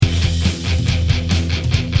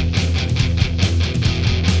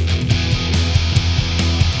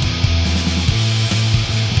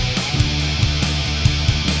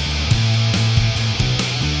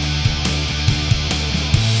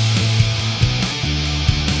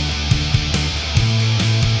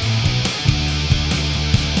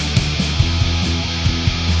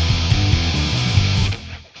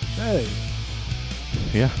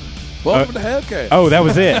Welcome to Hellcat. Oh, that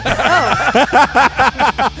was it.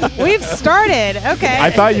 We've started. Okay. I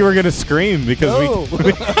thought you were going to scream because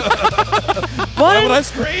Why would I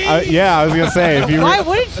scream? yeah, I was going to say Why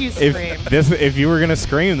wouldn't you scream? if you were going to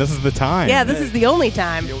scream, this is the time. Yeah, this is the only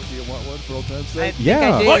time. You want one for old time's I sake? think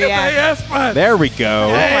Yeah. I do, Look at yeah. me, yes, fine. There we go.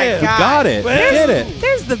 Oh my You God. got it. You did it.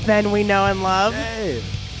 There's the Ben we know and love. Hey.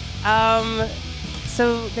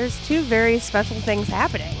 So there's two very special things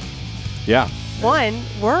happening. Yeah. One,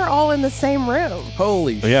 we're all in the same room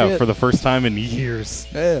Holy shit. Yeah, for the first time in years.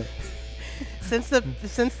 Yeah. since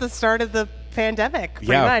the start of the pandemic.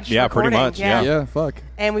 Pretty Yeah, much. yeah, pretty recording. much, yeah. Yeah, fuck.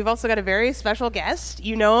 And we've also got a very special guest.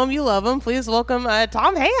 You know him, you love him. Please welcome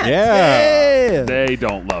Tom Hand. Yeah. They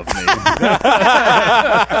don't love me.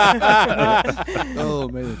 Oh,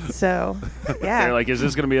 man. So, yeah. They're like, is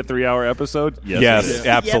this going to be a 3-hour episode? Yes, it is.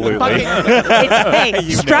 absolutely. Hey,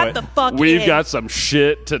 You strap know the fuck We've in. got some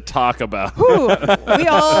shit to talk about. Whew.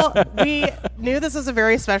 We knew this was a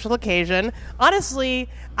very special occasion. Honestly,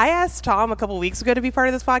 I asked Tom a couple weeks ago to be part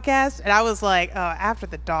of this podcast, and I was like, oh, after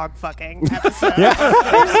the dog fucking episode.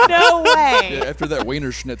 There's no way. Yeah, after that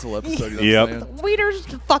Wiener Schnitzel episode. You know Yep. what I'm saying? Weeders,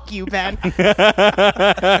 fuck you, Ben.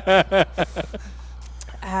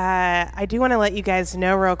 I do want to let you guys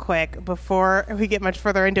know real quick before we get much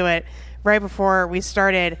further into it. Right before we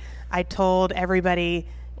started, I told everybody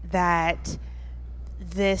that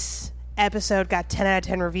this episode got 10 out of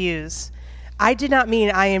 10 reviews. I did not mean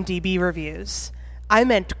IMDb reviews. I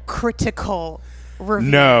meant critical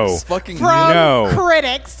reviews. No. Fucking From No.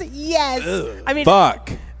 critics, yes. I mean,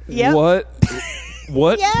 Fuck. yep.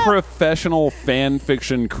 What Yeah. professional fan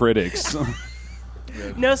fiction critics?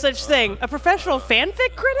 No such thing. A professional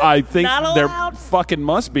fanfic critic? I think not there allowed. fucking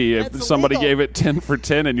must be if That's somebody illegal. gave it 10 for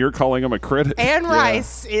 10 and you're calling them a critic. Anne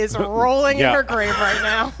Rice is rolling Yeah. in her grave right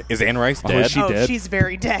now. Is Anne Rice Oh, dead? is she Oh, dead? she's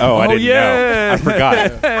very dead. Oh, I didn't yeah. know. I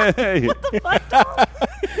forgot. Hey.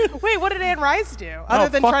 Wait, what did Anne Rice do other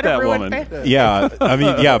than fuck try to that ruin woman. fan? Yeah, I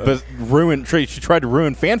mean, yeah, but she tried to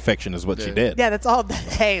ruin fan fiction is what she did. Yeah, that's all.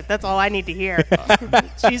 Hey, that's all I need to hear.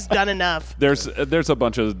 She's done enough. There's a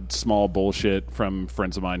bunch of small bullshit from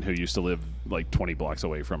friends of mine who used to live like 20 blocks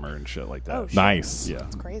away from her and shit like that. Oh, shit. Nice. Yeah.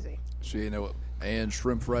 It's crazy. She ain't know what. And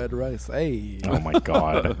shrimp fried rice. Hey. Oh my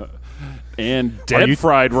god. And dead you-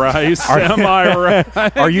 fried rice. Am I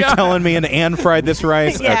right? Are you telling me an Anne fried this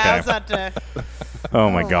rice? Yeah, I okay. was about to. Oh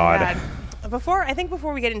my Oh, god.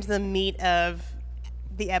 Before we get into the meat of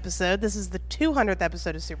the episode, this is the 200th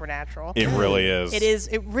episode of Supernatural. It really is. It is.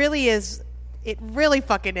 It really is. It really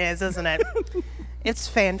fucking is, isn't it? It's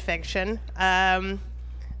fan fiction.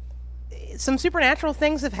 Some supernatural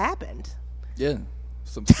things have happened. Yeah.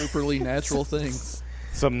 Some superly natural things.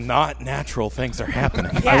 Some not natural things are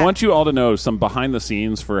happening. Yeah. I want you all to know some behind the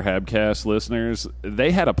scenes for Habcast listeners.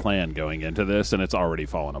 They had a plan going into this, and it's already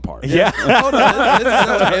fallen apart. Yeah. Oh, no, this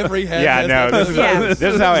is how every Yeah, no, this is, Yeah. this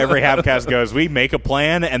is how every Habcast goes. We make a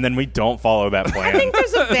plan, and then we don't follow that plan. I think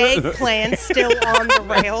there's a vague plan still on the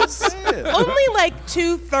rails. Only like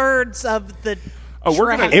 2/3 of the. Oh,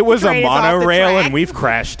 we're gonna- It was a train is off the monorail, track. and we've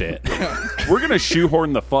crashed it. We're going to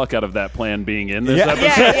shoehorn the fuck out of that plan being in this Yeah.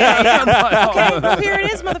 episode. Yeah. Okay, well, here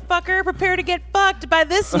it is, motherfucker. Prepare to get fucked by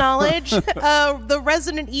this knowledge. The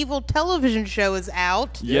Resident Evil television show is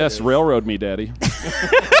out. Yes, railroad me, daddy.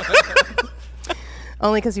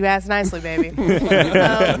 Only because you asked nicely, baby.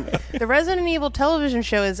 The Resident Evil television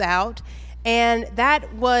show is out, and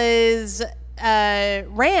that was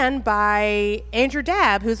ran by Andrew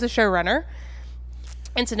Dabb, who's the showrunner.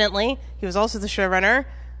 Incidentally, he was also the showrunner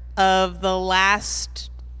of the last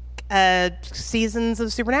seasons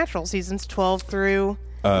of Supernatural, seasons 12 through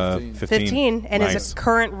 15, and Nice. is a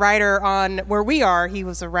current writer on where we are. He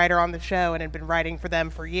was a writer on the show and had been writing for them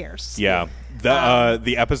for years. Yeah.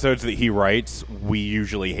 The episodes that he writes, we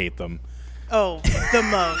usually hate them. Oh, the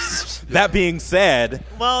most. That being said,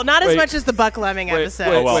 Well, not as Wait. much as the Buck Lemming episode.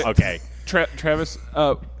 oh well, Wait. okay. Travis,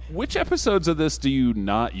 which episodes of this do you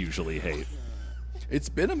not usually hate? It's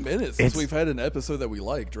been a minute since It's- we've had an episode that we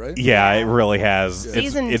liked, right? Yeah, it really has.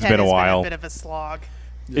 Season It's 10 been a has while. been a bit of a slog.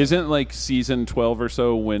 Isn't like season 12 or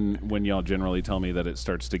so when y'all generally tell me that it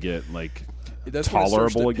starts to get like That's when it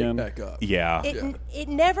starts to tolerable pick again? Back up. Yeah. It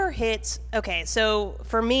never hits. Okay, so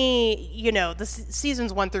for me, you know, the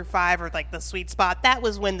seasons 1 through 5 are like the sweet spot. That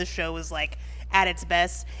was when the show was like at its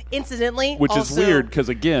best. Incidentally, Which also, is weird because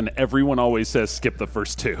again, everyone always says skip the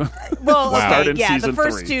first two. Well, Start okay, in yeah, the season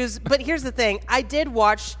first 3. two's. But here's the thing: I did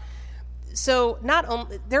watch. So not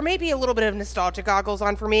only there may be a little bit of nostalgia goggles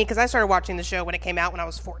on for me because I started watching the show when it came out when I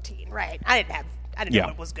was 14. Right? I didn't Yeah. know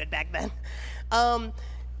what was good back then.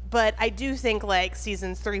 But I do think like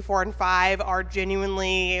seasons 3, 4, and 5 are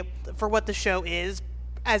genuinely, for what the show is,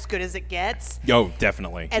 as good as it gets. Oh,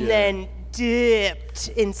 definitely. And then dipped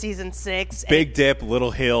in season 6. Big dip,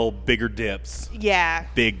 little hill, bigger dips. Yeah.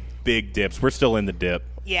 Big dips. We're still in the dip.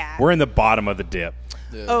 Yeah. We're in the bottom of the dip.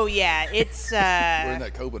 Yeah. Oh, yeah. It's... We're in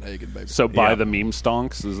that Copenhagen, baby. So buy Yeah. the meme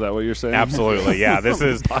stonks? Is that what you're saying? Absolutely, yeah. This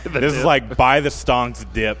is like buy the stonks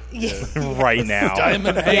dip right now.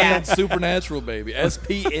 Diamond Yeah. Hand Supernatural, baby.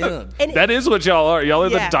 SPN. and That is what y'all are. Y'all are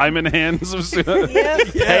Yeah. the diamond hands of Yeah.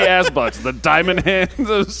 Hey ass butts, the diamond hands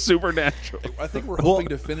of Supernatural. I think we're hoping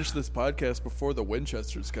to finish this podcast before the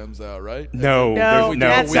Winchesters comes out, right? No, No,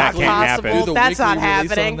 there's- that's that not can't possible. happen. Do the That's not weekly release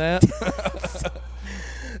happening. on that?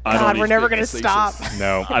 I God, don't we're need- never going to facetious. stop.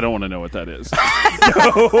 No. I don't want to know what that is.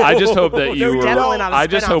 I just hope that you were. Definitely not a I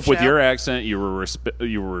just spin-off hope with show. your accent you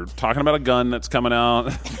were talking about a gun that's coming out,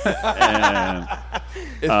 and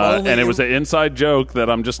If only and it was an inside joke that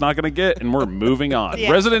I'm just not going to get, and we're moving on. Yeah.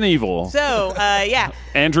 Resident Evil, So, yeah.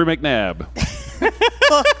 Andrew McNabb.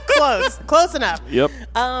 Close enough. Yep.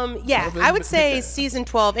 Yeah, I would say season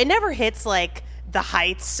 12, it never hits like the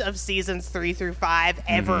heights of seasons 3 through 5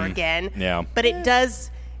 ever again. Yeah. But it does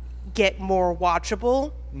get more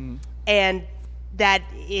watchable, and that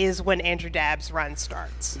is when Andrew Dabb's run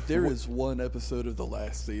starts. There is one episode of the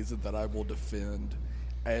last season that I will defend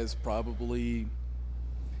as probably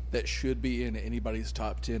that should be in anybody's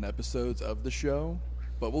top 10 episodes of the show,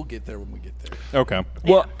 but we'll get there when we get there. Okay.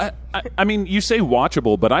 Well, I mean, you say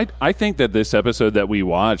watchable, but I think that this episode that we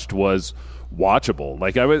watched was watchable.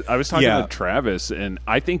 Like I was talking Yeah. to Travis, and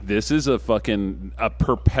I think this is a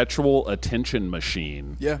perpetual attention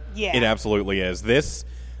machine. Yeah. Yeah. It absolutely is. This,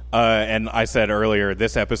 and I said earlier,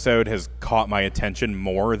 this episode has caught my attention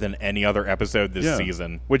more than any other episode this Yeah.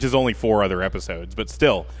 season, which is only 4 other episodes, but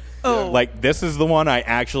still. Oh. Like, this is the one I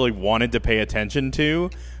actually wanted to pay attention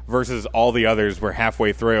to versus all the others where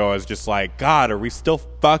halfway through I was just like, God, are we still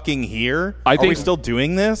fucking here? I Are we think- still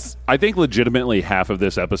doing this? I think legitimately half of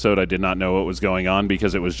this episode I did not know what was going on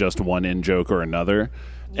because it was just one in joke or another,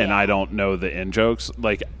 and Yeah. I don't know the in jokes.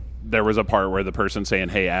 Like there was a part where the person saying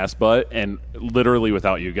 "Hey ass butt," and literally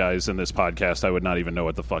without you guys in this podcast, I would not even know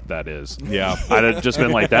what the fuck that is. Yeah. I'd have just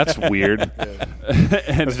been like, "That's weird."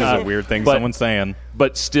 And, It's just a weird thing but- someone's saying.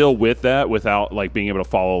 But still, with that, without like being able to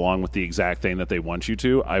follow along with the exact thing that they want you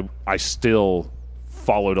to, I still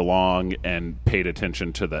followed along and paid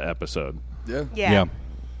attention to the episode. Yeah. Yeah.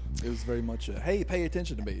 It was very much a, hey, pay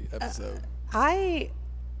attention to me episode. I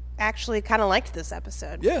actually kind of liked this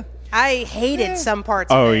episode. Yeah. I hated some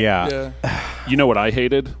parts Oh, of it. yeah. Yeah. You know what I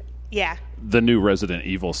hated? Yeah. The new Resident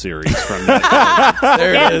Evil series from Netflix.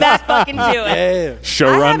 There it Get is. that fucking to it. Yeah. Show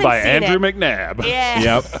I run haven't by seen Andrew it. McNabb.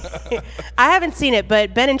 Yeah. Yep. I haven't seen it,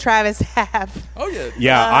 but Ben and Travis have. Oh, yeah.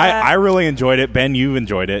 Yeah, I really enjoyed it. Ben, you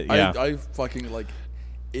enjoyed it. Yeah. I fucking, like,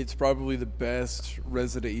 it's probably the best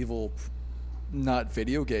Resident Evil not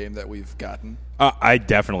video game that we've gotten. I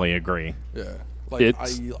definitely agree. Yeah. Like,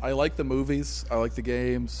 It's- I like the movies. I like the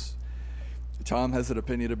games. Tom has an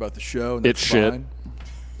opinion about the show. And It's that's shit. fine.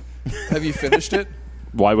 Have you finished it?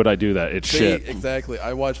 Why would I do that? It's See, shit. exactly.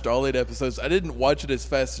 I watched all 8 episodes. I didn't watch it as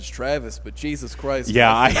fast as Travis, but Jesus Christ.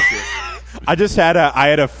 Yeah, finished it. I just had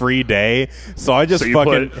a free day, so I just So you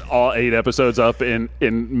fucking put all 8 episodes up in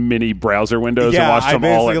mini browser windows and Yeah, watched I them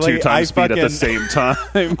all at basically- 2 times I speed at the fucking- same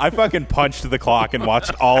time. I fucking punched the clock and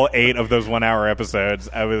watched all 8 of those 1 hour episodes.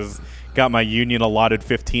 Got my union allotted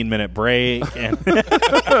 15-minute break, and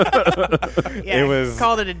Yeah, it was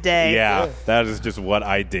called it a day. Yeah, that is just what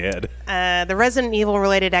I did. The Resident Evil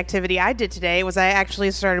related activity I did today was I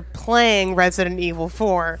actually started playing Resident Evil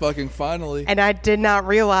 4. Fucking finally. And I did not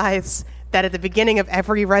realize that at the beginning of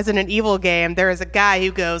every Resident Evil game, there is a guy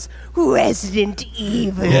who goes, Resident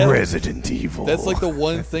Evil. Yeah. Resident Evil. That's like the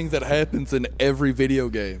one thing that happens in every video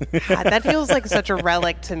game. God, that feels like such a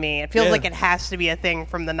relic to me. It feels Yeah. like it has to be a thing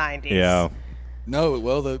from the 90s. Yeah. No,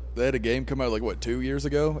 well, they had a game come out like, what, 2 years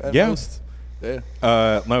ago at Yeah. most? Yeah.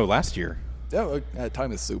 No, last year. Yeah,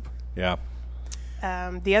 time is soup. Yeah.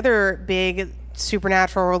 The other big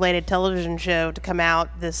supernatural related television show to come out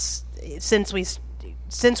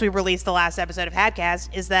since we released the last episode of Hadcast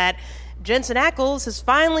is that Jensen Ackles has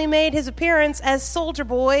finally made his appearance as Soldier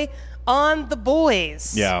Boy on The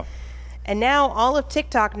Boys. Yeah. And now all of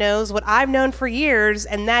TikTok knows what I've known for years,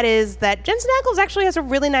 and that is that Jensen Ackles actually has a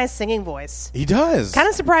really nice singing voice. He does. Kind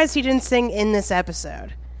of surprised he didn't sing in this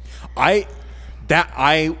episode. I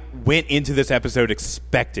went into this episode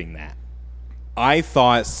expecting that. I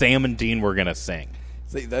thought Sam and Dean were going to sing.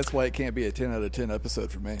 See, that's why it can't be a 10 out of 10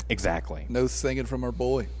 episode for me. Exactly. No singing from our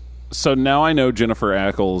boy. So now I know Jennifer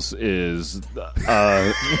Ackles is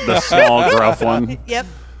the small, gruff one. Yep.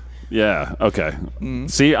 Yeah. Okay.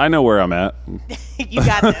 See, I know where I'm at. You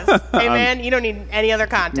got this. Hey, man, you don't need any other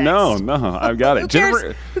context. No, I've got it. Who cares?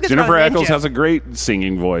 Who cares Jennifer about a Ackles ninja? has a great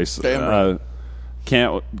singing voice. Damn right.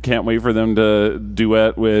 Can't wait for them to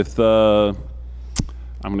duet with. I'm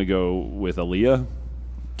going to go with Aaliyah.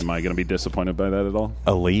 Am I going to be disappointed by that at all?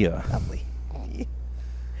 Aaliyah.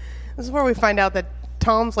 This is where we find out that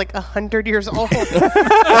Tom's like 100 years old.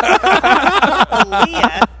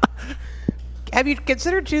 Aaliyah. Have you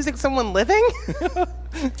considered choosing someone living?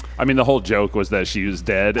 I mean, the whole joke was that she was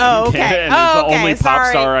dead. Oh, and okay. And Oh, is the okay. only pop Sorry.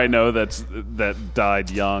 star I know that died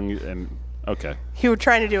young. And okay, You were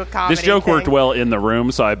trying to do a comedy. this joke worked thing. well in the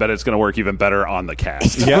room, so I bet it's going to work even better on the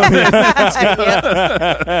cast.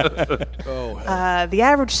 The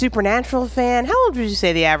average Supernatural fan. How old would you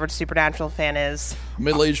say the average Supernatural fan is?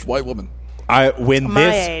 Middle-aged white woman. My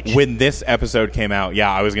age. When this episode came out,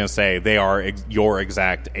 yeah, I was gonna say they are your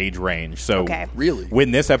exact age range. So Okay. Really?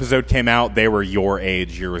 when this episode came out, they were your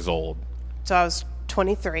age, years old. So I was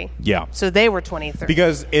 23. Yeah. So they were 23.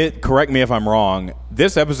 Because correct me if I'm wrong,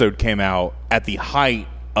 this episode came out at the height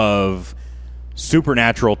of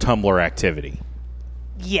Supernatural Tumblr activity.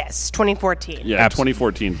 Yes, 2014. Yeah, Absolutely.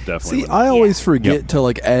 2014 definitely. See, I always forget Yep. to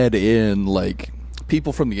like add in like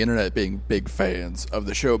people from the internet being big fans of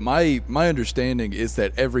the show. My understanding is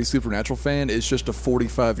that every Supernatural fan is just a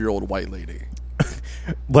 45-year-old white lady.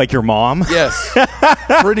 Like your mom? Yes,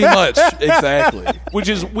 pretty much, exactly. Which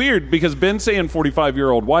is weird because Ben's saying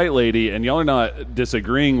 45-year-old white lady, and y'all are not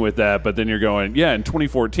disagreeing with that, but then you're going, yeah, in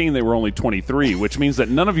 2014 they were only 23, which means that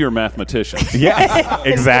none of you are mathematicians. Yeah,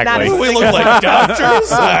 exactly. Not- We look like doctors.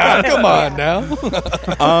 Come on now.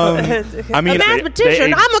 I mean, a mathematician.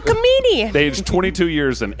 they- I'm a comedian. They aged 22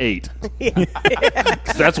 years and 8.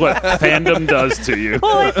 That's what fandom does to you.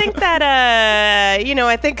 Well, I think that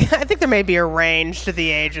I think there may be a range to the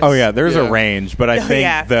ages. oh yeah, there's Yeah. a range, but I think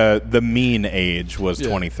yeah. the mean age was Yeah.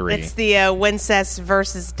 Oh, 23. It's the Wincest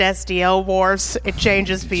versus Destiel wars. It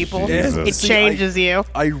changes people. Jesus. It See, changes you.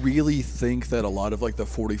 I really think that a lot of like the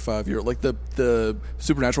 45-year, like the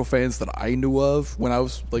Supernatural fans that I knew of when I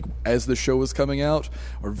was like as the show was coming out,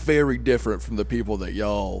 are very different from the people that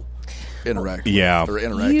y'all interact Yeah. with or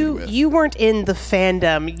interacted with. You weren't in the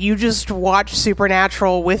fandom. You just watched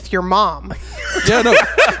Supernatural with your mom. Yeah, no,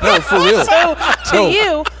 for real. So to No.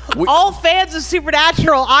 you, We- all fans of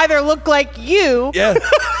Supernatural either look like you Yeah,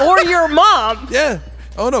 or your mom. yeah.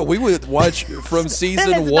 Oh no, we would watch from That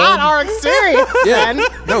season is one. not our experience. Yeah, then.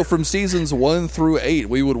 no, from seasons 1 through 8,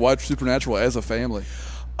 we would watch Supernatural as a family.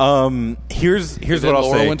 Here's Then what I'll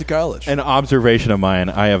Laura say. went to college. An observation of mine.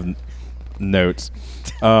 I have notes.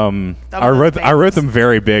 I those wrote them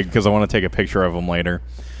very big because I want to take a picture of them later.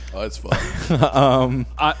 Oh, it's fun.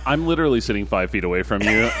 I'm literally sitting 5 feet away from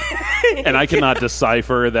you, and I cannot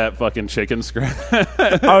decipher that fucking chicken scratch.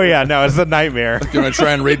 Oh yeah, no, it's a nightmare. You want to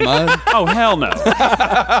try and read mine? Oh, hell no.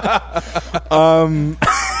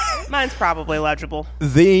 Mine's probably legible.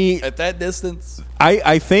 At that distance?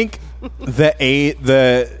 I think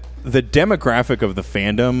the demographic of the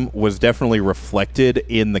fandom was definitely reflected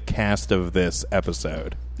in the cast of this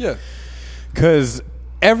episode. Yeah. Because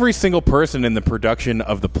every single person in the production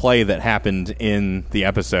of the play that happened in the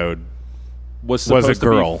episode Was was supposed a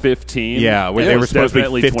girl. to be 15. Yeah, It they were was supposed to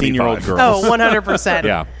be definitely 15-year-old 25. girls. Oh, 100%.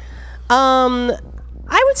 Yeah.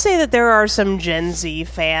 I would say that there are some Gen Z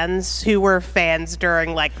fans who were fans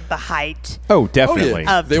during like the height Oh, Oh, definitely.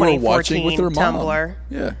 yeah. of They were watching with their 2014 mom. Tumblr.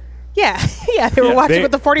 Yeah. Yeah, they were watching They-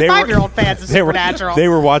 with the they were- 45-year-old fans of Supernatural. They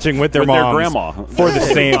were watching with their With their moms grandma. for the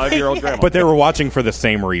same, 5-year-old grandma. but they were watching for the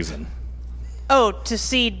same reason. Oh, to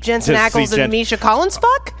see Jensen To see Ackles and Misha Collins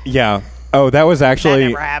fuck? Yeah. Oh, that was actually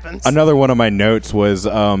never happens. another one of my notes was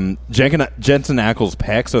Jensen Ackles'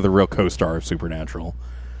 pecs are the real co-star of Supernatural.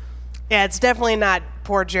 Yeah, it's definitely not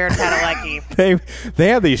poor Jared Padalecki. They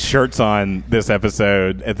had these shirts on this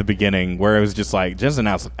episode at the beginning where it was just like Jensen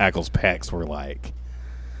Ackles' pecs were like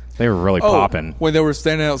they were really Oh, popping. when they were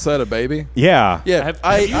standing outside a baby? Yeah. Yeah. Have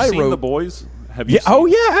I you seen wrote The Boys? Have you Yeah, seen- oh,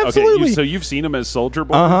 yeah, absolutely. Okay, so you've seen him as Soldier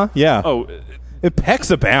Boy? Uh-huh, yeah. Oh,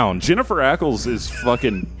 Pecs abound. Jennifer Ackles is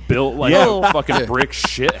fucking built like Yeah. a fucking brick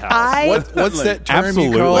shit house. What's that term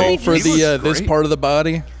Absolutely. you call for She the looks this great. part of the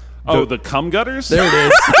body? Oh, the cum gutters? There it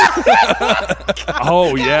is.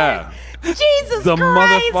 Oh, yeah. Jesus The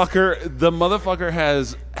Christ! motherfucker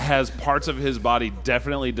has parts of his body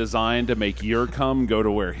definitely designed to make your cum go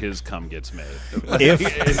to where his cum gets made.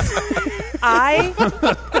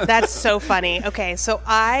 That's so funny. Okay, so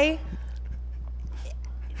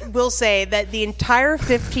will say that the entire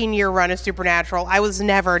 15-year run of Supernatural, I was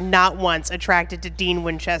never, not once, attracted to Dean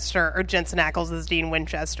Winchester or Jensen Ackles as Dean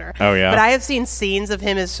Winchester. Oh, yeah? But I have seen scenes of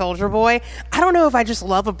him as Soldier Boy. I don't know if I just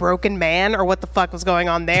love a broken man or what the fuck was going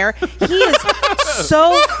on there. He is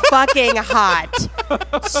so fucking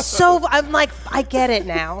hot. So, I'm like, I get it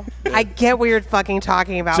now. I get what you're fucking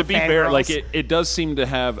talking about, To be fair, fangirls. like it does seem to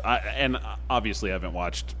have, and obviously I haven't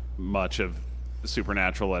watched much of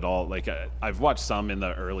Supernatural at all. Like I've watched some in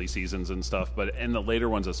the early seasons and stuff, but in the later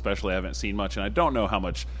ones especially I haven't seen much, and I don't know how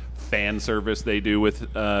much fan service they do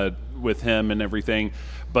with him and everything.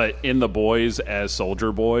 But in The Boys as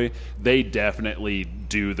Soldier Boy, they definitely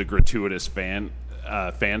do the gratuitous fan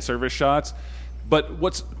service shots. But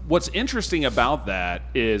what's interesting about that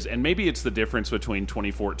is, and maybe it's the difference between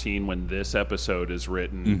 2014 when this episode is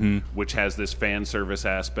written, which has this fan service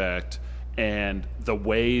aspect, and the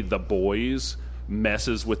way The Boys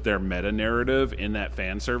messes with their meta narrative in that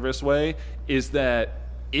fan service way, is that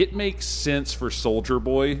it makes sense for Soldier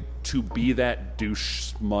Boy to be that douche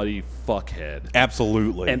smutty fuckhead.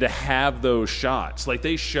 Absolutely. And to have those shots. Like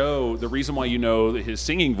they show, the reason why you know his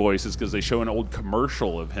singing voice is because they show an old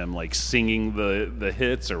commercial of him like singing the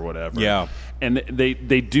hits or whatever. Yeah. And they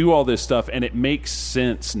do all this stuff, and it makes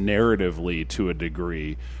sense narratively to a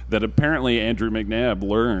degree that apparently Andrew McNabb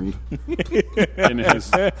learned in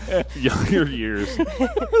his younger years.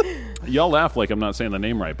 Y'all laugh like I'm not saying the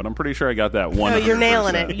name right, but I'm pretty sure I got that 100%. No, you're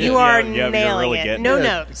nailing it. You are you're nailing really it. getting No it.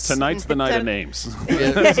 notes. Tonight's the night of names.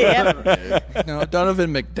 Yep. No,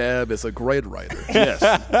 Donovan McNabb is a great writer. Yes.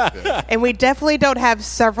 And we definitely don't have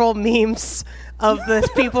several memes of the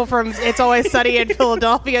people from It's Always Sunny in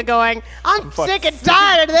Philadelphia going, I'm sick and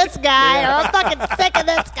tired of this guy, or I'm fucking sick of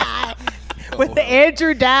this guy. With the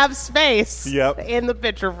Andrew Dabbs face in the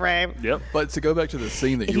picture frame. Yep. But to go back to the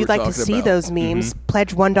scene that If you were you'd like talking to see about, those memes,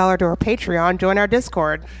 pledge $1 to our Patreon, join our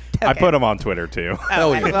Discord. I put them on Twitter, too.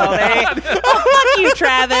 hell yeah. Well, fuck you,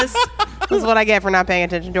 Travis. This is what I get for not paying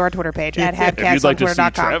attention to our Twitter page at If you'd like to see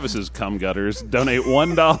habcast.twitter.com. Travis's cum gutters, donate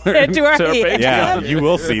 $1 To our Patreon. Yeah, you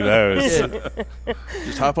will see those.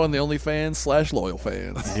 Just hop on the OnlyFans /loyal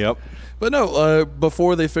fans. Yep. But no,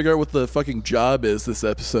 before they figure out what the fucking job is this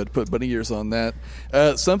episode, put bunny ears on that.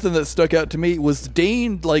 Something that stuck out to me was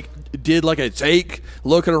Dean did a take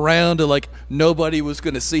looking around and nobody was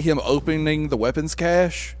going to see him opening the weapons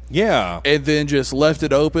cache, Yeah. and then just left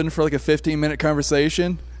it open for a 15-minute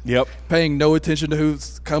conversation, Yep. paying no attention to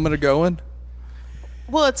who's coming or going.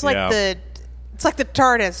 Well, it's like Yeah. the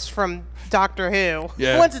TARDIS from Doctor Who.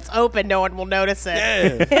 Yeah. Once it's open, no one will notice it.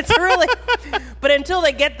 Yeah. It's really, but until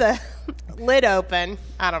they get the lid open,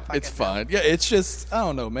 I don't fucking It's fine. Yeah, it's just, I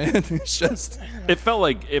don't know, man. It's just, It felt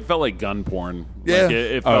like gun porn. Yeah. Like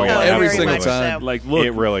it Oh, felt yeah. like every very single much time. so. Like look,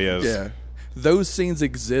 It really is. yeah. Those scenes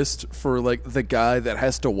exist for the guy that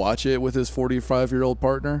has to watch it with his 45-year-old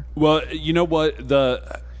partner. well, you know what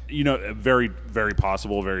very very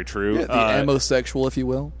possible, very true. Yeah, the amosexual, if you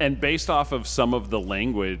will. And based off of some of the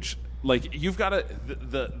language, you've got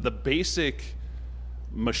the basic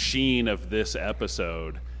machine of this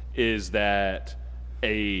episode is that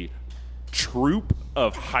a troupe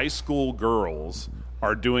of high school girls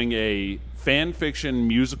are doing a fan fiction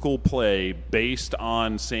musical play based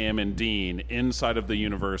on Sam and Dean inside of the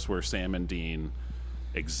universe where Sam and Dean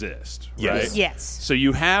exist. Yes. Right? Yes. So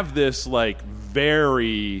you have this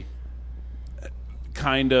very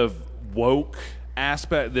kind of woke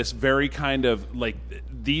aspect, this very kind of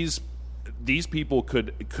these people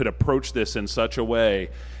could approach this in such a way.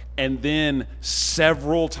 And then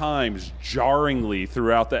several times, jarringly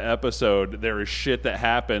throughout the episode, there is shit that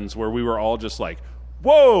happens where we were all just like,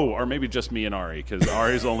 whoa! Or maybe just me and Ari, because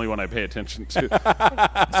Ari's the only one I pay attention to.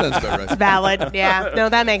 Sounds about right. Valid. Yeah. No,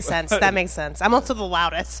 that makes sense. That makes sense. I'm also the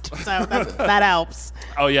loudest, so that helps.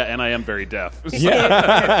 Oh, yeah, and I am very deaf.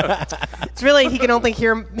 It's really, he can only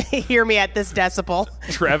hear me at this decibel.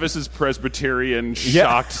 Travis's Presbyterian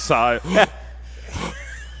shocked sigh.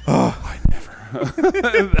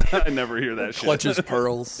 I never hear that shit. Clutches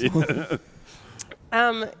pearls.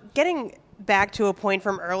 Getting back to a point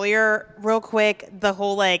from earlier, real quick, the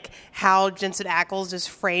whole how Jensen Ackles is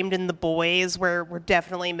framed in The Boys, where we're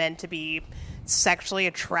definitely meant to be sexually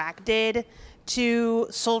attracted to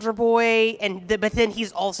Soldier Boy, but then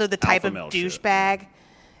he's also the type Alpha of male shit. douchebag.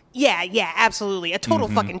 Yeah, absolutely, a total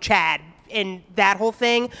fucking Chad in that whole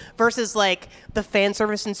thing versus the fan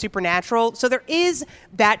service in Supernatural. So there is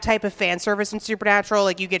that type of fan service in Supernatural.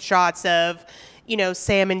 You get shots of,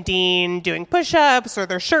 Sam and Dean doing push-ups or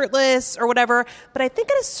they're shirtless or whatever. But I think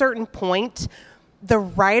at a certain point, the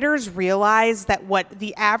writers realized that what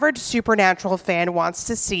the average Supernatural fan wants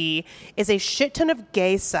to see is a shit ton of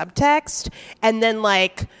gay subtext and then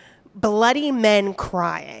like bloody men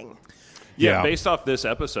crying. Yeah, based off this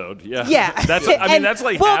episode. Yeah. That's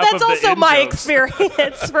like well, half that's of also the my in-jokes.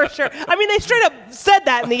 experience for sure. I mean, they straight up said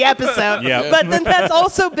that in the episode, but then that's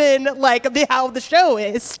also been like how the show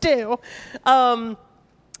is too.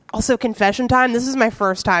 Also, confession time. This is my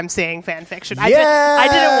first time seeing fan fiction. I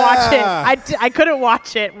didn't watch it. I couldn't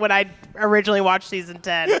watch it when I originally watched season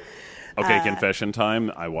 10. Okay, confession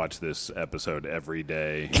time. I watch this episode every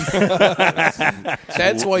day.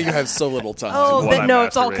 That's why you have so little time. Oh, What I no,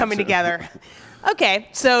 it's all masturbate coming to. together. Okay,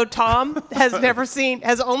 so Tom has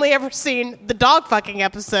only ever seen the dog fucking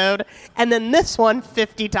episode, and then this one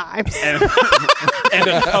 50 times. and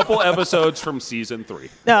a couple episodes from season 3.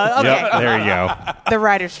 No, okay. Yep, there you go. The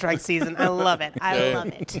writer's strike season. I love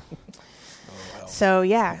it. So,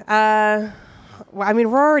 yeah. Well, I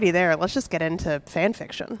mean, we're already there. Let's just get into fan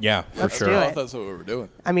fiction. Yeah, for Let's sure. do I it. thought that's what we were doing.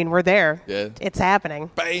 I mean, we're there. Yeah. It's happening.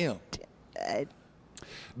 Bam.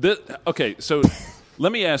 Okay, so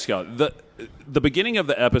let me ask y'all. The beginning of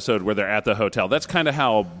the episode where they're at the hotel, that's kind of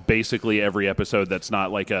how basically every episode that's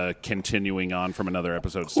not like a continuing on from another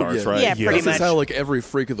episode starts, right? Yeah, pretty This much. is how like every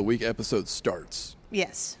Freak of the Week episode starts.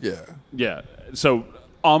 Yes. Yeah. Yeah. So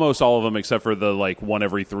almost all of them except for the like one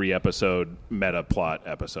every 3 episode meta plot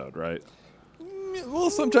episode, right? Well,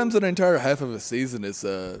 sometimes an entire half of a season is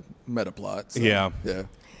a meta plot. So, Yeah. Yeah.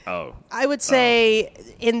 Oh. I would say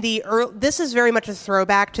this is very much a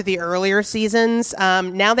throwback to the earlier seasons.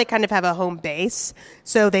 Now they kind of have a home base,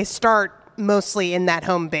 so they start mostly in that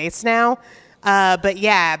home base now. But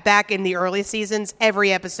yeah, back in the early seasons,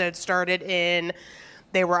 every episode started in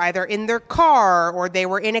they were either in their car or they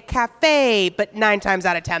were in a cafe, but 9 times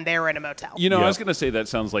out of 10 they were in a motel. You know, I Yep. was going to say that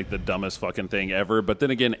sounds like the dumbest fucking thing ever, but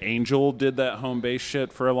then again, Angel did that home base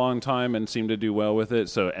shit for a long time and seemed to do well with it.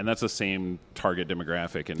 So, and that's the same target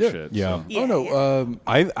demographic and shit. Yeah. So. Yeah, oh no.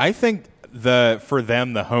 yeah. I think for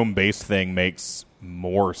them the home base thing makes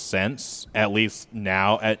more sense, at least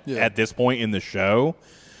now at this point in the show,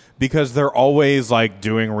 because they're always like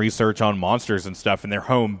doing research on monsters and stuff, and their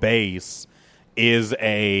home base is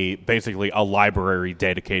basically a library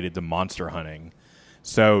dedicated to monster hunting.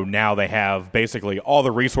 So now they have basically all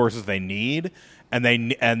the resources they need, and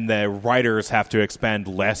the writers have to expend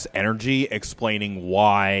less energy explaining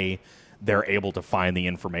why they're able to find the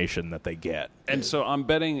information that they get. And so I'm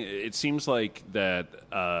betting it seems like that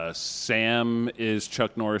Sam is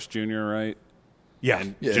Chuck Norris Jr., right? Yeah.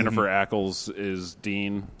 And Yeah. Jennifer Ackles is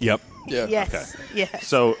Dean. Yep. yeah. Yes. Yes.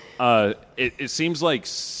 So it seems like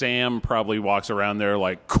Sam probably walks around there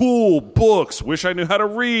like, cool books, wish I knew how to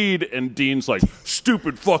read. And Dean's like,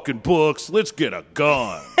 stupid fucking books, let's get a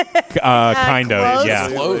gun. Kind of. close. Yeah.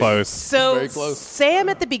 Close. Close. So Very close. Sam,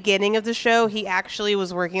 at the beginning of the show, he actually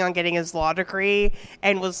was working on getting his law degree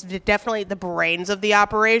and was definitely the brains of the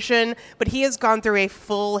operation. But he has gone through a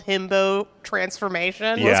full himbo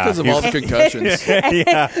transformation. Yeah. Because of all the concussions.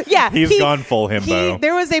 Yeah, He's gone full himbo.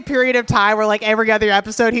 There was a period of time where, like, every other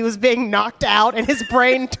episode, he was being knocked out and his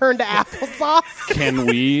brain turned to applesauce. Can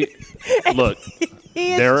we look?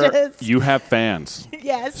 He is just You have fans.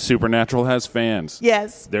 yes, Supernatural has fans.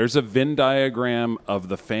 yes. There's a Venn diagram of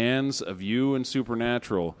the fans of you and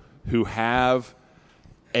Supernatural who have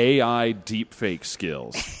AI deepfake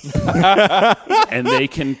skills, and they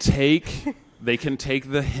can take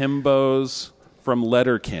the himbos from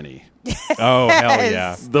Letterkenny, Oh, hell yeah.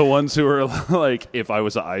 Yes. the ones who are like, if I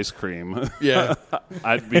was an ice cream, Yeah.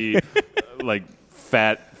 I'd be like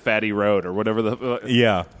Fatty Road or whatever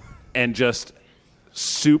Yeah. and just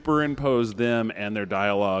superimpose them and their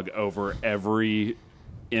dialogue over every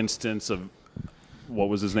instance of what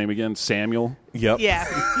was his name again? Samuel. Yep. Yeah,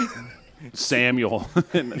 Samuel.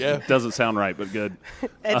 Yeah. Doesn't sound right, but good.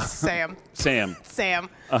 it's Sam. Sam. Sam.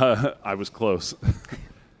 I was close.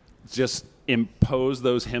 Just impose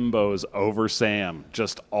those himbos over Sam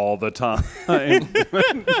just all the time.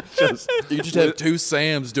 You just have 2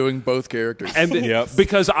 Sams doing both characters. And Yep.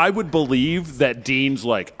 because I would believe that Dean's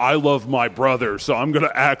like, I love my brother, so I'm going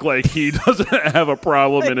to act like he doesn't have a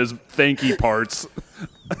problem in his thanky parts.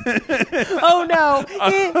 Oh no,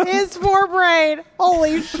 his poor brain.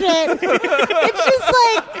 Holy shit. It's just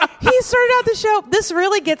like, he started out the show. This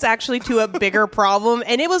really gets actually to a bigger problem,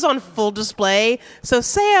 and it was on full display. So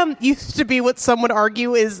Sam used to be what some would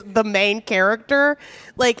argue is the main character.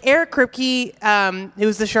 Like Eric Kripke,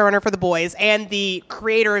 who's the showrunner for The Boys and the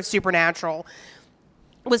creator of Supernatural,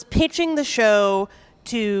 was pitching the show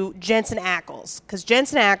to Jensen Ackles, because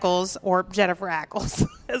Jensen Ackles, or Jennifer Ackles,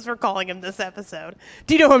 as we're calling him this episode.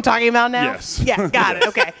 Do you know who I'm talking about now? Yes. Yeah, got it.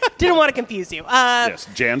 Okay. Didn't want to confuse you. Yes,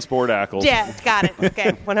 Jansport Ackles. Yeah, got it.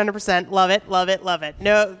 Okay, 100%. Love it, love it, love it.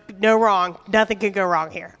 No wrong. Nothing could go wrong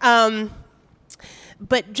here.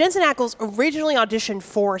 But Jensen Ackles originally auditioned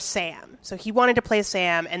for Sam. So he wanted to play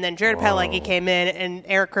Sam, and then Jared Padalecki came in, and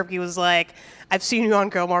Eric Kripke was like, I've seen you on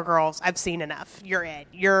Gilmore Girls. I've seen enough. You're it.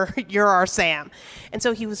 You're our Sam. And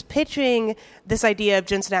so he was pitching this idea of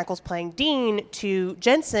Jensen Ackles playing Dean to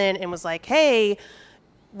Jensen and was like, hey,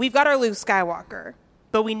 we've got our Luke Skywalker,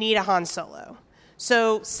 but we need a Han Solo.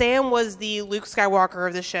 So Sam was the Luke Skywalker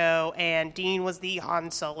of the show, and Dean was the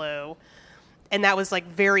Han Solo. And that was, like,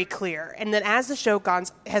 very clear. And then as the show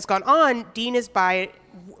has gone on, Dean is by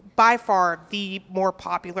far the more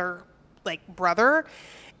popular, like, brother.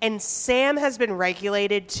 And Sam has been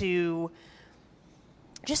regulated to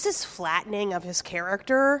just this flattening of his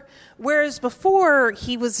character. Whereas before,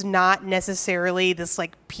 he was not necessarily this,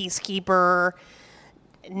 like, peacekeeper,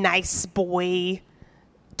 nice boy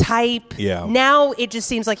type. Yeah. Now it just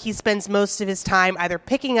seems like he spends most of his time either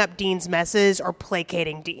picking up Dean's messes or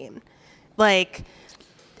placating Dean. Like,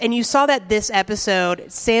 and you saw that this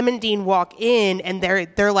episode, Sam and Dean walk in, and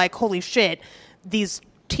they're like, holy shit, these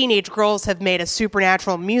teenage girls have made a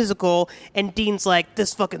Supernatural musical, and Dean's like,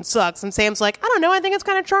 this fucking sucks. And Sam's like, I don't know, I think it's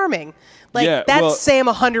kind of charming. Like, Yeah, that's well, Sam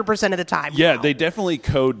 100% of the time. Yeah, now. they definitely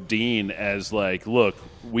code Dean as like, look,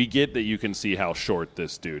 we get that you can see how short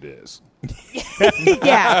this dude is,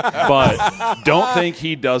 Yeah. but don't think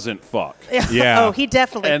he doesn't fuck. Yeah. Oh, he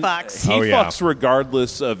definitely And fucks. he Oh, yeah. fucks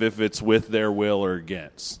regardless of if it's with their will or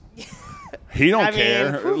against. He don't I mean,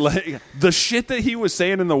 care. Like the shit that he was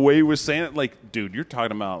saying and the way he was saying it, like, dude, you're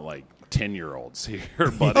talking about like 10-year-olds here,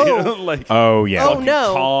 buddy. Oh. Like, Oh, yeah. Oh,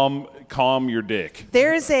 no. calm your dick.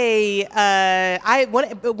 There's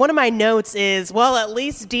one of my notes is, well, at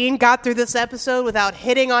least Dean got through this episode without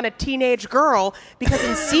hitting on a teenage girl, because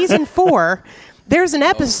in season 4, there's an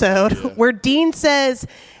episode where Dean says,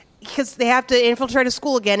 because they have to infiltrate a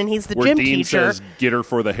school again, and he's the Where gym Dean teacher. says, "Get her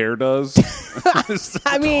for the hair does."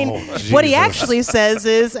 I mean, Jesus. what he actually says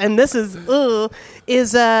is, and this is,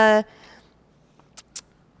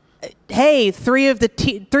 hey, three of the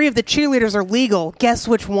cheerleaders are legal. Guess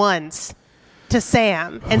which ones? To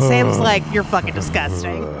Sam. And Sam's like, you're fucking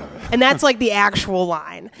disgusting. And that's like the actual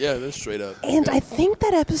line. Yeah, that's straight up. And I think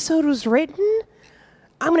that episode was written.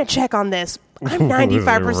 I'm going to check on this. I'm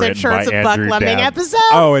 95% sure it's a Buck Lemming episode.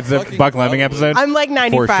 Oh, it's a Fucking Buck Lemming probably. episode? I'm like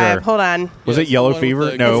 95. For sure. Hold on. Was Yeah, it it's the Yellow one with Fever?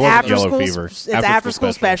 the- No, it It's wasn't After Yellow school, Fever. it's after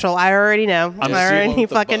school special. I already know. I'm I already seeing-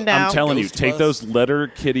 fucking know. I'm telling you, Ghost take Bus. those letter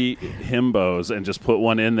kitty himbos and just put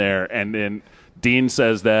one in there, and then Dean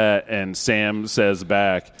says that, and Sam says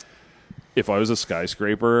back, if I was a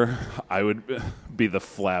skyscraper, I would be the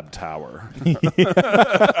Flab Tower.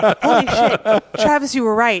 Holy shit. Travis, you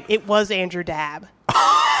were right. It was Andrew Dabb.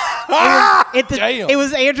 Damn. It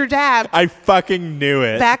was Andrew Dabb I fucking knew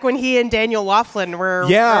it. back when he and Daniel Laughlin were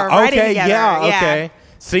Yeah, writing okay, together. yeah, okay.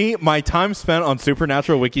 See, my time spent on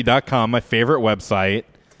supernaturalwiki.com, my favorite website,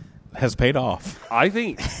 has paid off. I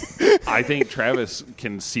think Travis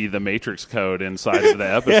can see the Matrix code inside of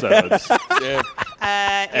the episodes Yeah.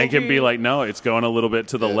 and can be like, no, it's going a little bit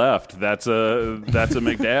to the left. That's a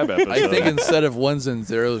McDab episode. I think instead of ones and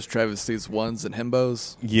zeros, Travis sees ones and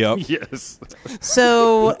himbos. Yep. yes.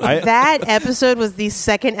 So that episode was the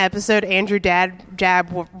second episode Andrew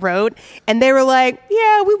Dabb wrote, and they were like,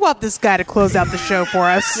 yeah, we want this guy to close out the show for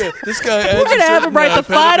us. This guy We're going to have him write the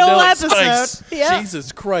final episode. Yeah.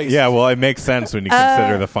 Jesus Christ. Yeah, well, it makes sense when you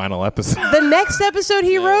consider the final episode. The next episode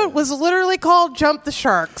he wrote was literally called Jump the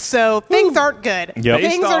Shark, so things aren't good. Yep.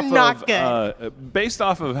 Things are not good. Based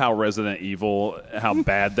off of how Resident Evil, how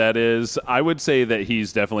bad that is, I would say that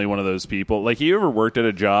he's definitely one of those people. Like, you ever worked at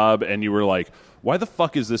a job and you were like, why the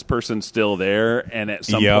fuck is this person still there? And at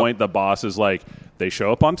some Yep. point, the boss is like, they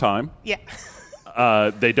show up on time. Yeah.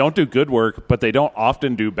 They don't do good work, but they don't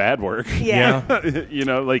often do bad work. Yeah. You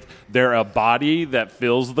know, like, they're a body that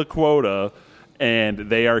fills the quota, and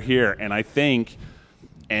they are here. And I think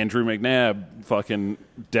Andrew McNabb fucking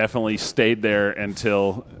definitely stayed there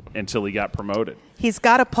until he got promoted. He's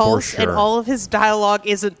got a pulse, For and sure. all of his dialogue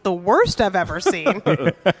isn't the worst I've ever seen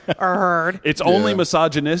or heard. It's only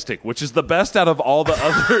misogynistic, which is the best out of all the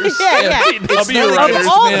others. Yeah. AEW Of writers.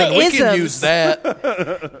 all Man, the we isms. can use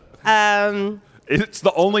that. It's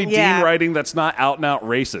the only Yeah. Dean writing that's not out and out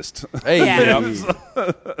racist. Hey,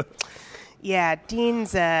 Yeah. Yeah,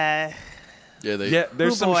 Dean's yeah, Yeah,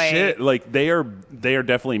 there's Oh, some boy. shit like they are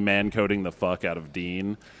definitely man coding the fuck out of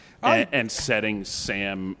Dean. and setting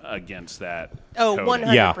Sam against that. Oh, coding.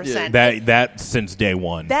 100%. That since day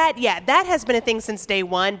one. That has been a thing since day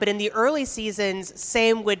one. But in the early seasons,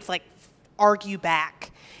 Sam would like argue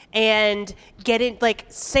back and get in. Like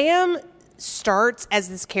Sam starts as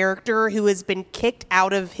this character who has been kicked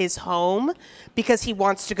out of his home because he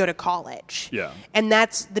wants to go to college. Yeah. And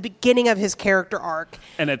that's the beginning of his character arc.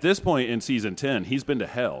 And at this point in season 10, he's been to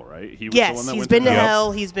hell, right? He was Yes, the one that he's went been to hell.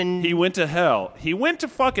 hell. He went to hell. He went to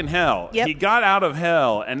fucking hell. Yep. He got out of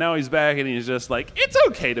hell, and now he's back, and he's just like, it's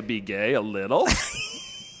okay to be gay a little.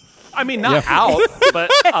 I mean, not out, but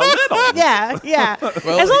a little. Yeah. As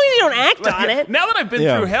long as you don't act on it. Now that I've been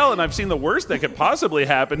through hell and I've seen the worst that could possibly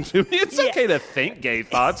happen to me, it's okay to think gay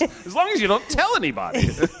thoughts as long as you don't tell anybody.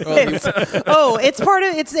 It's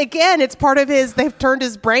part of his. They've turned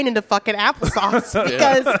his brain into fucking applesauce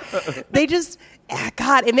because they just.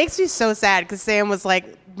 God, it makes me so sad because Sam was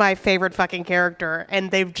like my favorite fucking character, and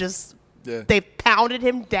they've just they've pounded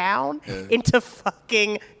him down into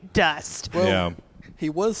fucking dust. Well, he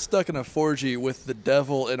was stuck in a 4G with the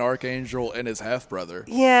devil and Archangel and his half-brother.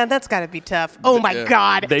 Yeah, that's got to be tough. Oh, my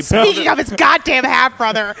God. They Speaking of his goddamn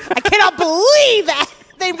half-brother, I cannot believe that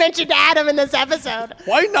they mentioned Adam in this episode.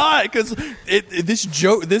 Why not? Because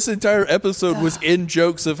this entire episode was in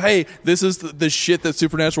jokes of, hey, this is the shit that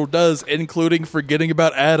Supernatural does, including forgetting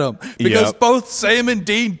about Adam. Because both Sam and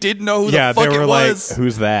Dean didn't know who the fuck they were it was. like,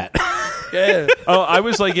 who's that? Yeah. Oh, I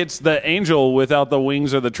was like, it's the angel without the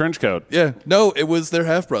wings or the trench coat. Yeah. No, it was their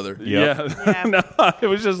half-brother. Yeah. No, it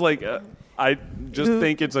was just like, I just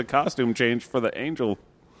think it's a costume change for the angel.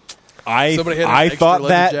 I thought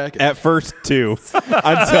that jacket. at first too,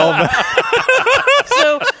 until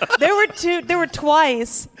So there were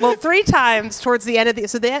twice, well, 3 times towards the end of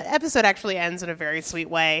so the episode actually ends in a very sweet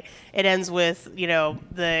way. It ends with,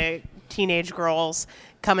 the teenage girls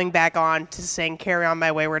coming back on to sing Carry On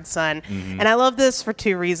My Wayward Son. Mm-hmm. And I love this for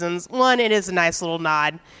 2 reasons. 1, it is a nice little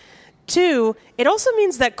nod. 2, it also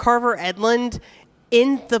means that Carver Edlund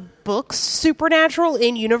in the books Supernatural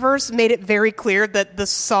in universe made it very clear that the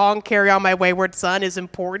song Carry On My Wayward Son is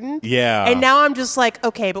important. Yeah. And now I'm just like,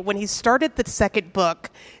 okay, but when he started the second book,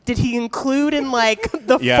 did he include in like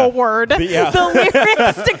the forward the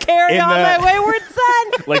lyrics to Carry On My Wayward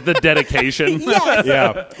Son? Like the dedication? Yes.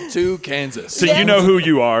 Yeah. To Kansas. So you know who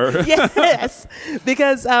you are. Yes.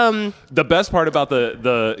 Because the best part about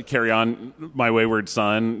the Carry On My Wayward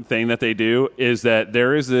Son thing that they do is that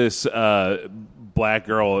there is this black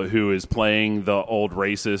girl who is playing the old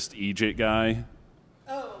racist Egypt guy.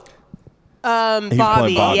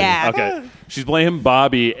 Bobby, yeah. Okay. She's playing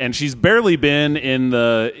Bobby, and she's barely been in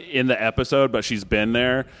the episode, but she's been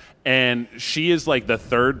there. And she is like the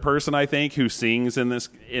 3rd person, I think, who sings in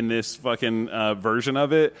this fucking version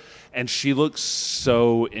of it. And she looks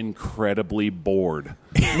so incredibly bored.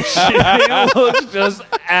 She looks just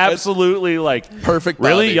absolutely like perfect.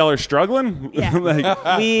 Really, Bobby. y'all are struggling? Yeah.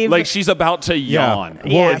 like she's about to yawn.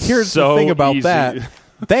 Well, here's so the thing about easy. that: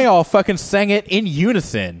 they all fucking sang it in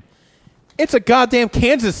unison. It's a goddamn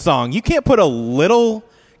Kansas song. You can't put a little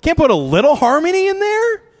harmony in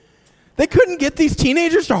there. They couldn't get these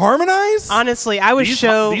teenagers to harmonize? Honestly, I was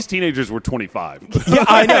these teenagers were 25. Yeah,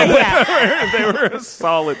 I know. Yeah. They were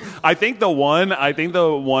solid. I think the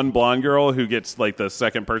one blonde girl who gets like the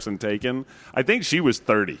second person taken, I think she was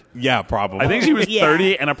 30. Yeah, probably. I think she was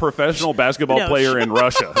 30 and a professional basketball player in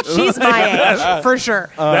Russia. She's my age, for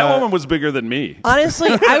sure. That woman was bigger than me. Honestly,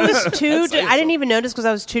 I was I didn't even notice because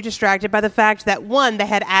I was too distracted by the fact that, 1, they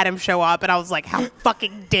had Adam show up, and I was like, how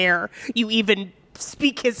fucking dare you even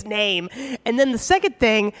speak his name. And then the second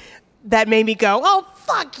thing that made me go, oh,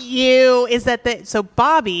 fuck you, is that so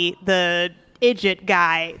Bobby, the Idjit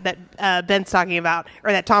guy that Ben's talking about,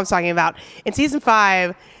 or that Tom's talking about, in season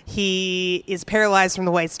 5, he is paralyzed from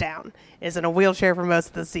the waist down, is in a wheelchair for most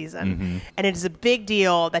of the season. Mm-hmm. And it is a big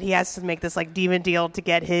deal that he has to make this like demon deal to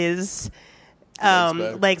get his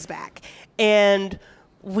legs back. And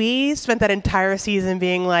we spent that entire season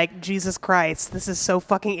being like, Jesus Christ, this is so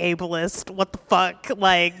fucking ableist. What the fuck?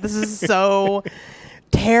 Like, this is so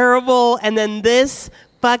terrible. And then this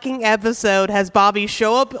fucking episode has Bobby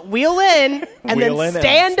show up, wheel in, and then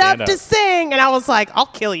stand up to sing. And I was like, I'll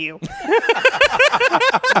kill you.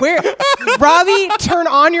 Robbie, turn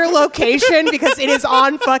on your location because it is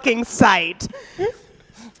on fucking site.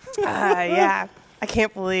 Yeah. I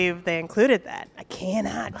can't believe they included that. I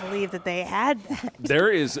cannot believe that they had that.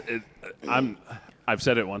 There is, I've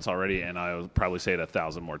said it once already, and I'll probably say it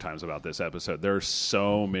 1,000 more times about this episode. There are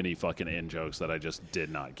so many fucking in-jokes that I just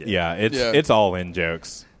did not get. Yeah, it's all in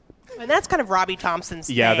jokes. And that's kind of Robbie Thompson's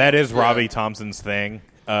thing. Yeah, that is Robbie Thompson's thing.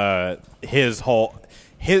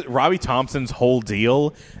 Robbie Thompson's whole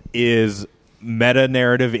deal is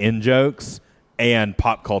meta-narrative in-jokes and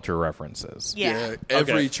pop culture references. Yeah.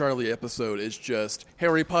 Every Charlie episode is just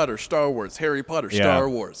Harry Potter, Star Wars, Harry Potter, Star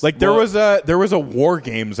Wars. Like there was a War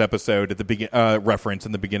Games episode at the reference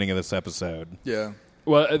in the beginning of this episode. Yeah.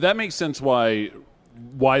 Well, that makes sense why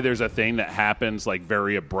there's a thing that happens like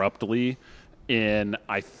very abruptly in,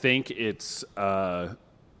 I think it's got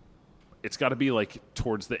to be like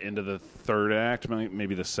towards the end of the third act,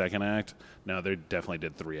 maybe the second act. No, they definitely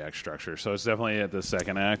did 3-act structure, so it's definitely at the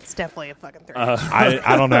second act. It's definitely a fucking 3.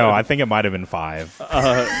 I don't know. I think it might have been 5.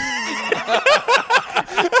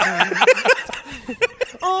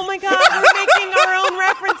 Oh my God, we're making our own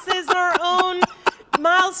references, our own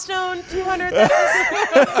milestone 200th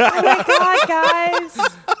episode. Oh my God, guys.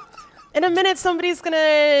 In a minute, somebody's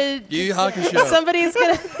gonna be like,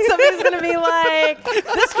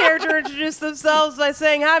 this character introduced themselves by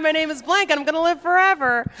saying, "Hi, my name is blank, and I'm gonna live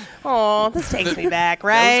forever." Oh, this takes me back,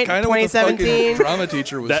 right? That was kind of what the 2017. fucking drama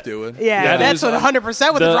teacher was doing. Yeah, that's what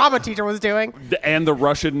 100% what the drama teacher was doing. And the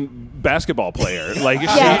Russian basketball player, like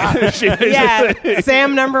she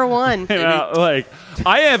Sam number 1. like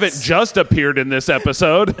I haven't just appeared in this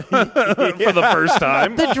episode for the first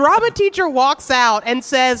time. The drama teacher walks out and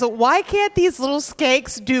says, "Why can't these little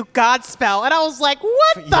skanks do Godspell?" And I was like,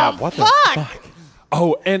 what the fuck?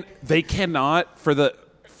 Oh, and they cannot for the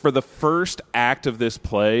first act of this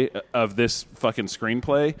play, of this fucking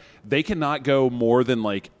screenplay, they cannot go more than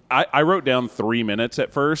like, I wrote down 3 minutes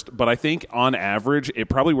at first, but I think on average it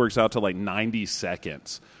probably works out to like 90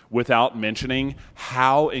 seconds without mentioning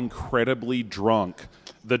how incredibly drunk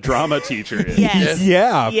the drama teacher is. Yes.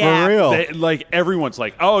 Yeah, for real. Like everyone's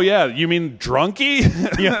like, "Oh yeah, you mean drunky?"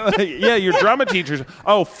 Yeah, your drama teacher's.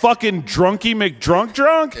 Oh, fucking drunky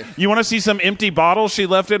McDrunk. You want to see some empty bottles she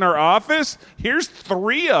left in her office? Here's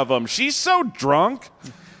 3 of them. She's so drunk.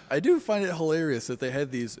 I do find it hilarious that they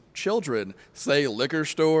had these children say liquor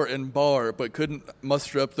store and bar, but couldn't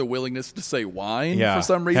muster up the willingness to say wine for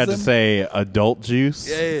some reason. Had to say adult juice.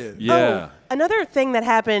 Yeah. Oh, another thing that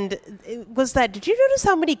happened was that, did you notice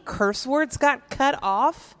how many curse words got cut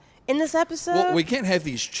off in this episode? Well, we can't have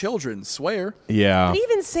these children swear. Yeah. But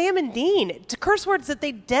even Sam and Dean, to curse words that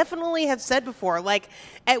they definitely have said before. Like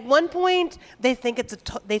at one point, they think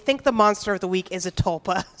they think the monster of the week is a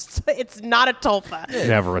tulpa. It's not a tulpa. Yeah.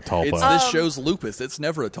 Never a tulpa. It's this show's lupus. It's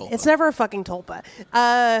never a tulpa. It's never a fucking tulpa.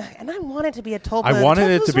 And I want it to be a tulpa. I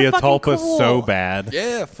wanted it Tulpas to be were a fucking tulpa cool. so bad.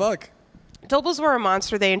 Yeah, fuck. Tulpas were a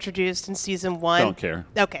monster they introduced in season 1. Don't care.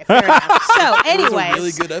 Okay, fair enough. So, It was a anyways,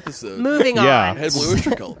 really good episode. moving Yeah. on. It had Blue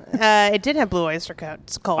Oyster Cult. It did have Blue Oyster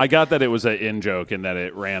Cult. I got that it was an in-joke and that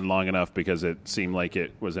it ran long enough because it seemed like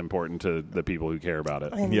it was important to the people who care about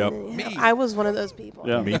it. Yep. I was one of those people.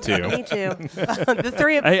 Yeah. Me too. Me too. The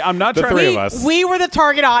three of Hey, I'm not The trying three to... of us. We were the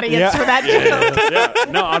target audience for that joke.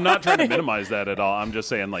 Yeah. No, I'm not trying to minimize that at all. I'm just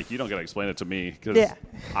saying, like, you don't got to explain it to me because Yeah.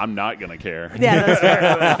 I'm not going to care. Yeah, that's fair.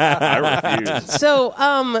 I refuse. So,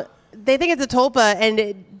 they think it's a tulpa,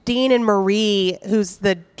 and Dean and Marie, who's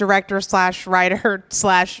the director / writer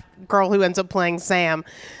 / girl who ends up playing Sam,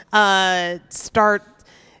 start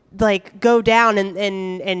go down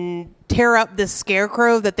and tear up this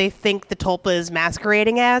scarecrow that they think the tulpa is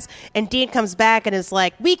masquerading as. And Dean comes back and is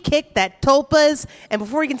like, "We kicked that tulpa's." And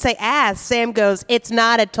before he can say ass, Sam goes, "It's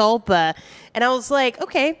not a tulpa." And I was like,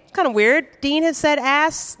 okay, kind of weird. Dean has said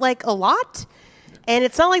ass a lot. And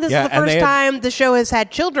it's not like this is the first time the show has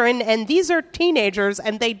had children, and these are teenagers,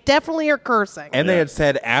 and they definitely are cursing. And they had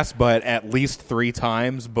said ass butt at least 3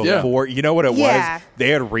 times before. You know what it was? They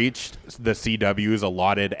had reached the CW's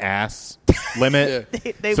allotted ass limit.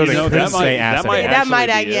 So they couldn't say ass. That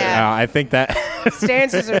might, I think that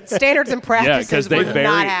standards and practices were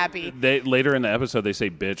not happy. Later in the episode, they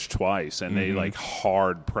say bitch twice, and they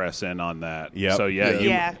hard press in on that. Yep.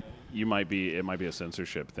 So it might be a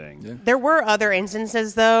censorship thing. Yeah. There were other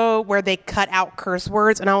instances though where they cut out curse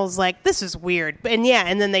words, and I was like, "This is weird." And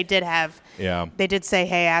then they did say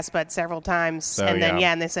 "hey ass butt" several times, So, and then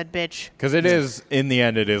and they said "bitch" because it is in the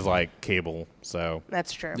end it is like cable. So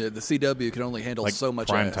that's true. Yeah, the CW can only handle so much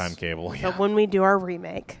ass. primetime cable. But when we do our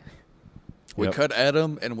remake, we cut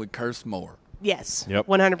Adam and we curse more. yes, Yep.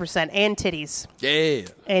 100%, and titties, Yeah.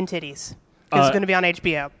 and titties. It's going to be on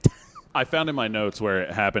HBO. I found in my notes where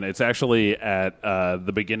it happened. It's actually at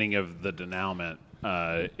the beginning of the denouement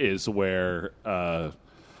is where I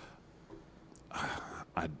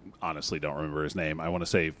honestly don't remember his name. I want to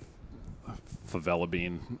say Favela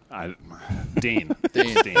Bean. Dean.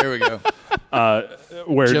 Dean. There we go.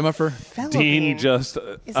 Where Jennifer. Fella Dean Bean. just...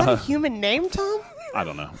 Is that a human name, Tom? I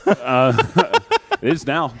don't know. It is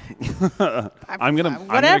now. I'm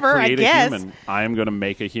gonna create a human. I am gonna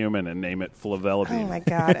make a human and name it Flavelabine. Oh my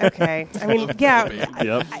god. Okay. I mean, yeah.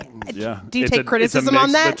 Yep. Yeah. Do you take criticism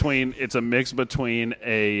on that? It's a mix between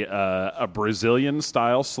a Brazilian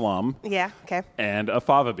style slum. Yeah. Okay. And a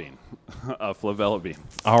fava bean, a Flavelabine.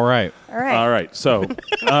 All right. All right. All right. So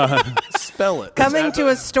spell it. Coming to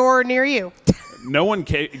a store near you. No one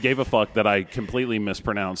gave a fuck that I completely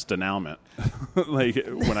mispronounced denouement. Like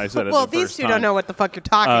when I said it. Well, the these first two time. don't know what the fuck you're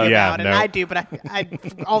talking yeah, about, and no. I do, but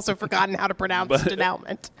I've also forgotten how to pronounce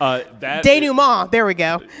denouement. That Denouement. There we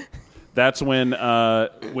go. That's when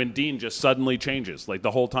Dean just suddenly changes. Like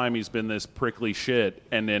the whole time he's been this prickly shit,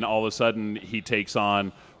 and then all of a sudden he takes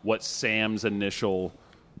on what Sam's initial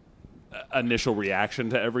reaction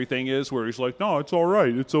to everything is, where he's like, "No, it's all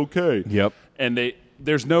right, it's okay." Yep. And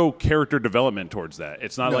there's no character development towards that.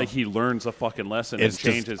 It's not like he learns a fucking lesson It's and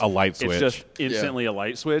changes. just a light switch. It's just instantly a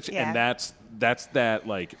light switch, Yeah. and that's that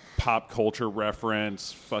like pop culture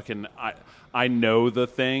reference. Fucking I know the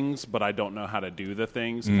things, but I don't know how to do the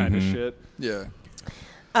things kind of shit. Yeah.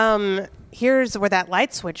 Here's where that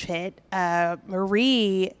light switch hit.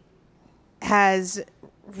 Marie has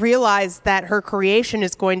realized that her creation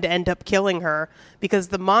is going to end up killing her because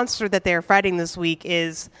the monster that they're fighting this week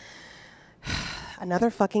is another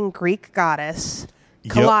fucking Greek goddess,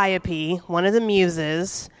 Yep. Calliope, one of the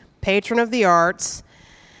muses, patron of the arts,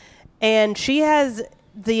 and she has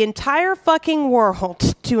the entire fucking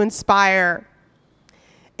world to inspire.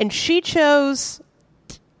 And she chose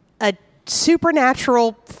a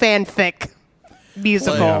supernatural fanfic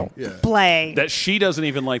musical play. That she doesn't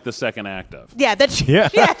even like the second act of. Yeah, that she's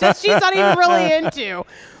not even really into.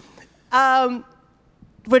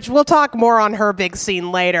 Which we'll talk more on her big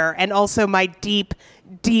scene later, and also my deep,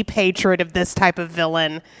 deep hatred of this type of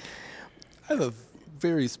villain. I have a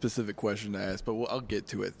very specific question to ask, but I'll get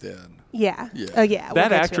to it then. Yeah. Yeah. Oh, yeah. we'll That get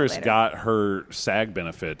to it actress later. got her SAG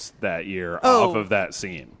benefits that year Oh. off of that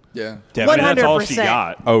scene. Yeah. I mean, that's all she 100%.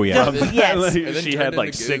 got. Oh, yeah. Yes. And then She turned had like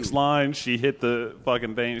into 6 goo. lines. She hit the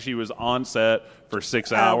fucking thing. She was on set for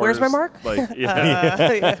 6 hours. Where's my mark? Like,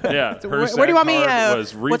 yeah. Yeah. Her Where SAG do you want me, card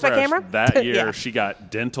was what's my refreshed. camera? That year, Yeah. she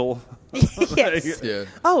got dental. Yes. Yeah.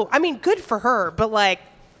 Oh, I mean, good for her, but like,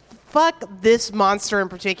 fuck this monster in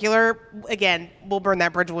particular. Again, we'll burn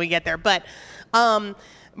that bridge when we get there. But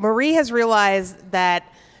Marie has realized that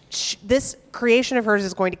this creation of hers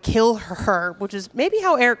is going to kill her, which is maybe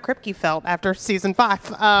how Eric Kripke felt after season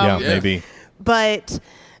 5. Yeah, maybe. But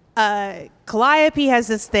Calliope has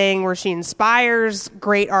this thing where she inspires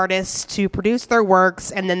great artists to produce their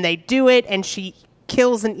works, and then they do it, and she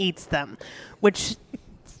kills and eats them, which...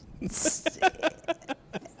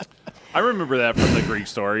 I remember that from the Greek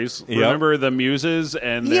stories. Yep. Remember the Muses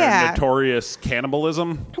and their Yeah. notorious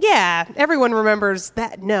cannibalism? Yeah, everyone remembers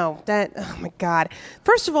that. No, that, oh my God.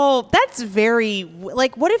 First of all, that's very,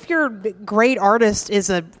 like, what if your great artist is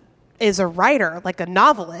a writer, like a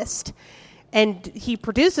novelist, and he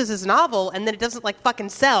produces his novel and then it doesn't, like, fucking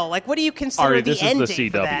sell? Like, what do you consider Ari, the this ending is the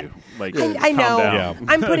for that? CW. Like, I calm know. down. Yeah.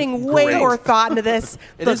 I'm putting way Great. more thought into this.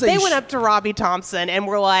 It Look, is a they went up to Robbie Thompson and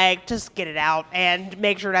were like, just get it out and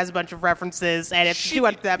make sure it has a bunch of references. And if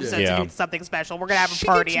 200 episodes, Yeah. you do something special. We're going to have a She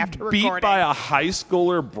party gets after beat recording. by a high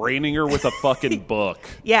schooler braining her with a fucking book.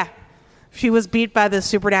 Yeah. She was beat by the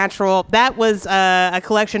supernatural. That was a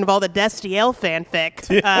collection of all the Destiel fanfic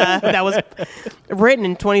that was written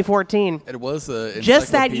in 2014. It was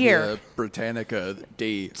Just that year. Britannica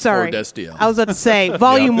D Sorry. for Destiel. I was about to say,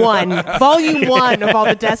 Volume 1. Volume 1 of all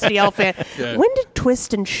the Destiel fan. Yeah. When did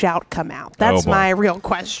Twist and Shout come out? That's Oh, boy. my real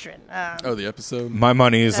question. Oh, the episode? My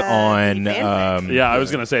money's on. fanfic. Yeah, I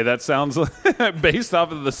was going to say, that sounds, based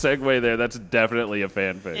off of the segue there, that's definitely a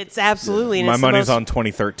fanfic. It's absolutely. and My it's the money's most, on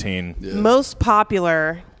 2013. most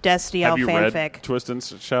popular Destiel Have you fanfic. read Twist and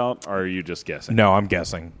Shout, or are you just guessing? No, I'm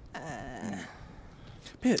guessing.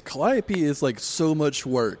 Man, Calliope is like so much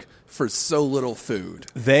work for so little food.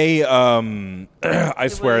 They, I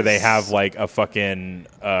swear, they was- have like a fucking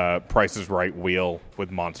Price is Right wheel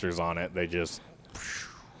with monsters on it. They just.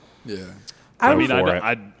 Yeah. I mean, for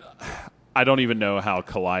I don't even know how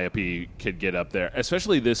Calliope could get up there,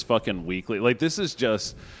 especially this fucking weekly. Like, this is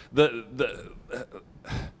just the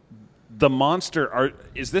monster.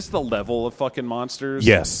 Is this the level of fucking monsters?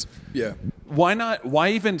 Yes. Yeah. Why not? Why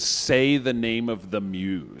even say the name of the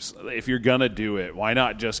muse? If you're gonna do it, why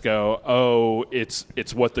not just go, oh, it's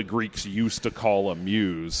what the Greeks used to call a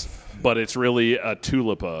muse, but it's really a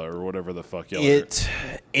tulipa or whatever the fuck y'all are.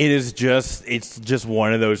 It's just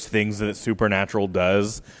one of those things that Supernatural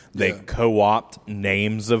does. They Yeah. co-opt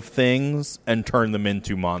names of things and turn them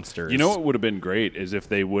into monsters. You know what would have been great is if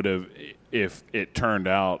they would have, if it turned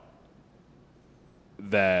out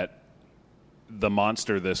that the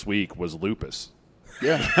monster this week was Lupus.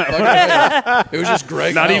 Yeah. It was just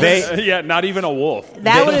Greg. Not even a wolf.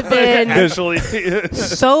 That would have been Actually,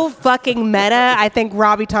 so fucking meta. I think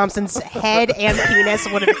Robbie Thompson's head and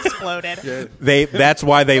penis would have exploded. Yeah. That's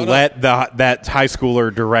why they let that high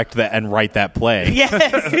schooler direct that and write that play.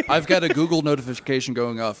 Yes. I've got a Google notification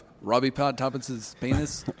going off. Robbie Thompson's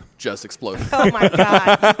penis just exploded. Oh my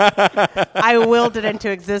God. I willed it into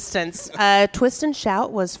existence. Twist and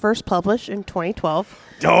Shout was first published in 2012.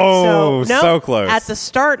 Oh, so nope, close. At the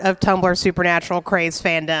start of Tumblr Supernatural Craze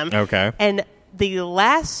fandom. Okay. And the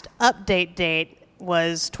last update date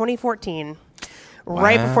was 2014.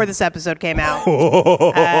 Right before this episode came out.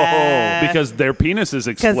 because their penises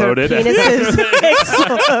Because their exploded. penises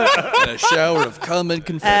exploded. And a shower of cum and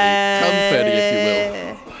confetti. Confetti, if you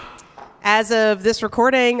will. As of this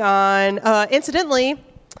recording on, incidentally,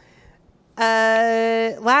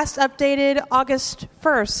 last updated August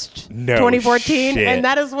 1st, No 2014, shit. and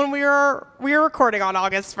that is when we were recording on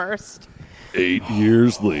August 1st. 8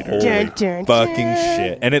 years later. Dun, dun, Fucking dun.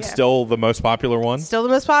 shit. And it's still the most popular one? Still the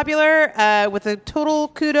most popular, with a total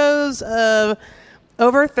kudos of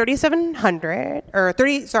over 3,700, or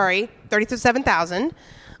 37,000.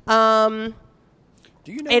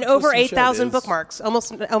 Do you know And what over Twist and Shout 8,000 is? bookmarks,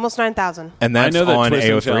 almost 9,000. And I that's know that on Twist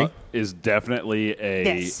and AO3? Shout is definitely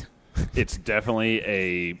Yes. it's definitely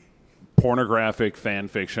a pornographic fan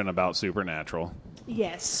fiction about Supernatural.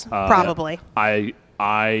 Yes, probably.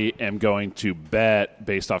 I am going to bet,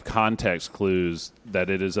 based off context clues, that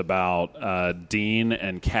it is about Dean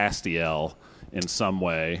and Castiel in some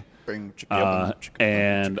way.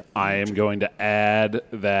 And I am going to add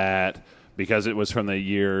that because it was from the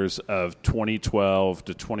years of 2012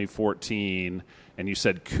 to 2014, and you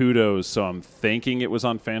said kudos, so I'm thinking it was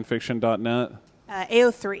on fanfiction.net.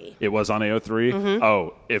 AO3. It was on AO3? Mm-hmm.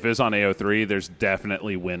 Oh, if it's on AO3, there's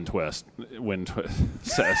definitely Wind Twist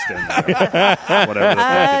cest in there. Whatever the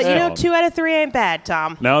fuck it's called. 2 out of 3 ain't bad,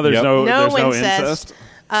 Tom. No, there's Yep. no No incest.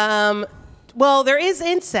 Well, there is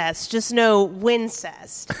incest, just no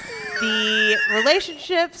wincest. The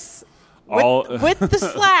relationships with the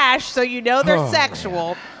slash, so you know they're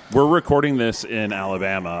sexual. We're recording this in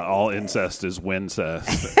Alabama. All incest is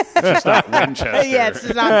Wincest. It's just not Winchester. Yeah, it's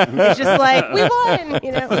just like, we won,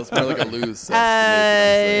 It's more like a lose.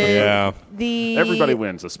 Yeah. Everybody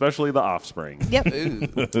wins, especially the offspring. Yep.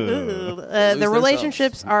 The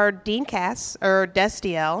relationships are Dean Cass, or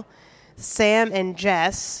Destiel, Sam and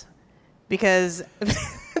Jess, because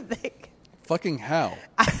Fucking how?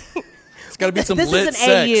 It's got to be some this lit is an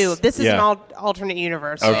sex. AU. This is Yeah. an alternate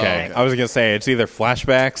universe. Okay. I was going to say it's either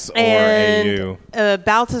flashbacks or And AU.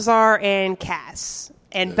 Balthazar and Cass.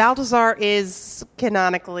 And Balthazar is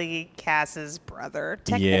canonically Cass's brother,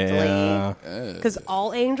 technically. Yeah. Because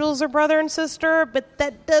all angels are brother and sister, but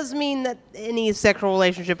that does mean that any sexual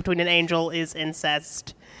relationship between an angel is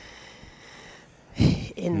incest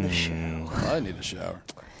in the show. I need a shower.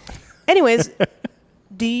 Anyways,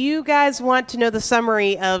 do you guys want to know the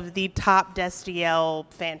summary of the top Destiel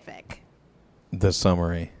fanfic? The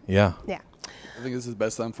summary. Yeah. Yeah. I think this is the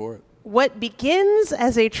best time for it. What begins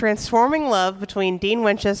as a transforming love between Dean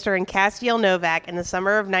Winchester and Castiel Novak in the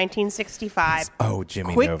summer of 1965 Oh,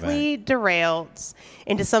 Jimmy quickly derails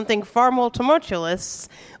into something far more tumultuous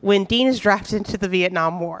when Dean is drafted into the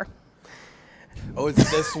Vietnam War. Oh, it's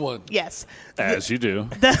this one. Yes. As you do.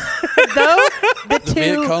 Though the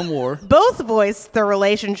two Vietcong War. both voice their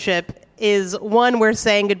relationship is one where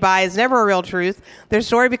saying goodbye is never a real truth. Their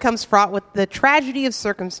story becomes fraught with the tragedy of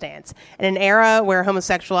circumstance. In an era where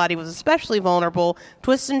homosexuality was especially vulnerable,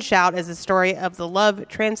 Twist and Shout is a story of the love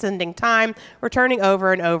transcending time, returning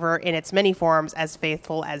over and over in its many forms, as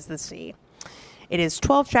faithful as the sea. It is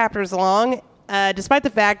 12 chapters long, despite the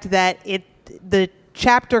fact that the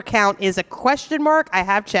chapter count is a question mark. I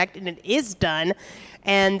have checked, and it is done.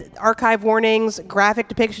 And archive warnings, graphic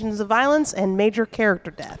depictions of violence, and major character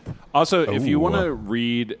death. Also, if you want to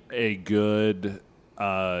read a good,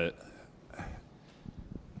 a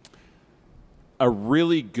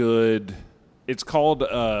really good, it's called,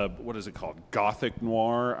 what is it called? Gothic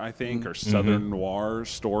noir, I think, or Southern noir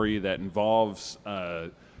story that involves a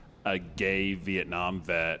gay Vietnam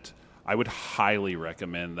vet. I would highly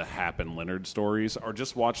recommend the Hap and Leonard stories, or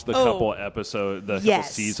just watch the couple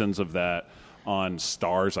seasons of that on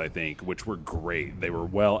Stars, I think, which were great. They were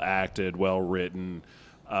well acted, well written.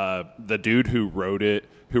 The dude who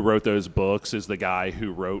wrote those books is the guy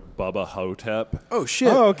who wrote Bubba Hotep. Oh, shit.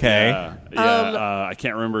 Oh, okay. I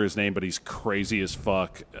can't remember his name, but he's crazy as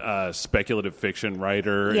fuck. Speculative fiction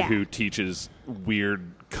writer who teaches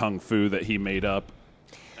weird kung fu that he made up.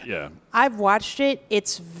 Yeah. I've watched it.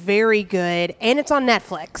 It's very good, and it's on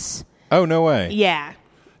Netflix. Oh, no way. Yeah.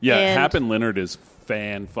 Yeah, And Hap and Leonard is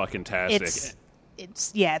fan-fucking-tastic.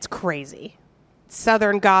 It's crazy.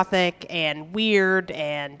 Southern Gothic and weird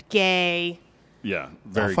and gay. Yeah,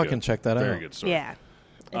 very I'll fucking good. check that Very out. good story. Yeah.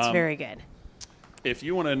 It's very good. If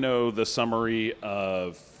you want to know the summary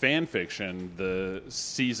of fan fiction, the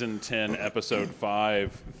season 10, episode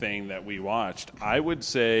 5 thing that we watched, I would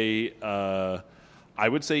say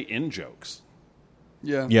in jokes.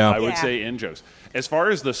 Yeah. Yeah. I would Yeah. say in jokes. As far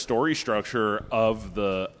as the story structure of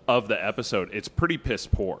the episode, it's pretty piss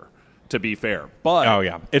poor, to be fair. But Oh,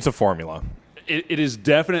 yeah. It's a formula. it is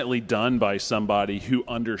definitely done by somebody who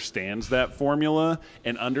understands that formula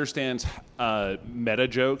and understands meta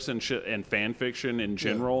jokes and and fan fiction in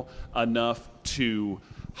general enough to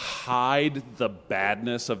hide the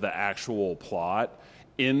badness of the actual plot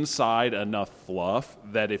inside enough fluff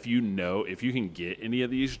that if you can get any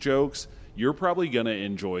of these jokes, you're probably going to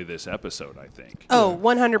enjoy this episode, I think. Oh,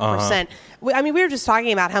 100%. I mean, we were just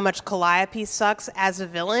talking about how much Calliope sucks as a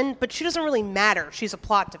villain, but she doesn't really matter. She's a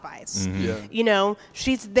plot device. Yeah. You know,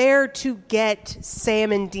 she's there to get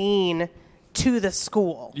Sam and Dean to the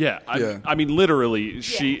school. Yeah, I mean, literally,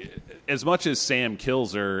 she. As much as Sam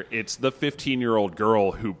kills her, it's the 15-year-old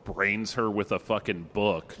girl who brains her with a fucking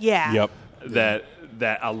book. Yeah. Yep.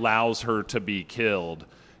 That allows her to be killed.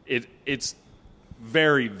 It's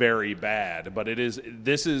very, very bad, but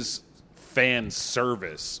this is fan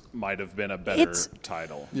service might have been a better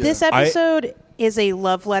title. This episode is a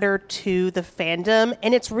love letter to the fandom,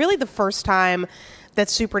 and it's really the first time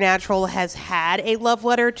that Supernatural has had a love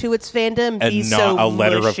letter to its fandom And be not so a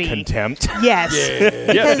letter mushy. of contempt. Yes.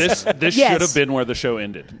 Yeah, this Yes. should have been where the show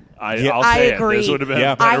ended. I'll I say agree. This would have been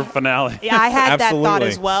Yeah. a better I- finale. Yeah, I had that thought Absolutely.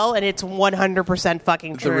 as well, and it's 100%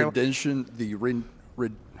 fucking The true. redemption,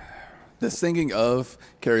 the singing of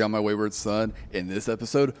 "Carry On My Wayward Son" in this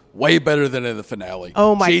episode way better than in the finale.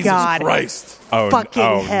 Oh my Jesus God. Christ! Fucking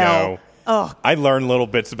hell. No. Oh, I learn little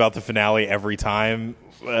bits about the finale every time.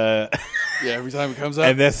 Yeah, every time it comes up,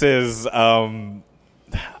 And this is,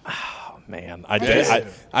 man,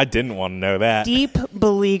 I didn't want to know that. deep,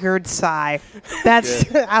 beleaguered sigh. That's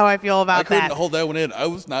how I feel I about couldn't that. hold that one in. I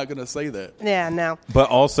was not going to say that. Yeah, no. But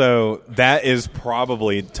also, that is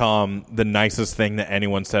probably, Tom, the nicest thing that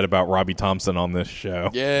anyone said about Robbie Thompson on this show.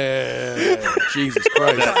 Yeah, Jesus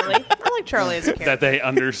Christ! Charlie. I like Charlie as a character. That they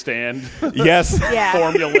understand Yes. Yeah.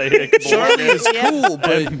 formulaic Charlie bullshit. is cool,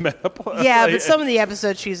 but Yeah, but some of the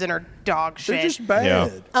episodes she's in are dog they're shit. just bad.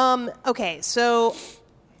 Yeah. Okay, so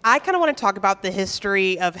I kind of want to talk about the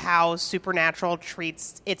history of how Supernatural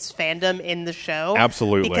treats its fandom in the show.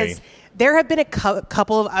 Absolutely. Because there have been a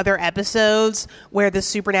couple of other episodes where the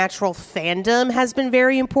Supernatural fandom has been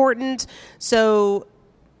very important. So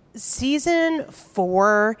season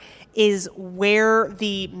 4 is where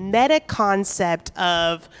the meta concept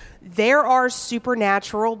of there are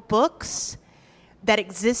supernatural books that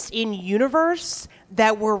exist in universe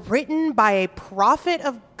that were written by a prophet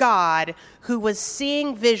of God who was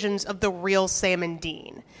seeing visions of the real Sam and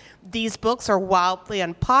Dean. These books are wildly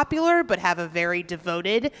unpopular, but have a very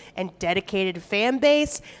devoted and dedicated fan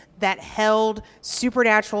base that held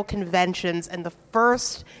supernatural conventions. And the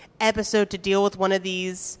first episode to deal with one of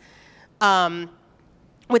these,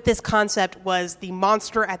 with this concept, was the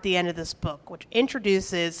monster at the end of this book, which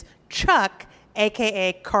introduces Chuck,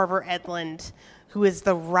 a.k.a. Carver Edlund, who is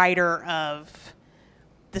the writer of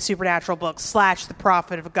the Supernatural books / the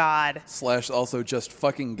prophet of God. / also just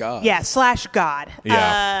fucking God. Yeah, / God.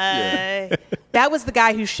 Yeah. That was the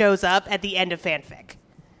guy who shows up at the end of fanfic.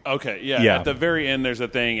 Okay, yeah. Yeah. At the very end, there's a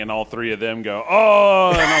thing, and all three of them go, "Oh!"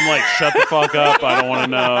 And I'm like, "Shut the fuck up! I don't want to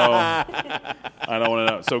know. I don't want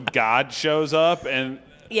to know." So God shows up, and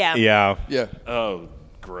Yeah. Yeah. Yeah. oh,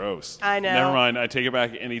 gross. I know. Never mind. I take it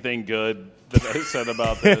back. Anything good that I said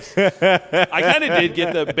about this? I kind of did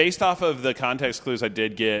get based off of the context clues. I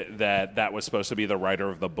did get that was supposed to be the writer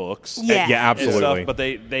of the books. Yeah. Yeah, and absolutely. stuff, but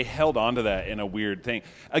they held on to that in a weird thing.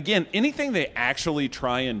 Again, anything they actually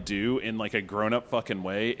try and do in like a grown-up fucking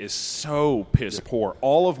way is so piss poor.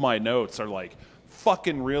 All of my notes are like,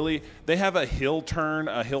 fucking really? They have a heel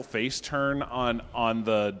face turn on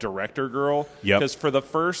the director girl. Yep. Because for the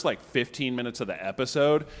first like 15 minutes of the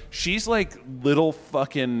episode, she's like little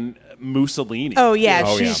fucking Mussolini. Oh yeah,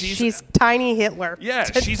 Oh, yeah. she's tiny Hitler. Yeah,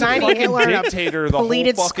 she's a tiny fucking Hitler in a dictator the whole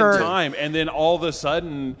pleated fucking skirt. time. And then all of a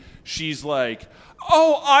sudden, she's like,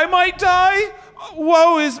 "Oh, I might die?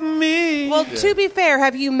 Woe is me." Well, to be fair,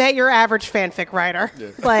 have you met your average fanfic writer?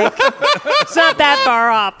 Like, it's not that far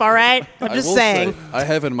off, all right? I'm I just will saying. say, I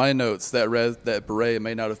have in my notes that beret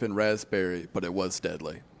may not have been raspberry, but it was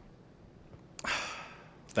deadly.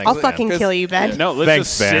 Thanks, I'll Ben. fucking kill you, Ben. No, let's Thanks,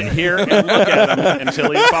 just Ben. sit here and look at him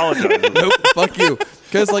until he apologizes. Nope, fuck you.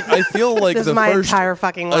 Because like I feel like This the is my first entire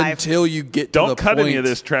fucking life. until you get to Don't the cut point, any of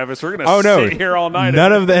this, Travis. We're gonna Oh no! sit here all night.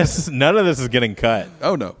 None of this is getting cut.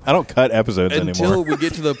 Oh no. I don't cut episodes Until anymore. we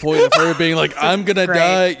get to the point of her being like, I'm gonna Great.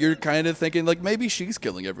 die, you're kind of thinking like maybe she's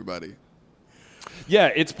killing everybody. Yeah,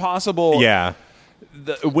 it's possible. Yeah.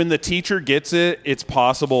 When the teacher gets it, it's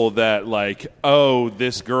possible that, like, oh,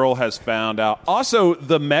 this girl has found out. Also,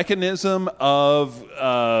 the mechanism of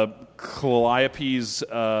Calliope's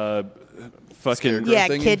fucking Yeah,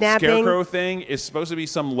 thing. kidnapping. scarecrow thing is supposed to be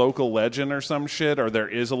some local legend or some shit, or there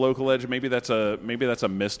is a local legend. Maybe that's a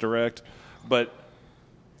misdirect. But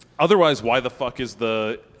otherwise, why the fuck is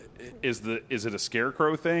it a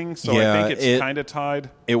scarecrow thing? So Yeah, I think it's kind of tied.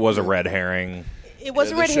 It was a red herring. It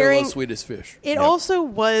was Yeah, a red the show herring. was Sweetest Fish. It also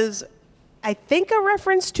was, I think, a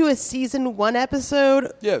reference to a season 1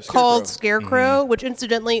 episode Yeah, called Scarecrow. Scarecrow, which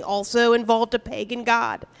incidentally also involved a pagan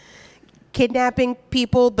god kidnapping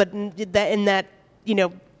people, but in that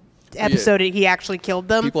episode he actually killed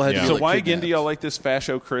them. People had Yeah. to be, So like, why again do kidnapped. y'all like this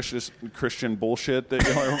fascio Christian bullshit that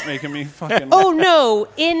y'all are making me fucking? Oh no!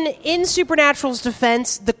 In Supernatural's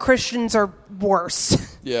defense, the Christians are worse.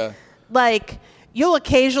 Yeah. Like, you'll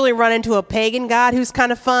occasionally run into a pagan god who's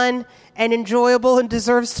kind of fun and enjoyable and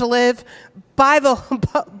deserves to live. By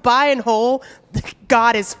and whole,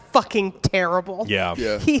 God is fucking terrible. Yeah.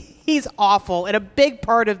 Yeah. He's awful. And a big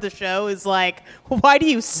part of the show is like, why do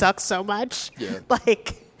you suck so much? Yeah.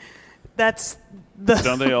 Like, that's the,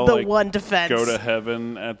 Don't they all the like one defense. go to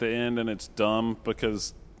heaven at the end, and it's dumb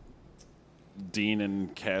because Dean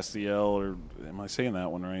and Castiel, or am I saying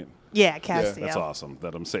that one right? Yeah, Castiel. That's awesome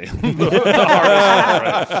that I'm saying.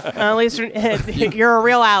 At least you're a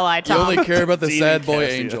real ally, You Tom. only care about the Dean sad and boy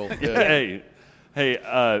Castiel. angel. Yeah.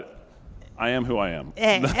 hey, I am who I am.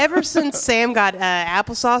 Hey, ever since Sam got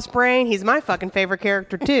applesauce brain, he's my fucking favorite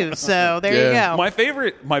character too. So there you Yeah. go.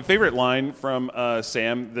 My favorite line from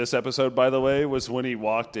Sam this episode, by the way, was when he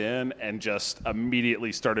walked in and just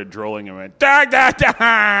immediately started drooling and went, da, da, da,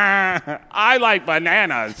 I like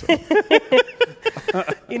bananas.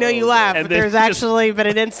 You laugh, And but then there's just- actually been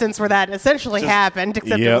an instance where that essentially happened,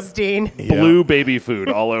 except it Yep. was Dean. Blue baby food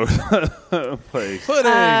all over the place.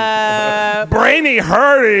 Pudding. Brainy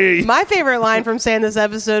hurry. My favorite line from Sam this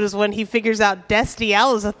episode is when he figures out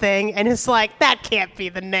Destiel is a thing, and it's like, that can't be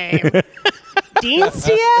the name. Dean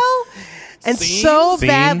Stiel? And so Scene?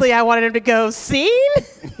 badly I wanted him to go, Scene?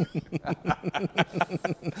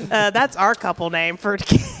 That's our couple name for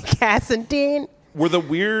Cass and Dean. Were the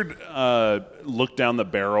weird look down the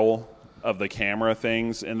barrel of the camera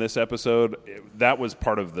things in this episode, that was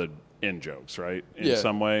part of the in-jokes, right? In Yeah.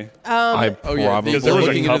 some way? I Oh yeah, probably Because there was a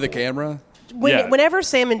looking into the couple- camera. Yeah. Whenever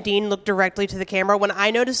Sam and Dean looked directly to the camera, when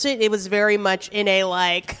I noticed it, it was very much in a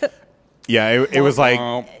like... Yeah, it was like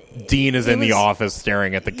Dean is in the was- office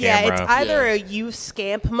staring at the Yeah, camera. it's either Yeah. a you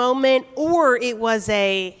scamp moment or it was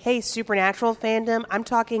a, hey, Supernatural fandom, I'm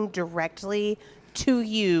talking directly to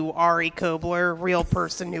you, Ari Kobler, real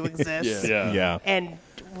person who exists. Yeah. yeah. And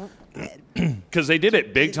Because they did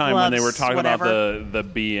it big time when they were Gloves, talking whatever. about the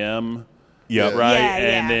BM. Yep. Right, Yeah, and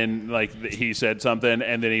yeah. then like he said something,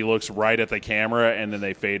 and then he looks right at the camera, and then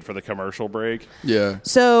they fade for the commercial break. Yeah.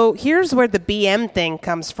 so here's where the BM thing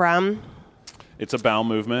comes from. It's a bowel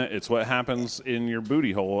movement. It's what happens in your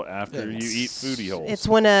booty hole after Yeah. you eat booty holes. It's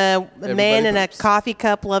when a man and a poops. coffee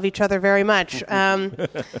cup love each other very much.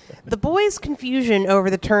 The boys' confusion over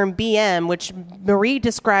the term BM, which Marie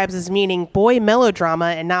describes as meaning boy melodrama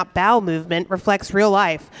and not bowel movement, reflects real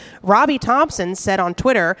life. Robbie Thompson said on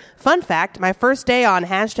Twitter, fun fact, my first day on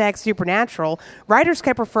 #Supernatural, writers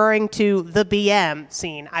kept referring to the BM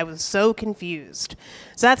scene. I was so confused.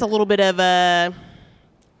 So that's a little bit of a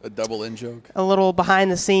double in joke. little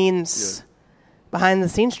behind the scenes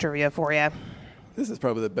trivia for you. This is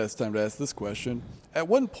probably the best time to ask this question. At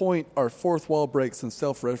one point, are fourth wall breaks and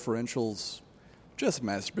self-referentials just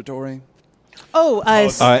masturbatory? Every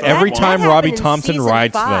that time happened Robbie in Thompson season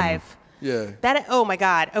writes 5. them. Yeah. That, oh my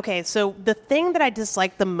God. Okay, so the thing that I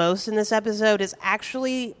dislike the most in this episode is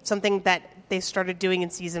actually something that they started doing in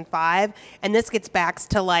season 5, and this gets back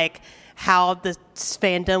to like how the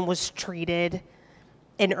fandom was treated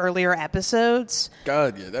in earlier episodes.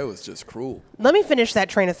 God, yeah, that was just cruel. Let me finish that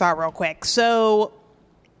train of thought real quick. So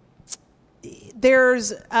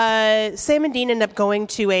there's Sam and Dean end up going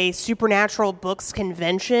to a Supernatural Books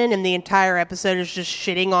convention, and the entire episode is just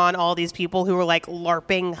shitting on all these people who are like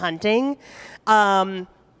LARPing hunting.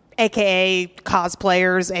 AKA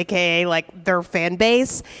cosplayers, AKA like their fan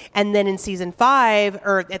base. And then in season 5,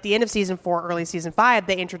 or at the end of season 4, early season 5,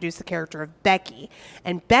 they introduced the character of Becky.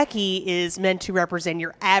 And Becky is meant to represent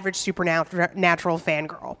your average supernatural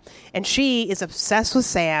fangirl. And she is obsessed with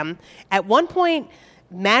Sam. At one point,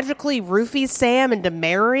 magically roofies Sam into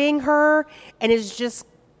marrying her, and is just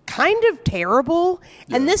kind of terrible.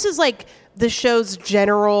 Yeah. And this is like the show's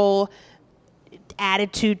general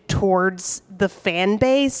attitude towards the fan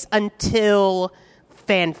base until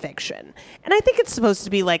fan fiction. And I think it's supposed to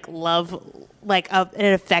be like love, like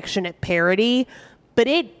an affectionate parody, but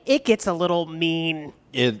it gets a little mean.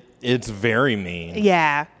 It's very mean.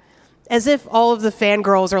 Yeah. As if all of the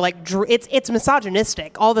fangirls are like, it's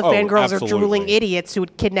misogynistic. All the fangirls are drooling idiots who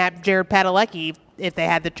would kidnap Jared Padalecki if they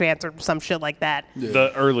had the chance or some shit like that. Yeah.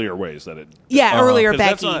 The earlier ways that it... Yeah, earlier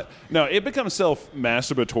Becky. It becomes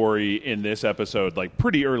self-masturbatory in this episode, like,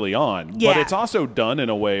 pretty early on. Yeah. But it's also done in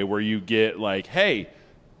a way where you get, like, hey,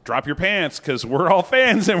 drop your pants, because we're all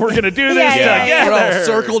fans and we're going to do this together. We're all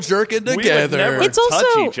circle jerking together. We would never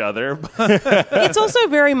touch each other. It's also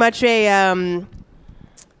very much a...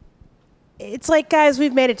 It's like, guys,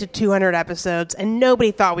 we've made it to 200 episodes, and nobody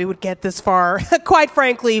thought we would get this far. Quite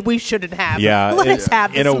frankly, we shouldn't have. Yeah, Let us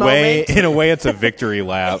have this moment. In a way, it's a victory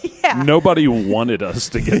lap. Yeah. Nobody wanted us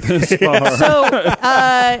to get this far. So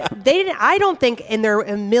they didn't. I don't think in their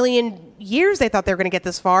a million years they thought they were going to get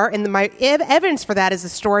this far. And my evidence for that is a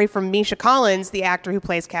story from Misha Collins, the actor who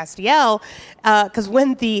plays Castiel, because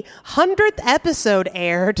when the 100th episode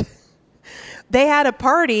aired, they had a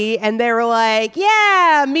party, and they were like,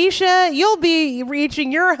 yeah, Misha, you'll be reaching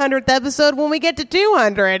your 100th episode when we get to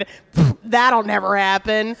 200. That'll never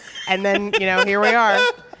happen. And then, here we are.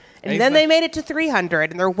 And then they made it to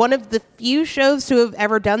 300. And they're one of the few shows to have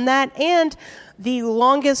ever done that, and the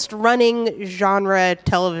longest-running genre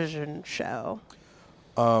television show.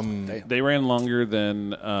 They ran longer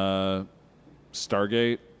than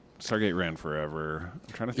Stargate. Stargate ran forever.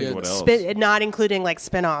 I'm trying to think of what else. Not including, like,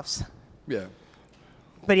 spin-offs. Yeah.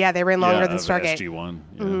 But yeah, they ran longer than Stargate. SG-1.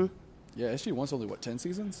 Yeah. Mm-hmm. Yeah, SG-1's only, 10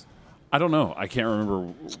 seasons? I don't know. I can't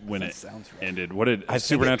remember when it ended. What did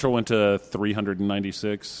Supernatural went to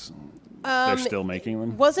 396? They're still making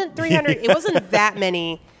them? Wasn't 300? It wasn't that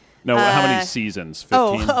many. No, how many seasons?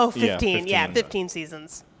 15? 15. Yeah, 15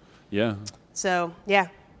 seasons. Yeah. So, yeah.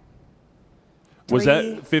 Was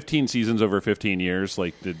that 15 seasons over 15 years?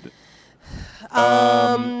 Like, did...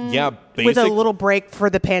 yeah, with a little break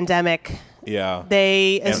for the pandemic. Yeah.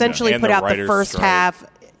 They essentially put out the first strike. half.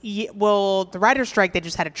 Well, the writer's strike, they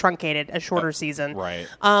just had a shorter season. Right.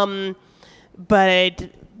 But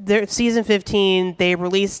season 15, they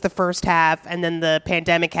released the first half, and then the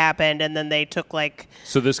pandemic happened, and then they took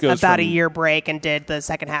this goes about a year break and did the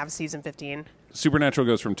second half of season 15. Supernatural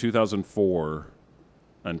goes from 2004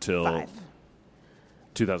 until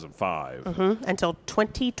 2005. Mm-hmm. Until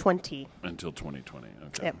 2020. Until 2020.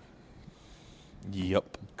 Okay. Yep.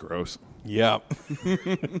 Yep. Gross. Yep.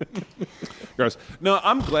 Gross. No,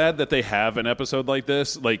 I'm glad that they have an episode like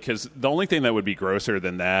this. Because the only thing that would be grosser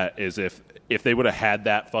than that is if they would have had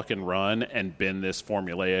that fucking run and been this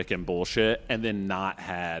formulaic and bullshit, and then not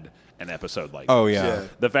had an episode like this. Oh, yeah.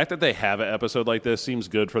 The fact that they have an episode like this seems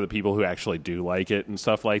good for the people who actually do like it and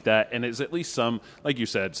stuff like that, and is at least some, like you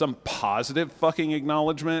said, some positive fucking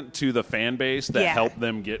acknowledgement to the fan base that helped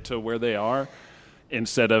them get to where they are,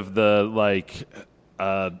 instead of the,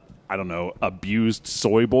 I don't know, abused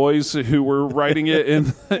soy boys who were writing it in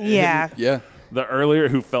the earlier,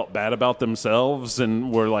 who felt bad about themselves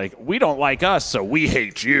and were like, we don't like us, so we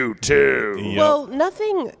hate you too. Yep. Well,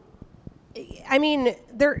 nothing... I mean,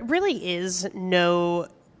 there really is no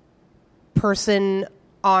person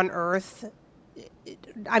on Earth.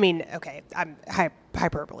 I mean, okay, I'm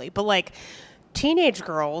hyperbole, but teenage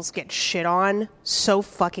girls get shit on so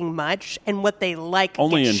fucking much, and what they like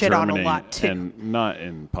only get in shit Germany on a lot too. and not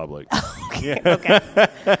in public. Okay. And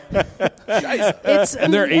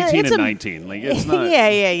they're 18 and 19. It's not.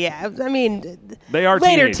 Yeah. I mean, they are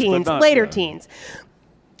later teens. Teens.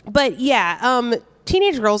 But yeah,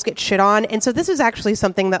 teenage girls get shit on, and so this is actually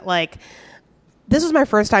something that this was my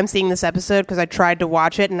first time seeing this episode because I tried to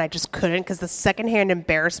watch it and I just couldn't because the secondhand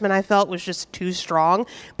embarrassment I felt was just too strong.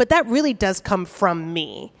 But that really does come from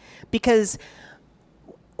me, because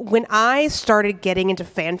when I started getting into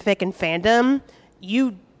fanfic and fandom,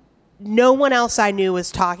 no one else I knew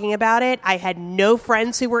was talking about it. I had no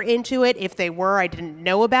friends who were into it. If they were, I didn't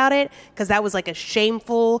know about it because that was a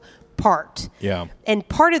shameful part. Yeah. And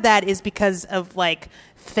part of that is because of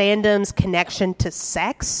fandom's connection to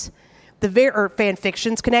sex, or fan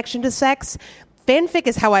fiction's connection to sex. fanfic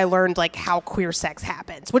is how I learned like how queer sex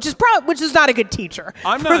happens, which is not a good teacher.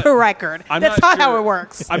 For the record, that's not how it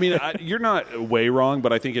works. I mean, you're not way wrong,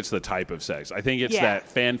 but I think it's the type of sex. I think it's that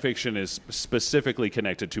fan fiction is specifically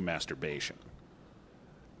connected to masturbation.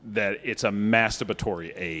 That it's a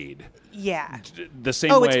masturbatory aid. Yeah. The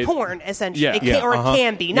same way. It's porn, essentially. Yeah. It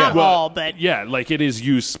can be. Not all, but. Yeah, like it is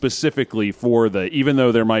used specifically for even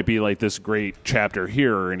though there might be like this great chapter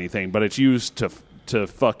here or anything, but it's used to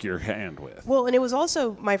fuck your hand with. Well, and it was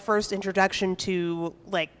also my first introduction to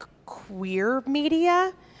like queer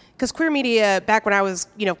media. Because queer media, back when I was,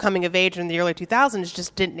 coming of age in the early 2000s,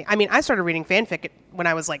 just didn't. I mean, I started reading fanfic when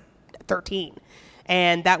I was like 13.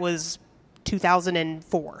 And that was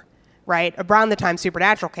 2004, right? Around the time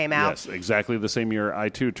Supernatural came out. Yes, exactly the same year I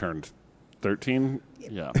too turned 13.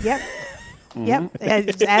 Yeah. Yep. Yep.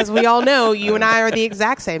 As we all know, you and I are the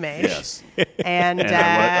exact same age. Yes. And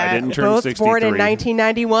I didn't turn both 63. born in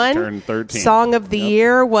 1991. Turned 13. Song of the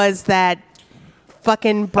year was that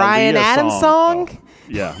fucking Bryan Adams song. Oh,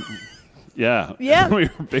 yeah. Yeah. Yep. We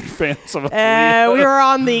were big fans of Aaliyah. We were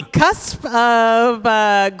on the cusp of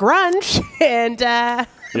grunge, and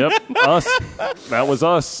yep, us. That was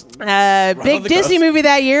us. Big Disney movie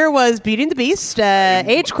that year was Beauty and the Beast.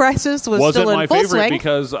 Age Crisis was wasn't still in my full favorite swing.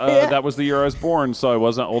 because that was the year I was born, so I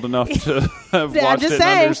wasn't old enough to have watched it and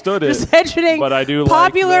understood it. Just mentioning but I do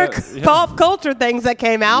popular like that. pop culture things that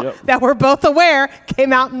came out Yep. that we're both aware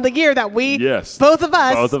came out in the year that we, both of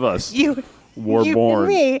us, you born. and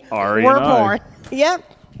me, Ari were and I. born. Yep.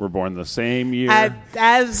 We're born the same year.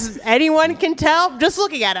 As anyone can tell, just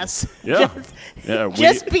looking at us. Yeah.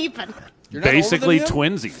 Just peeping. You're not Basically older than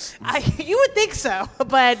him? twinsies. You would think so,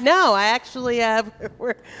 but no, I actually,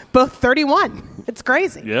 we're both 31. It's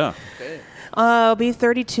crazy. Yeah. I'll be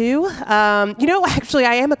 32. Actually,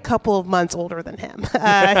 I am a couple of months older than him.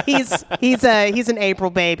 He's an April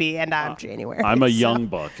baby, and I'm January. I'm a young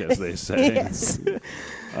buck, as they say. Yes.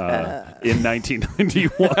 In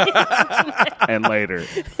 1991 and later,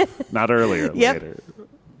 not earlier. Yep.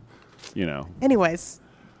 Later. Anyways,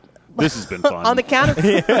 this has been fun. on the count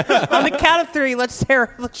of three, let's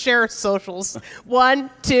share our socials. 1,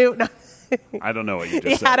 2. No. I don't know what you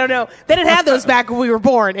just said. I don't know. They didn't have those back when we were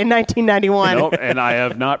born in 1991. Nope, and I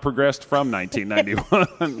have not progressed from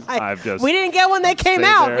 1991. We didn't get when they came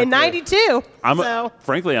out in 92.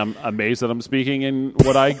 Frankly, I'm amazed that I'm speaking in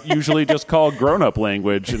what I usually just call grown-up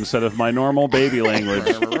language instead of my normal baby language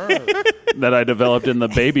that I developed in the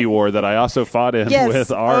baby war that I also fought in with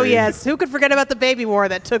Ari. Oh, yes. Who could forget about the baby war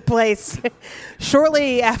that took place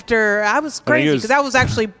shortly after? I was crazy because I was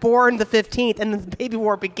actually born the 15th, and the baby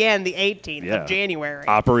war began the 18th of January.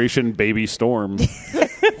 Operation Baby Storm.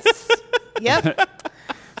 Yep.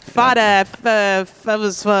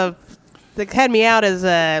 They had me out as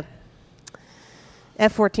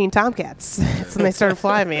F-14 Tomcats. That's when they started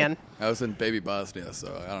flying me in. I was in Baby Bosnia,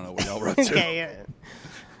 so I don't know what y'all were up to. Okay, yeah.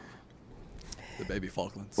 The Baby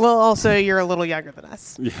Falklands. Well, also, you're a little younger than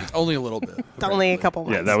us. Yeah. Only a little bit. Only a couple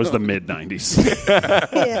months. Yeah, that was the mid-90s.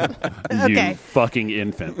 Yeah. Okay. You fucking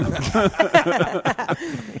infant.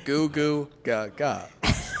 Goo goo gaga.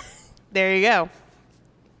 There you go.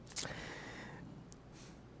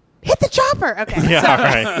 Hit the chopper. Okay. Yeah, all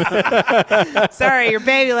right. Sorry, your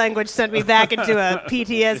baby language sent me back into a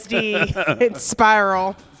PTSD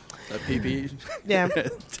spiral. A PP. Yeah.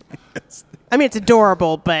 I mean, it's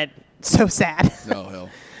adorable, but so sad. Oh, hell.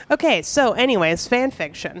 Okay, so anyways, fan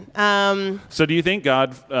fiction. So do you think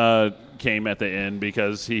God came at the end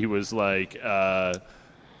because he was like,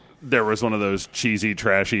 there was one of those cheesy,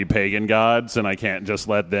 trashy pagan gods, and I can't just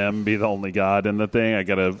let them be the only god in the thing? I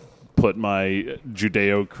got to put my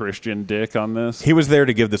Judeo-Christian dick on this? He was there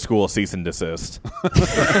to give the school a cease and desist. The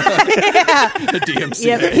DMC.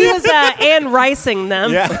 Yeah, he was Anne Ricing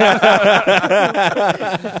them.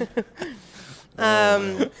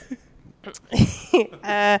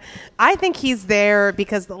 I think he's there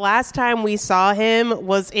because the last time we saw him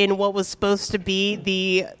was in what was supposed to be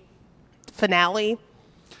the finale,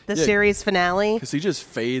 series finale. Because he just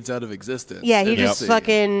fades out of existence. Yeah, he just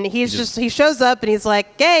fucking, he shows up and he's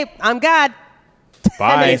like, hey, I'm God.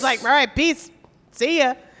 Bye. And then he's like, all right, peace. See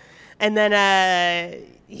ya. And then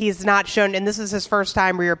he's not shown, and this is his first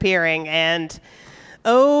time reappearing, and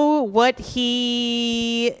what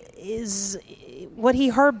he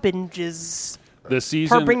harbinges. The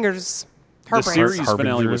season... Harbingers. The series finale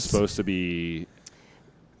Harbingers. was supposed to be...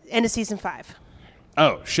 End of season 5.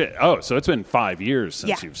 Oh, shit. Oh, so it's been 5 years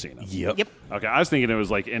since you've seen it. Yep. Okay, I was thinking it was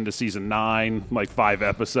like into season 9, like 5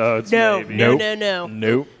 episodes. No, maybe.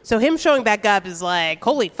 no. So him showing back up is like,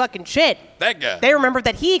 holy fucking shit. That guy. They remembered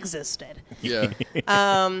that he existed. Yeah.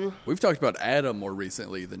 We've talked about Adam more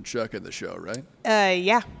recently than Chuck in the show, right?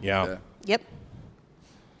 Yeah. Yeah. Yep.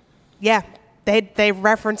 Yeah. They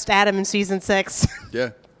referenced Adam in season 6.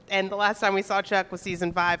 Yeah. And the last time we saw Chuck was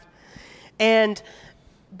season 5. And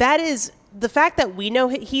that is the fact that we know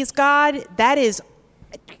he's God, that is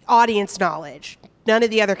audience knowledge. None of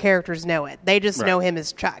the other characters know it. They just know him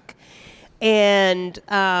as Chuck. And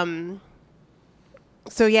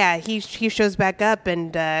so, yeah, he shows back up,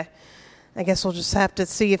 and I guess we'll just have to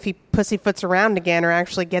see if he pussyfoots around again or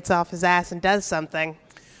actually gets off his ass and does something.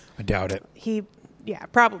 I doubt it. Yeah,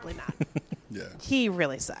 probably not. Yeah. He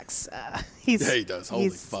really sucks. He does. Holy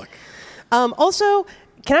fuck. Also,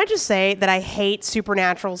 can I just say that I hate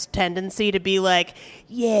Supernatural's tendency to be like,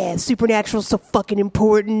 yeah, Supernatural's so fucking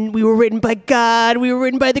important. We were written by God. We were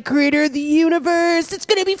written by the creator of the universe. It's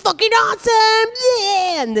going to be fucking awesome.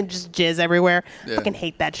 Yeah. And then just jizz everywhere. Yeah. Fucking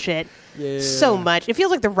hate that shit so much. It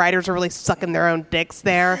feels like the writers are really sucking their own dicks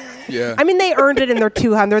there. Yeah. I mean, they earned it in their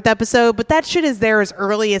 200th episode, but that shit is there as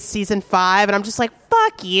early as season 5. And I'm just like,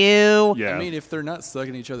 fuck you. Yeah. I mean, if they're not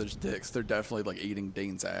sucking each other's dicks, they're definitely like eating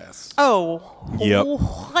Dean's ass. Oh, Yep.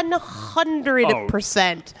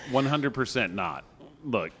 100%. 100% not.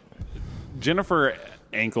 Look, Jennifer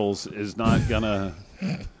Ankles is not gonna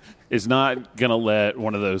let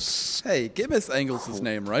one of those Hey, give Miss Angles'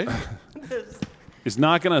 name, right? is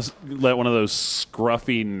not gonna let one of those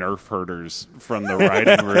scruffy nerf herders from the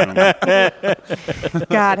writing room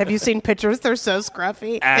God, have you seen pictures? They're so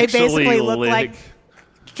scruffy. actually They basically look lick. like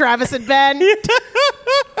Travis and Ben.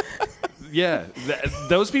 Yeah,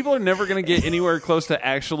 those people are never going to get anywhere close to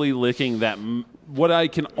actually licking that. What I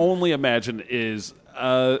can only imagine is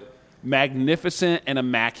a magnificent and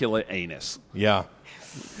immaculate anus. Yeah.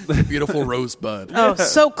 Beautiful rosebud. Oh,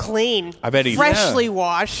 so clean. I bet he- freshly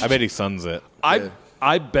washed. I bet he suns it.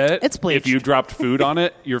 I bet It's bleached. if you dropped food on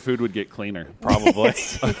it, your food would get cleaner. Probably.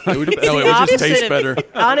 It would just taste better.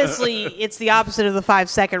 Honestly, it's the opposite of the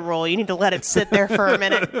 5-second rule. You need to let it sit there for a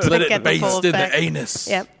minute to Let get it the full baste in effect. the anus.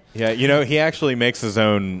 Yep. Yeah, he actually makes his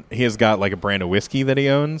own. He has got like a brand of whiskey that he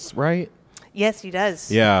owns, right? Yes, he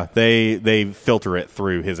does. Yeah, they filter it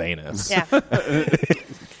through his anus. Yeah. Can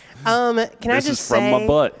I This just is from say, my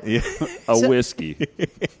butt. A whiskey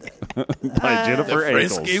by Jennifer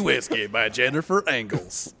Ankles. Frisky Whiskey by Jennifer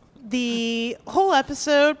Angles. the whole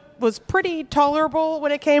episode was pretty tolerable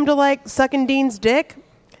when it came to like sucking Dean's dick.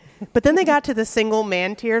 But then they got to the single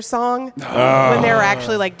man tier song when they were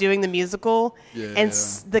actually like doing the musical. Yeah. And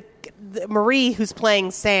the Marie, who's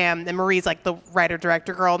playing Sam, and Marie's like the writer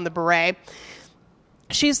director girl in the beret.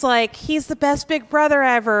 She's like, he's the best big brother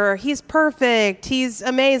ever. He's perfect. He's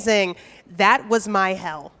amazing. That was my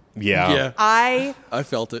hell. Yeah. I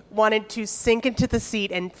felt it. wanted to sink into the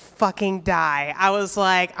seat and fucking die. I was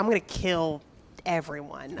like, I'm going to kill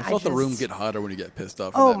everyone. I felt the room get hotter when you get pissed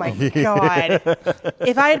off. Oh my God.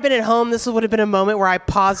 If I had been at home, this would have been a moment where I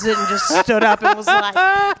paused it and just stood up and was like,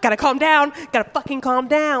 gotta calm down. Gotta fucking calm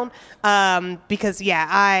down. Because,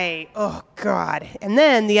 yeah, oh God. And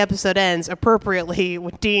then the episode ends appropriately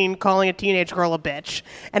with Dean calling a teenage girl a bitch.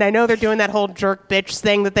 And I know they're doing that whole jerk bitch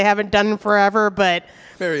thing that they haven't done in forever, but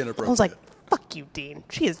Very inappropriate. I was like, fuck you, Dean.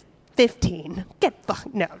 She is 15. Get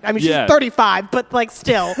fucked. No. I mean, Yeah. she's 35, but like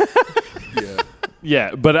still. yeah.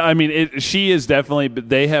 Yeah, but I mean, she is definitely. But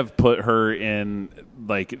they have put her in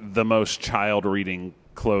like the most child reading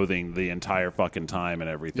clothing the entire fucking time and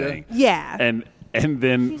everything. Yeah. and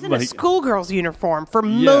then She's in like a schoolgirl's uniform for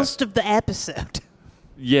most of the episode.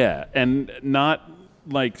 yeah, and not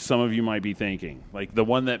like some of you might be tking, like the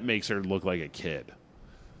one that makes her look like a kid.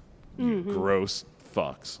 You gross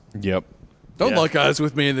fucks. Yep. Don't Yeah. lock eyes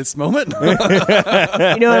with me in this moment.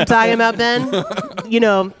 You know what I'm talking about, Ben? You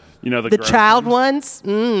know the the gross child one? ones?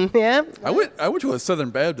 Yeah. I went to a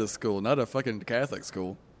Southern Baptist school, not a fucking Catholic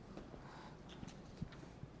school.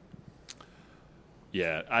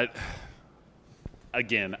 Yeah,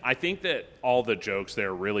 I think that all the jokes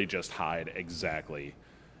there really just hide exactly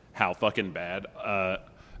how fucking bad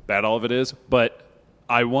all of it is. But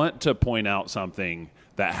I want to point out something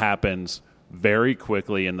that happens very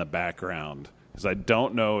quickly in the background, because I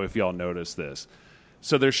don't know if y'all noticed this.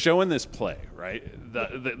 So they're showing this play, right?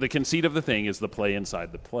 The conceit of the thing is the play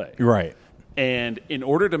inside the play. Right. And in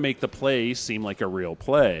order to make the play seem like a real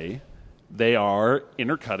play, they are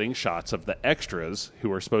intercutting shots of the extras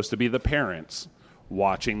who are supposed to be the parents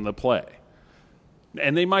watching the play.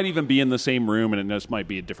 And they might even be in the same room, and it just might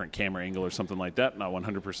be a different camera angle or something like that. Not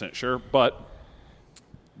 100% sure. But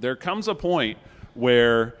there comes a point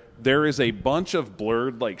where there is a bunch of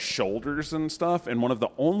blurred like shoulders and stuff, and one of the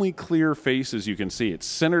only clear faces you can see, it's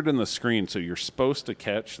centered in the screen, so you're supposed to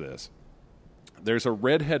catch this. There's a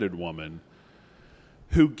redheaded woman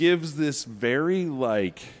who gives this very,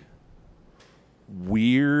 like,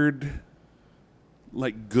 weird,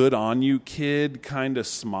 like, good on you kid kind of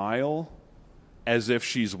smile as if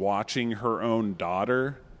she's watching her own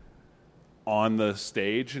daughter on the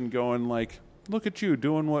stage and going, like, look at you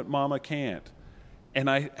doing what mama can't. And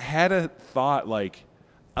I had a thought, like,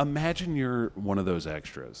 imagine you're one of those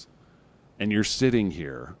extras and you're sitting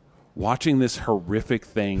here watching this horrific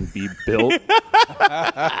thing be built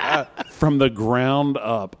from the ground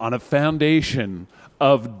up on a foundation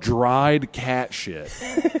of dried cat shit.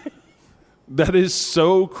 That is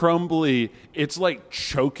so crumbly, it's like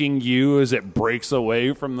choking you as it breaks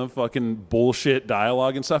away from the fucking bullshit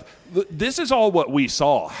dialogue and stuff. This is all what we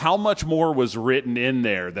saw. How much more was written in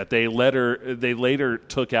there that they later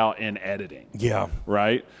took out in editing? Yeah.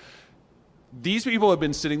 Right? These people have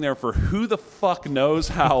been sitting there for who the fuck knows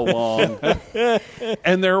how long.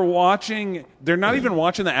 And they're not even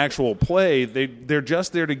watching the actual play. They're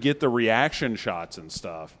just there to get the reaction shots and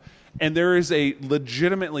stuff. And there is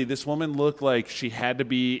this woman looked like she had to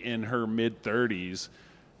be in her mid-30s,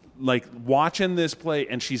 like watching this play,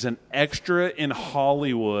 and she's an extra in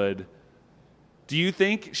Hollywood. Do you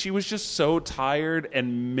think she was just so tired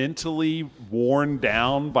and mentally worn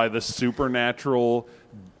down by the supernatural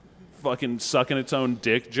fucking sucking its own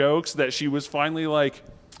dick jokes that she was finally like,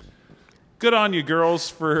 good on you girls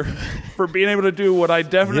for being able to do what I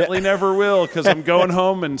definitely never will, because I'm going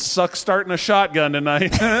home and starting a shotgun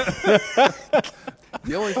tonight. The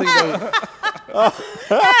only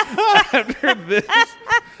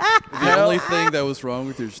thing that was wrong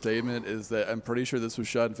with your statement is that I'm pretty sure this was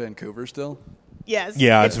shot in Vancouver still. Yes.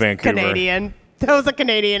 Yeah, it's Vancouver. Canadian. That was a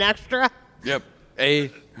Canadian extra. Yep.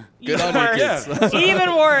 Good Even on you worse. kids.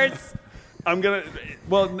 Even worse. I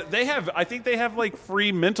think they have like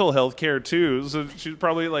free mental health care too. So she's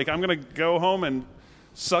probably like, I'm going to go home and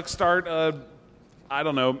start I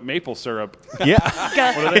don't know, maple syrup. Yeah.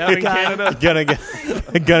 What do they have in Canada?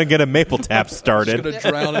 Gonna get a maple tap started. Just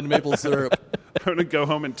gonna drown in maple syrup. I'm going to go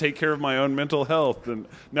home and take care of my own mental health. And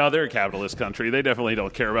now they're a capitalist country. They definitely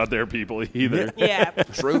don't care about their people either. Yeah.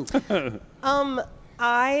 True.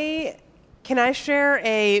 Can I share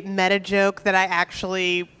a meta joke that I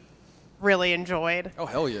actually really enjoyed? Oh,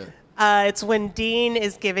 hell yeah. It's when Dean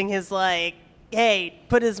is giving his, like, hey,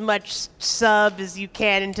 put as much sub as you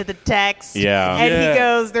can into the text. Yeah. And he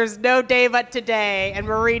goes, there's no day but today. And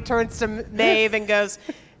Marie turns to Maeve and goes,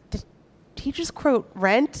 did he just quote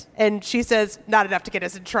Rent? And she says, not enough to get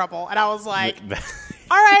us in trouble. And I was like,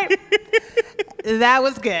 all right. That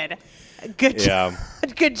was good. Good job.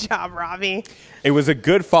 Good job, Robbie. It was a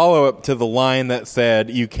good follow-up to the line that said,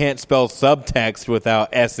 you can't spell subtext without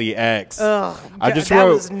SEX. Ugh, that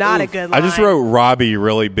was not a good line. I just wrote Robbie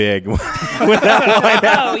really big with that line.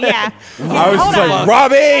 Oh, yeah. I was just like,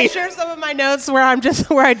 Robbie! I'll share some of my notes where I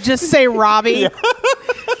just say Robbie.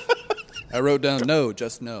 I wrote down no,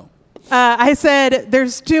 just no. I said,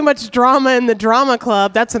 there's too much drama in the drama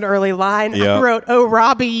club. That's an early line. Yep. I wrote, oh,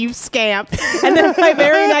 Robbie, you scamp. And then my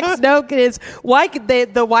very next note is, why couldn't they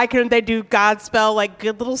do Godspell like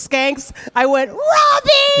good little skanks? I went,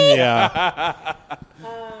 Robbie! Yeah.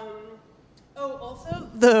 Also,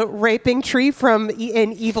 the raping tree from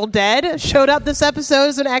in Evil Dead showed up this episode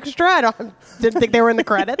as an extra. I didn't think they were in the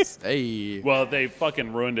credits. Hey. Well, they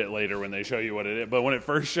fucking ruined it later when they show you what it is. But when it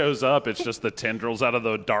first shows up, it's just the tendrils out of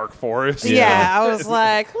the dark forest. Yeah, I was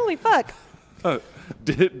like, holy fuck.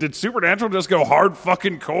 Did Supernatural just go hard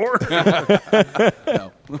fucking core?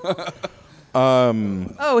 No.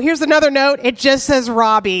 Oh, here's another note. It just says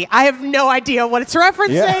Robbie. I have no idea what it's referencing.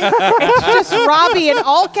 Yeah. It's just Robbie in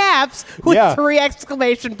all caps with 3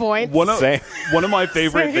 exclamation points. One of my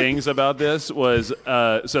favorite things about this was,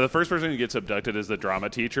 so the first person who gets abducted is the drama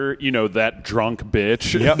teacher. You know, that drunk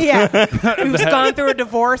bitch. Yep. Yeah. Who's gone through a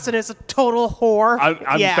divorce and is a total whore.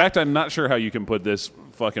 In fact, I'm not sure how you can put this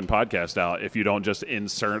fucking podcast out if you don't just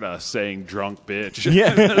insert us saying drunk bitch. Yeah.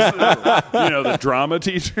 You know, the drama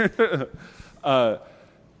teacher.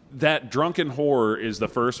 That drunken whore is the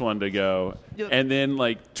first one to go. Yep. And then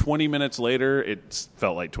like 20 minutes later, it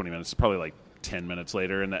felt like 20 minutes, probably like 10 minutes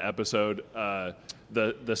later in the episode,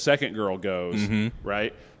 the second girl goes,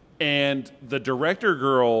 right? And the director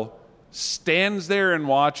girl stands there and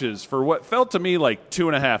watches for what felt to me like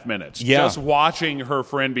 2.5 minutes. Yeah. Just watching her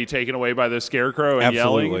friend be taken away by the scarecrow and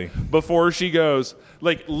Absolutely. yelling before she goes,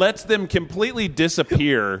 like, lets them completely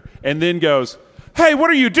disappear and then goes, hey, what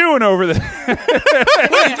are you doing over there?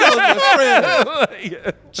 What are you doing, my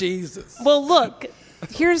friend? Jesus. Well, look,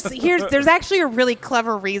 there's actually a really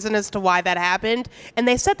clever reason as to why that happened, and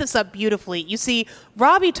they set this up beautifully. You see,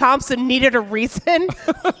 Robbie Thompson needed a reason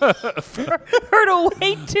for her to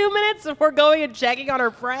wait 2 minutes before going and checking on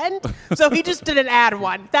her friend, so he just didn't add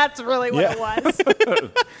one. That's really what it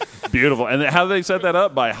was. Beautiful. And how did they set that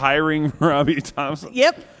up? By hiring Robbie Thompson?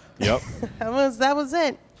 Yep. Yep. That was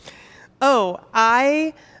it.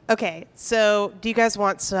 Okay, so do you guys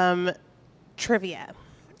want some trivia?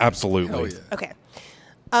 Absolutely. Hell yeah. Okay.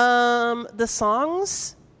 The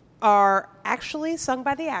songs are actually sung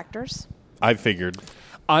by the actors. I figured.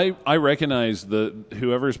 I recognize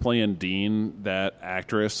whoever's playing Dean, that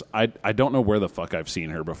actress. I don't know where the fuck I've seen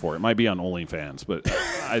her before. It might be on OnlyFans, but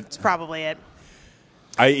That's probably it.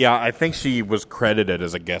 I think she was credited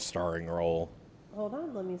as a guest starring role. Hold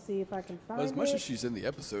on, let me see if I can find Well, as much it. as she's in the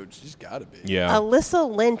episode, she's got to be. Yeah. Alyssa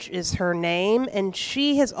Lynch is her name, and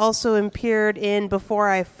she has also appeared in Before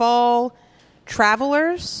I Fall,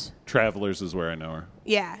 Travelers. Travelers is where I know her.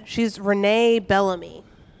 Yeah, she's Renee Bellamy.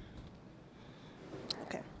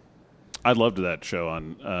 Okay. I loved that show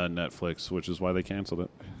on Netflix, which is why they canceled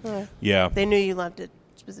it. Yeah. They knew you loved it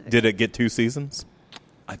specifically. Did it get 2 seasons?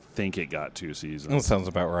 I think it got 2 That seasons. sounds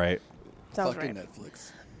about right. Sounds Fucking right.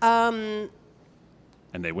 Netflix.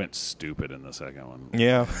 And they went stupid in the second one.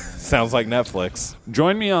 Yeah. Sounds like Netflix.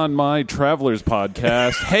 Join me on my Travelers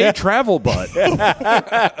podcast. Hey, Travel Butt. Can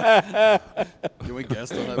we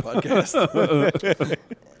guest on that podcast?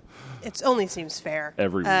 It only seems fair.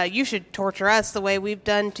 Every week. You should torture us the way we've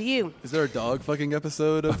done to you. Is there a dog fucking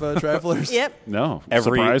episode of Travelers? Yep. No,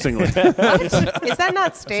 Every- surprisingly. Is that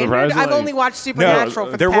not standard? Surprisingly. I've only watched Supernatural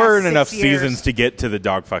for the there past weren't 6 enough years. seasons to get to the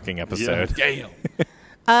dog fucking episode. Damn.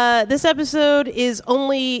 This episode is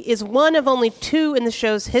one of only 2 in the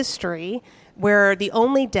show's history where the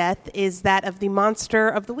only death is that of the monster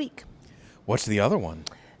of the week. What's the other one?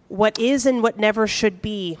 What is and what never should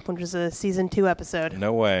be, which is a season 2 episode.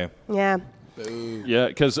 No way. Yeah. Yeah,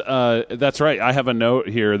 because that's right. I have a note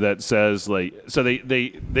here that says so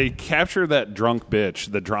they capture that drunk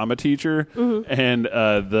bitch, the drama teacher, and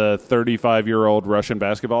the 35-year-old Russian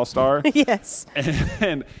basketball star. Yes.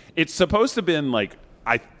 And it's supposed to have been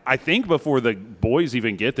I think before the boys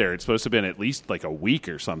even get there, it's supposed to have been at least like a week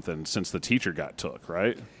or something since the teacher got took,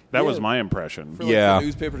 right? That was my impression. For Yeah. the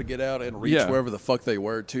newspaper to get out and reach wherever the fuck they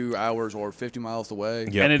were, 2 hours or 50 miles away.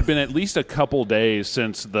 Yep. And it had been at least a couple days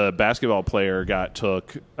since the basketball player got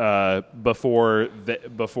took before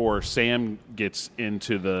Sam gets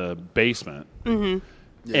into the basement.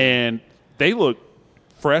 Mm-hmm. And they look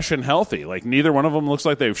fresh and healthy. Like neither one of them looks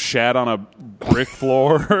like they've shat on a brick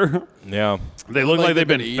floor. Yeah. They look like they've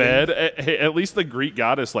been eating. fed. At least the Greek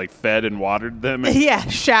goddess fed and watered them. And Yeah,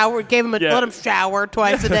 gave them Yeah. let them shower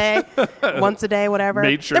twice a day, once a day, whatever.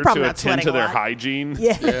 made sure They're probably to not attend sweating to a their lot. hygiene.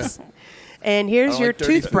 Yes. And here's I your like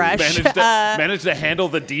dirty food. toothbrush. Managed to handle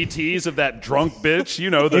the DTs of that drunk bitch,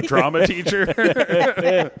 the drama teacher.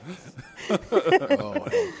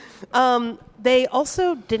 They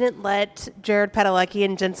also didn't let Jared Padalecki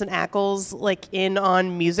and Jensen Ackles in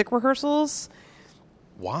on music rehearsals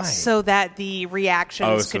Why? so that the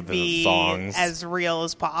reactions so could the be songs. as real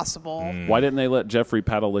as possible. Why didn't they let Jeffrey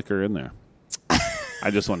Padalecki in there? I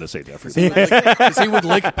just wanted to say Jeffrey. Because he would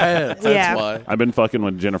lick pads. That's Yeah. why. I've been fucking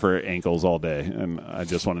with Jennifer ankles all day, and I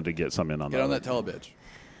just wanted to get some in on Get that. on that telebitch.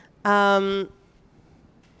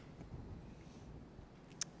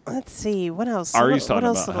 Let's see. What else? Ari's What talking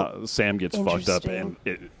else about how Sam gets fucked up, interesting?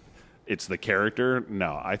 and it's the character.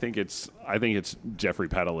 No, I think it's Jeffrey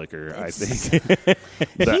Padalecki. I think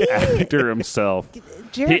the actor himself.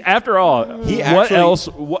 Jared- After all, He what actually- else?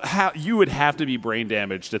 How you would have to be brain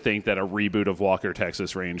damaged to think that a reboot of Walker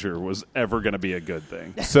Texas Ranger was ever going to be a good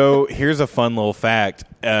thing? So here's a fun little fact.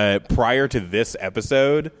 Prior to this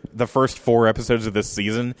episode, the first 4 episodes of this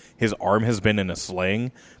season, his arm has been in a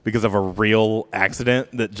sling because of a real accident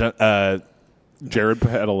that Jared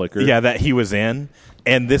Padalecki. that he was in.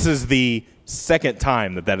 And this is the second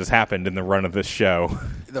time that has happened in the run of this show.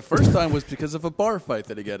 The first time was because of a bar fight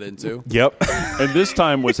that he got into. Yep. And this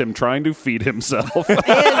time was him trying to feed himself.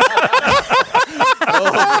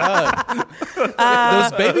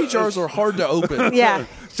 Those baby jars are hard to open. Yeah.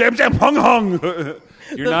 Sam hung hung.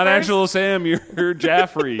 You're not first- actual Sam. You're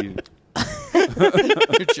Jaffrey.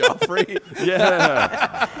 Joffrey.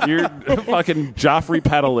 Yeah, you're fucking Joffrey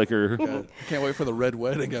Padalecki. Can't wait for the Red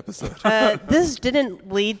Wedding episode. This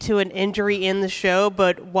didn't lead to an injury in the show,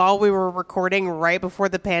 but while we were recording right before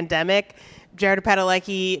the pandemic, Jared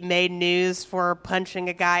Padalecki made news for punching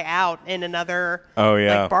a guy out in another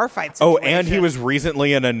bar fight situation. Oh, and he was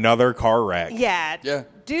recently in another car wreck. Yeah. Yeah.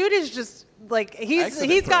 Dude is just he's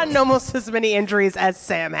Accident gotten prone. almost as many injuries as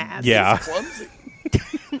Sam has. Yeah. Clumsy.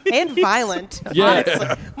 And violent. Yeah. Honestly.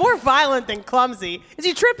 More violent than clumsy. Is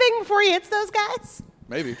he tripping before he hits those guys?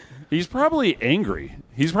 Maybe. He's probably angry.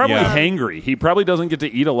 He's probably hangry. He probably doesn't get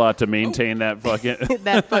to eat a lot to maintain that fucking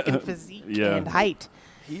That fucking physique Yeah. and height.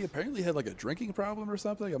 He apparently had like a drinking problem or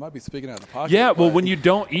something. I might be speaking out of pocket. Yeah, well, but- when you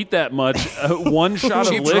don't eat that much, one shot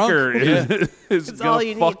of Cheap liquor drunk. is all going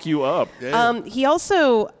you to fuck need. you up. Yeah. He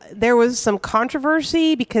also, there was some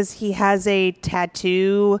controversy because he has a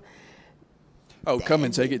tattoo, Oh, come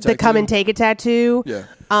and take it. the come and take it tattoo. Yeah.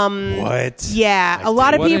 What? Yeah, I a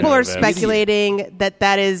lot of didn't people know are this. speculating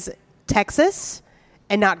that is Texas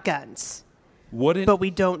and not guns. What an But we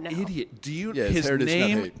don't know. idiot. Do you? Yeah, his his heritage, not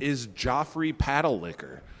name hate. is Joffrey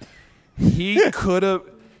Paddlelicker. He could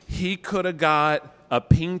have got a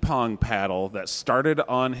ping pong paddle that started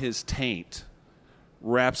on his taint,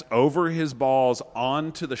 wraps over his balls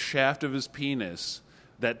onto the shaft of his penis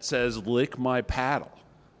that says "Lick my paddle."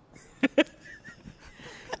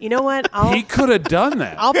 You know what? He could have done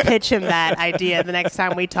that. I'll pitch him that idea the next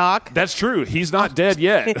time we talk. That's true. He's not dead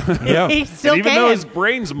yet. Yeah. He still and even can. though his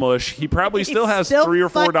brain's mush, he probably still has still $3 or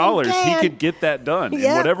 $4. fucking He can. could get that done. In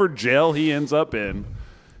Yeah. whatever jail he ends up in,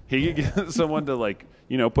 he could get someone to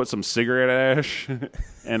put some cigarette ash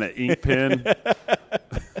and an ink pen,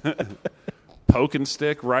 poke and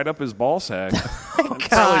stick right up his ball sack. It's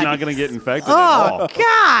probably not going to get infected at all. Oh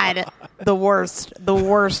God! The worst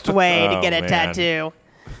way to Oh, get a man. tattoo.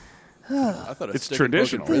 I thought It's stick and poke in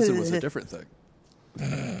traditional. prison was a different thing.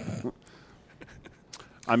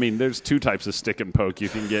 I mean, there's two types of stick and poke you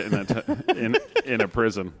can get in a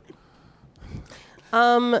prison.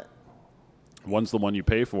 One's the one you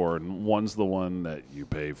pay for, and one's the one that you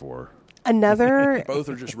pay for. Another Both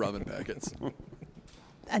are just rubbing packets.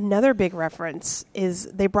 big reference is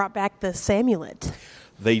they brought back the Samulet.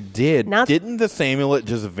 They did. Not- Didn't the Samulet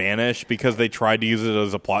just vanish because they tried to use it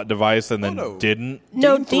as a plot device and then no. didn't?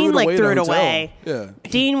 No, Dean Dean threw threw in it a hotel. away. Yeah.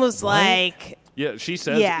 Dean was like, Yeah, she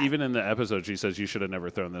says, Yeah. even in the episode, she says, you should have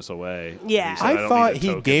never thrown this away. Yeah. And he said, I don't thought need a he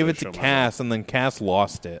token gave it to show my Cass, and then Cass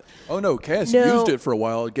lost it. Oh no, Cass No. used it for a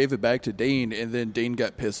while, gave it back to Dean, and then Dean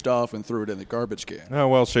got pissed off and threw it in the garbage can. Oh,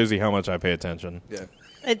 well, shows you how much I pay attention. Yeah.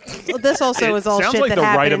 this also is all Sounds shit like that the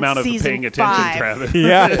happened right in amount of season paying attention, 5. Travis.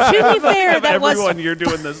 Yeah. To be fair, Of that was everyone, you're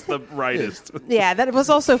doing this the rightest. yeah, that was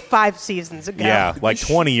also 5 seasons ago. Yeah, like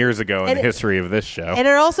 20 years ago in And the it- history of this show. And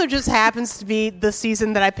it also just happens to be the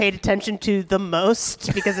season that I paid attention to the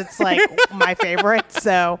most because it's like my favorite.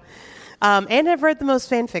 So, and I've read the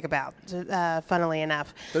most fanfic about, funnily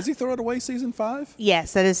enough. Does he throw it away season 5?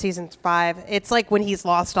 Yes, that is season 5. It's like when he's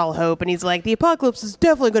lost all hope and he's like, the apocalypse is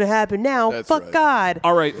definitely going to happen now. That's Fuck right. God.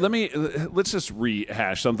 All right, let's just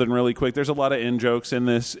rehash something really quick. There's a lot of in jokes in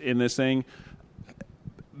this thing.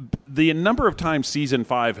 The number of times season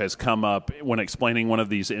 5 has come up when explaining one of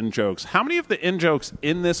these in jokes. How many of the in jokes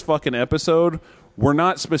in this fucking episode were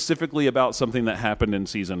not specifically about something that happened in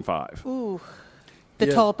season 5? The Yeah.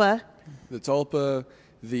 tulpa. The tulpa,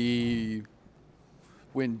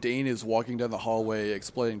 when Dean is walking down the hallway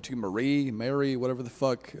explaining to Mary, whatever the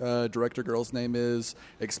fuck director girl's name is,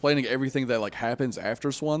 explaining everything that like happens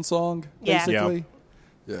after Swan Song, Yeah. basically.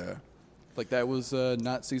 Yeah. Like that was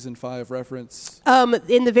not season 5 reference.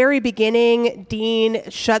 In the very beginning, Dean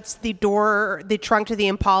shuts the trunk to the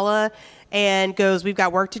Impala and goes, "We've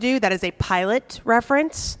got work to do." That is a pilot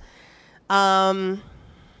reference.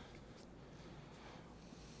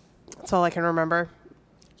 That's all I can remember.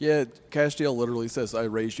 Yeah, Castiel literally says, "I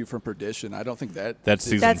raised you from perdition." I don't think That's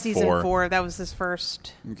season That's season 4. 4. That was his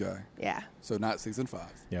first. Okay. Yeah. So not season 5.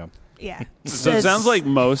 Yeah. Yeah. So it sounds like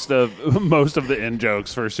most of the in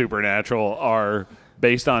jokes for Supernatural are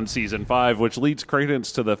based on season 5, which leads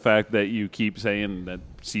credence to the fact that you keep saying that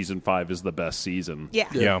season 5 is the best season. Yeah.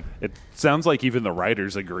 Yeah. It sounds like even the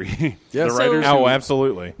writers agree. Yeah, the so- writers. Oh, who-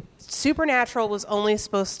 absolutely. Supernatural was only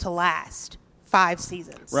supposed to last 5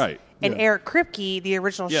 seasons. Right. And Yeah. Eric Kripke, the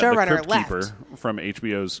original yeah, showrunner, the Crypt left. Keeper from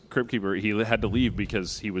HBO's Crypt Keeper, he had to leave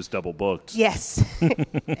because he was double booked. Yes.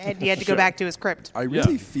 And he had to go Sure. back to his crypt. I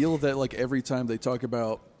really feel that like every time they talk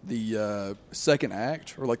about the second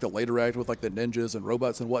act or like the later act with like the ninjas and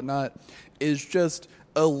robots and whatnot is just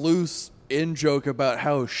a loose in joke about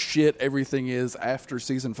how shit everything is after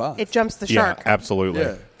season 5. It jumps the Yeah, shark. absolutely.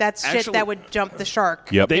 Yeah. That's shit Actually- that would jump the shark.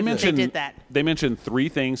 Yep. They if mentioned they did that. They mentioned 3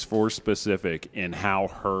 things for specific in how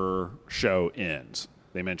her show ends.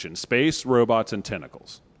 They mentioned space, robots, and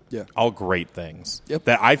tentacles. Yeah. All great things Yep.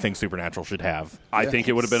 that I think Supernatural should have. I think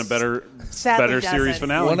it would have been a better Sadly series doesn't.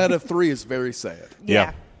 finale. 1 out of 3 is very sad.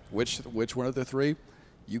 Yeah. Which one of the 3?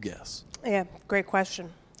 You guess. Yeah, great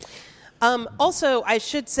question. Also, I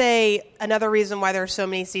should say another reason why there are so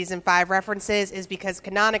many season 5 references is because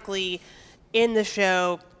canonically in the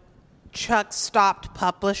show, Chuck stopped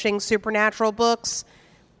publishing Supernatural books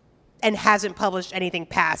and hasn't published anything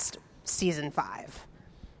past season 5.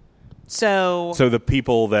 So the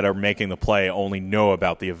people that are making the play only know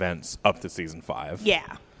about the events up to season 5.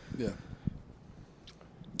 yeah. Yeah.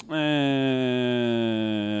 When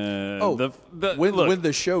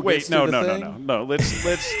the show gets to the thing? No. Let's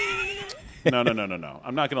No.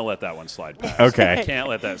 I'm not going to let that one slide past. Okay. I can't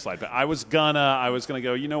let that slide past. I was gonna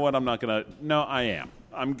go, you know what? I'm not going to. No, I am.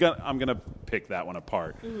 I'm going to pick that one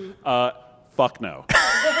apart. Fuck no. The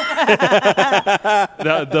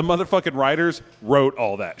motherfucking writers wrote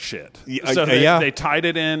all that shit. So they tied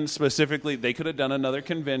it in specifically. They could have done another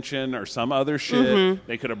convention or some other shit.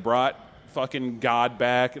 They could have brought fucking God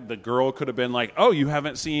back. The girl could have been like, oh, you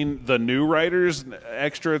haven't seen the new writers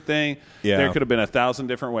extra thing? Yeah. There could have been 1,000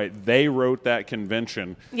 different ways. They wrote that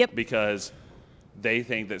convention because they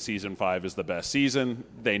think that season 5 is the best season.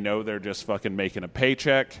 They know they're just fucking making a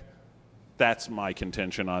paycheck. That's my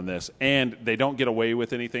contention on this. And they don't get away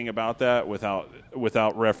with anything about that without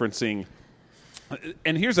referencing.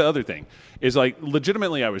 And here's the other thing, is like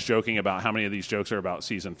legitimately I was joking about how many of these jokes are about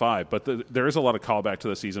season 5, but there is a lot of callback to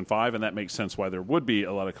the season 5, and that makes sense why there would be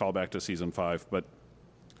a lot of callback to season 5. But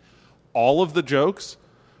all of the jokes,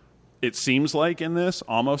 it seems like in this,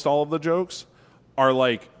 almost all of the jokes are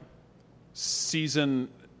like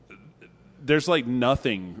there's like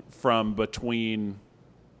nothing from between.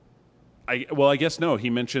 I guess no. He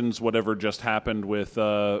mentions whatever just happened with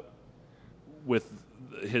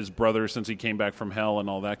his brother since he came back from hell and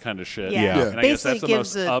all that kind of shit. Yeah. And I guess that's the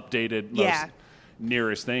most updated, most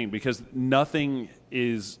nearest thing, because nothing's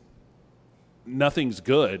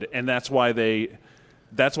good, and that's why they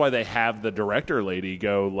have the director lady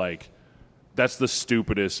go like, that's the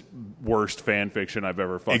stupidest, worst fan fiction I've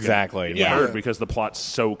ever fucking heard, because the plot's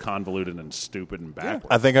so convoluted and stupid and backwards.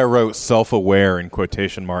 I think I wrote self-aware in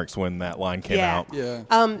quotation marks when that line came out.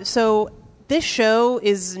 Yeah. So this show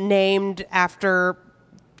is named after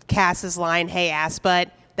Cass's line, "Hey, ass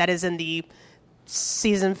butt," that is in the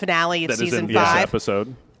season finale of season 5. This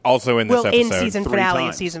episode. Also in this episode. In season 3 finale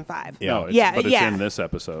times. of season 5. No, it's in this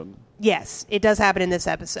episode. Yes, it does happen in this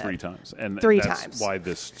episode. 3 times. And 3 that's times. why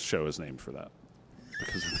this show is named for that.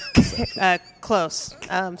 Because close.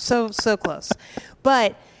 So close.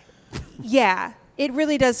 But, yeah, it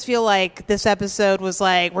really does feel like this episode was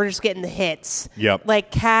like, we're just getting the hits. Yep. Like,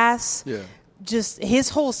 Cass, just his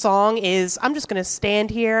whole song is, I'm just going to stand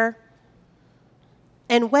here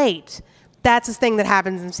and wait. That's the thing that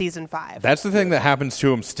happens in season 5. That's the thing that happens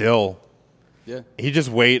to him still. Yeah. He just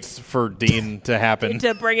waits for Dean to happen.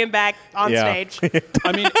 To bring him back on stage.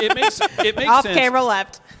 I mean, it makes Off sense. camera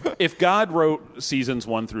left. If God wrote seasons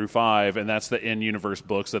 1 through 5, and that's the in-universe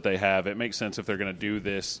books that they have, it makes sense if they're going to do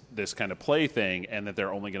this kind of play thing, and that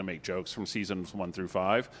they're only going to make jokes from seasons 1 through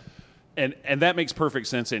 5. And that makes perfect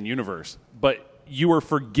sense in universe. But you are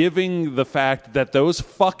forgiving the fact that those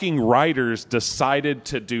fucking writers decided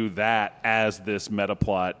to do that as this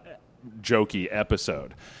metaplot jokey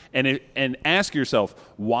episode. And ask yourself,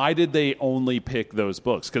 why did they only pick those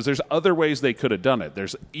books? Because there's other ways they could have done it.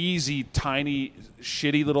 There's easy, tiny,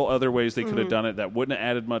 shitty little other ways they could have done it that wouldn't have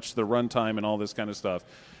added much to the runtime and all this kind of stuff.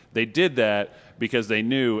 They did that because they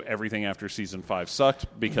knew everything after season 5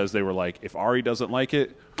 sucked, because they were like, if Ari doesn't like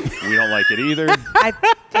it, we don't like it either.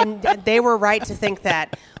 And they were right to think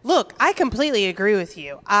that. Look, I completely agree with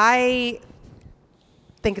you. I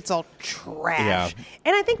think it's all trash. Yeah.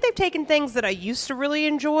 And I think they've taken things that I used to really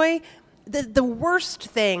enjoy. The worst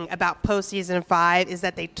thing about post-season 5 is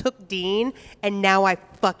that they took Dean, and now I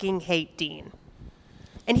fucking hate Dean.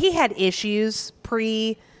 And he had issues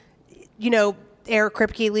Eric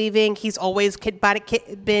Kripke leaving. He's always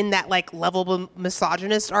been that like lovable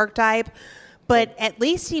misogynist archetype, but at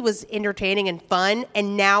least he was entertaining and fun,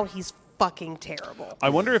 and now he's fucking terrible. I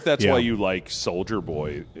wonder if that's why you like Soldier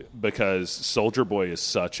Boy, because Soldier Boy is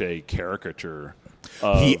such a caricature.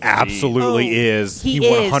 He absolutely is. He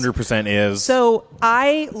 100% is. So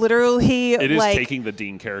I literally it is taking the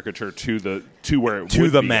Dean caricature to where it to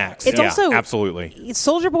would the be. max. It's also absolutely.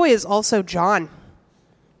 Soldier Boy is also John.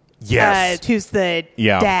 Yes. Who's the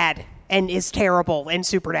dad and is terrible in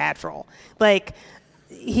Supernatural. Like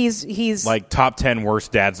he's like top 10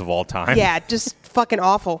 worst dads of all time. Yeah, just fucking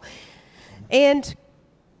awful. And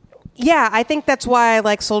yeah, I think that's why I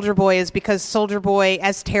like Soldier Boy, is because Soldier Boy,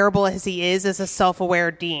 as terrible as he is a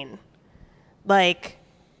self-aware Dean. Like,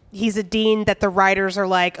 he's a Dean that the writers are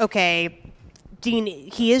like, okay, Dean,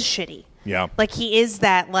 he is shitty. Yeah. Like, he is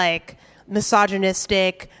that, like,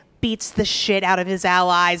 misogynistic, beats the shit out of his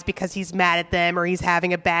allies because he's mad at them or he's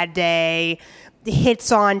having a bad day,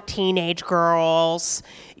 hits on teenage girls,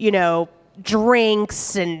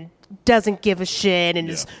 drinks and doesn't give a shit and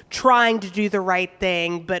is trying to do the right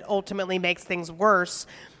thing, but ultimately makes things worse.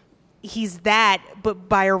 He's that, but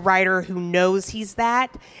by a writer who knows he's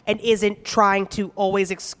that and isn't trying to always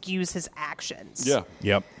excuse his actions. Yeah.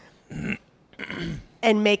 Yep.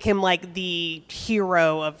 And make him like the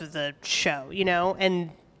hero of the show, you know? And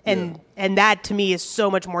that to me is so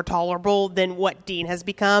much more tolerable than what Dean has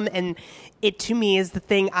become. And it to me is the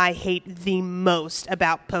thing I hate the most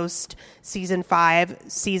about post season 5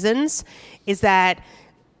 seasons is that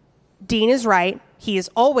Dean is right. He is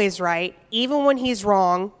always right. Even when he's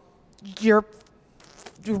wrong, you're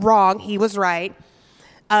wrong. He was right.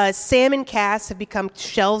 Sam and Cass have become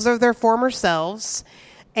shells of their former selves.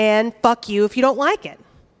 And fuck you if you don't like it.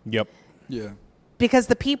 Yep. Yeah. Because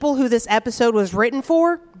the people who this episode was written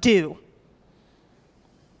for do.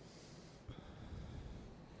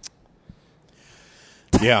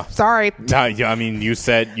 Yeah. Sorry. I mean, you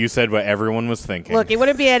said what everyone was thinking. Look, it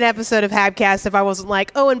wouldn't be an episode of Habcast if I wasn't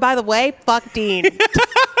like, oh, and by the way, fuck Dean.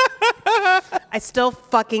 I still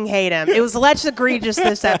fucking hate him. It was less egregious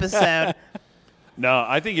this episode. No,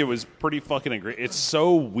 I think it was pretty fucking egregious. It's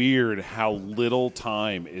so weird how little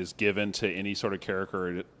time is given to any sort of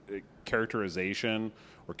characterization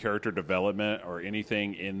or character development or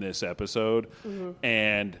anything in this episode. Mm-hmm.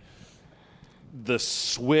 And the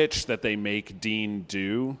switch that they make Dean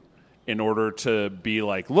do in order to be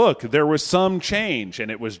like, look, there was some change,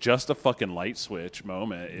 and it was just a fucking light switch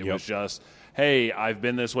moment. It was just, hey, I've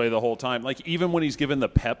been this way the whole time. Like, even when he's given the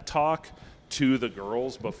pep talk to the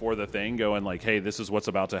girls before the thing, going like, hey, this is what's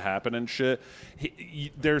about to happen and shit,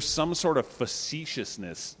 there's some sort of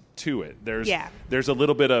facetiousness to it. There's a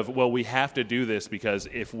little bit of, well, we have to do this because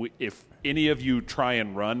if any of you try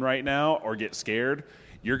and run right now or get scared,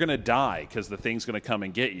 you're going to die because the thing's going to come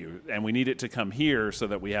and get you. And we need it to come here so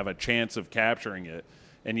that we have a chance of capturing it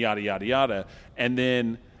and yada, yada, yada. And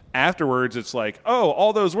then afterwards, it's like, oh,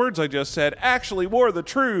 all those words I just said actually were the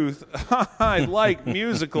truth. I like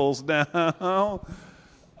musicals now.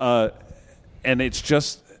 And it's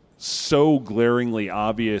just so glaringly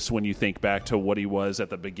obvious when you think back to what he was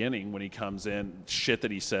at the beginning when he comes in, shit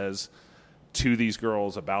that he says to these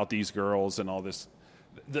girls about these girls and all this.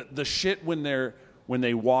 The shit when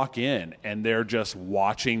they walk in and they're just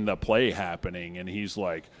watching the play happening and he's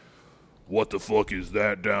like, what the fuck is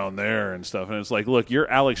that down there and stuff, and it's like, look, your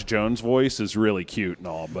Alex Jones voice is really cute and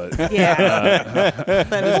all, but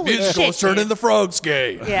but musicals turning the frogs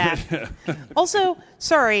gay. Yeah. Also,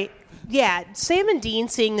 sorry, Sam and Dean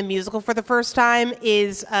seeing the musical for the first time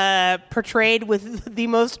is portrayed with the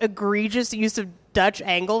most egregious use of Dutch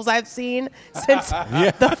angles I've seen since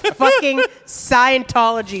the fucking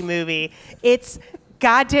Scientology movie. It's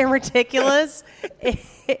goddamn ridiculous.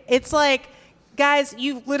 It's like, guys,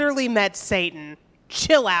 you've literally met Satan.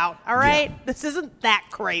 Chill out, all right? Yeah. This isn't that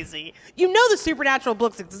crazy. You know the supernatural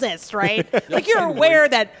books exist, right? Like you're aware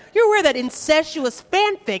that incestuous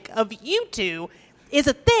fanfic of you two is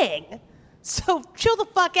a thing. So chill the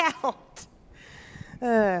fuck out.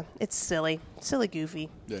 It's silly, goofy.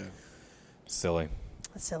 Yeah, silly.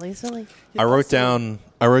 I wrote down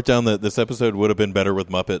that this episode would have been better with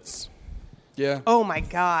Muppets. Yeah. Oh my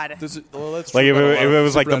God. That's like if it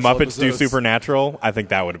was like the Muppets do Supernatural, I think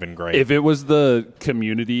that would have been great. If it was the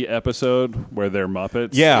Community episode where they're Muppets.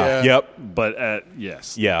 Yeah. Yep. But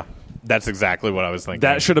yes. Yeah. That's exactly what I was thinking.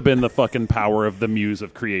 That should have been the fucking power of the muse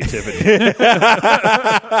of creativity.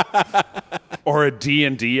 Or a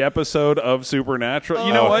D&D episode of Supernatural.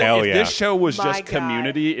 You know what? If this show was just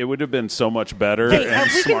Community, it would have been so much better and have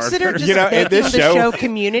we smarter. Considered just making the show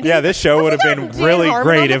Community? Yeah, this show would have been really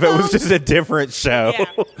great if it was just a different show. Yeah.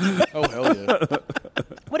 Oh, hell yeah.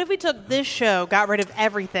 What if we took this show, got rid of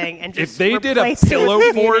everything, and just if they did a replaced it with Pillow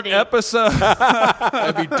Fort Community? episode,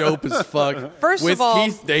 that'd be dope as fuck. First with of all,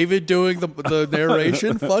 Keith David doing the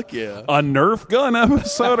narration, fuck yeah. a Nerf gun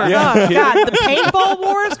episode, or Oh God, the paintball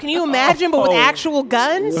wars? Can you imagine? But with actual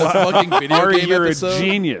guns. A fucking video Ari, game you're episode. a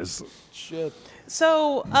genius. Shit.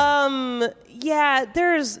 So,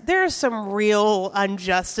 there's some real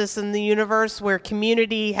injustice in the universe where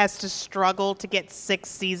Community has to struggle to get 6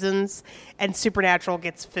 seasons and Supernatural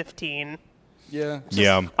gets 15. Yeah.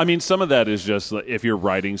 Yeah. I mean, some of that is just if you're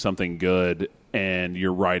writing something good and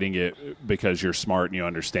you're writing it because you're smart and you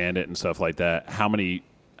understand it and stuff like that. How many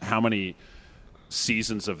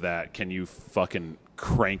seasons of that can you fucking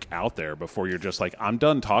crank out there before you're just like, I'm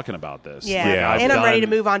done talking about this? Yeah. Like, and I'm ready to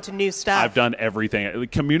move on to new stuff. I've done everything.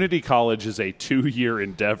 Community college is a 2-year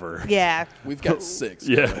endeavor. Yeah. We've got 6.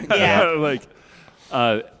 Yeah.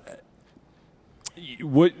 Yeah.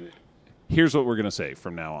 Here's what we're going to say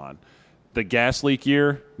from now on. The gas leak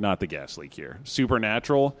year, not the gas leak year.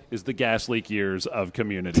 Supernatural is the gas leak years of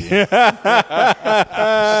Community.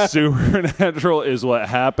 Supernatural is what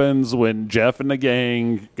happens when Jeff and the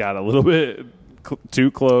gang got a little bit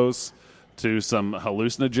too close to some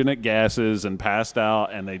hallucinogenic gases and passed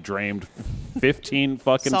out, and they drained 15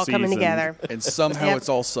 fucking It's all seasons. coming together. And somehow it's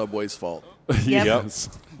all Subway's fault. Yep. Yes.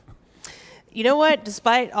 You know what?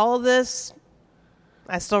 Despite all of this,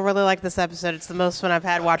 I still really like this episode. It's the most fun I've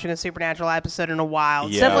had watching a Supernatural episode in a while.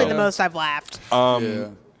 It's Yeah. definitely the most I've laughed. Yeah.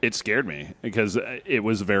 It scared me because it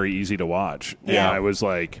was very easy to watch. Yeah. And I was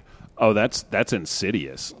like, oh, that's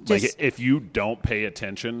insidious. Like, Just- if you don't pay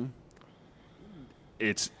attention,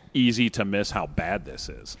 it's easy to miss how bad this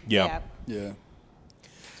is. Yeah. Yeah.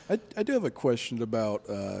 I do have a question about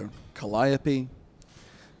Calliope.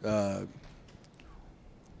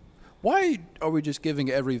 Why are we just giving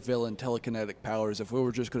every villain telekinetic powers if we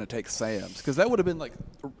were just going to take Sam's? Because that would have been like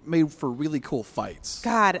made for really cool fights.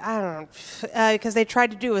 God, I don't know. Because they tried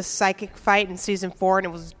to do a psychic fight in season 4, and it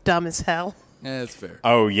was dumb as hell. Yeah, that's fair.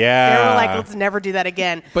 Oh, They yeah. were like, let's never do that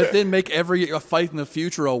again. But then make every fight in the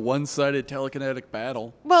future a one-sided telekinetic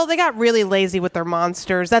battle. Well, they got really lazy with their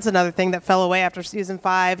monsters. That's another thing that fell away after season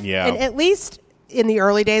 5. Yeah. And at least in the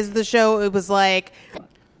early days of the show, it was like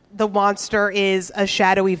the monster is a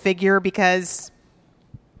shadowy figure because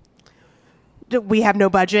we have no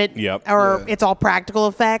budget. Yep. Or Yeah. it's all practical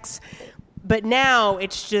effects. But now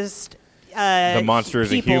it's just The monster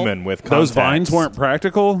is a people. human with contacts. Those vines weren't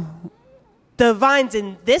practical? The vines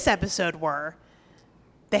in this episode were.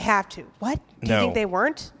 They have to. What? Do you No. think they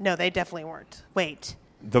weren't? No, they definitely weren't. Wait.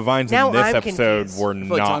 The vines Now in this I'm episode confused. were I feel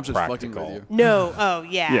like not Tom's just fucking with practical. you. No. Oh,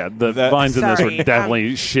 yeah. Yeah, the That- vines in this Sorry, were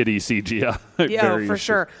definitely shitty CGI. Yeah, Very for shit-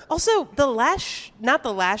 sure. Also, the last, not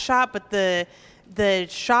the last shot, but the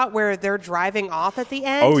shot where they're driving off at the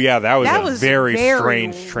end. Oh, yeah, that was a very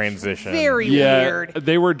strange transition. Very Yeah, weird.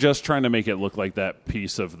 they were just trying to make it look like that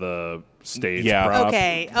piece of the stage Yeah. prop.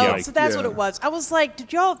 Okay. Oh, Yeah. so that's what Yeah. it was. I was like,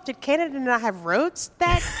 did Canada not have roads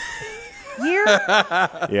that year?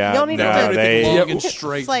 Yeah, Y'all need to no, do Everything they, long and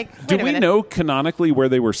straight. It's like, Do wait a we minute. know canonically where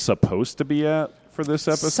they were supposed to be at for this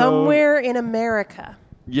episode? Somewhere in America.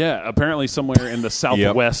 Yeah, apparently somewhere in the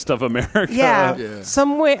southwest of America. Yeah, Yeah.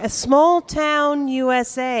 somewhere, a small town,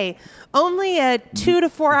 USA. Only a 2 to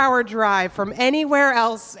 4 hour drive from anywhere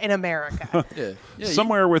else in America. Yeah. Yeah,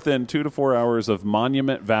 Somewhere within 2 to 4 hours of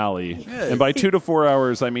Monument Valley. Yeah. And by 2 to 4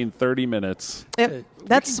 hours, I mean 30 minutes. Yep.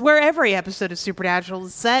 That's where every episode of Supernatural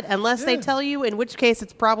is set, unless they Yeah. tell you, in which case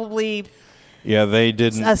it's probably yeah, they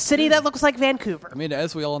didn't. a city that looks like Vancouver. I mean,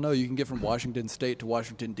 as we all know, you can get from Washington State to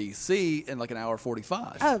Washington, D.C. in like an hour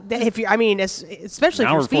 45. If you, I mean, especially An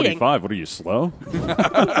if hour you're speeding. 45. What are you, slow? You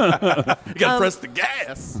got to press the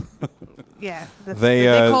gas. Yeah, They, they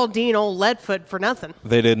uh, call Dean Old Leadfoot for nothing.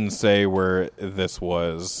 They didn't say where this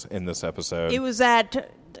was in this episode. It was at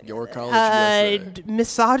Your college, USA.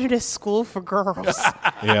 misogynist school for girls.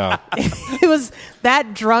 Yeah. It was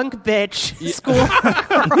that drunk bitch school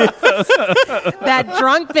for girls. That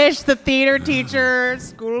drunk bitch, the theater teacher,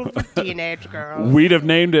 school for teenage girls. We'd have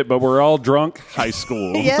named it, but we're all drunk. High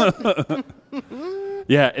school. Yep.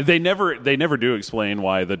 Yeah, they never do explain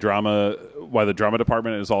why the drama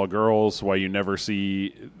department is all girls, why you never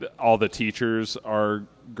see all the teachers are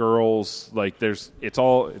girls. Like it's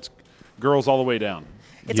girls all the way down.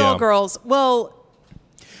 It's Yeah. all girls. Well,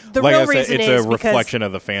 the Like real I said, reason it's is a because reflection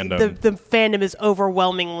of the fandom. The fandom is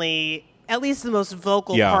overwhelmingly, at least the most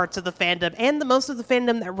vocal Yeah. parts of the fandom, and the most of the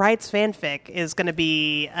fandom that writes fanfic is going to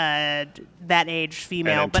be that age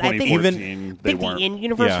female. And in But I think 2014, they the weren't.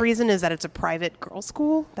 in-universe Yeah. reason is that it's a private girls'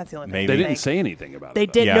 school. That's the only thing. Maybe. They I didn't think. say anything about They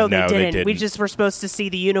it. did. Yeah, No, they no, they didn't. We didn't. just were supposed to see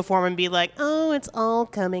the uniform and be like, "Oh, it's all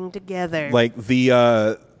coming together." Like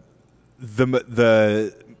the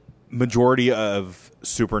majority of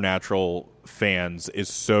Supernatural fans is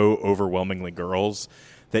so overwhelmingly girls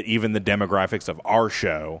that even the demographics of our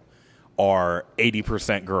show are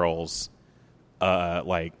 80% girls,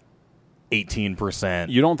 like 18%.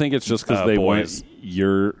 You don't think it's just because they boys. want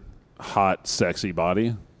your hot, sexy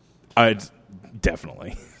body?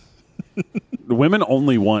 Definitely. Women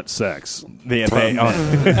only want sex. They, Women, Hold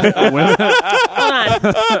on.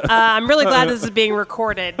 I'm really glad this is being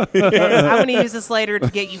recorded. I'm going to use this later to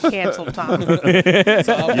get you canceled, Tom. Some Yes.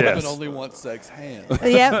 women only want sex hands.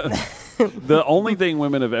 Yep. the only thing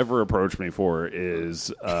women have ever approached me for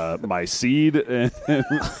is my seed. And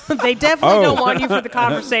They definitely don't want you for the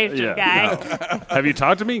conversation, guy. no. Have you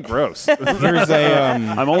talked to me? Gross. here's a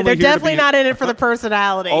I'm only They're here definitely to be, not in it for the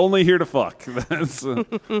personality. only here to fuck. That's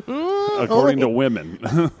according to women.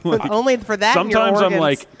 Only for that. and your Sometimes I'm organs.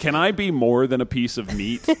 like, can I be more than a piece of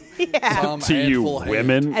meat yeah. Some to you, handful hand.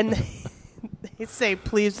 women? And He'd say,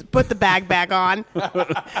 please put the bag back on.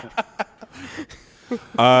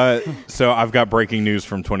 So I've got breaking news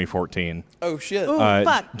from 2014. Oh, shit. Ooh,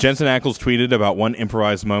 fuck. Jensen Ackles tweeted about one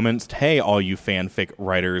improvised moment. Hey, all you fanfic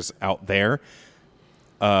writers out there.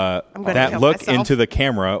 I'm gonna That kill look myself. into the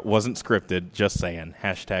camera wasn't scripted. Just saying.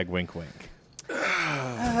 # wink wink.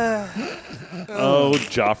 Oh,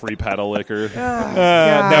 Joffrey Padalecki.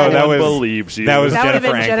 No, that was believes you. that was That would have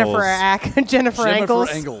been Jennifer Jennifer Ankles.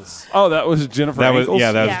 Ankles. Oh, that was Jennifer. That was Ankles?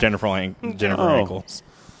 that was Yeah. Jennifer Ankles.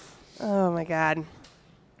 Oh, my God.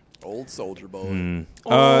 Old soldier boy.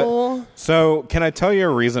 Oh. So, can I tell you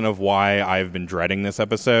a reason of why I've been dreading this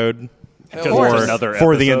episode? Because course. there's another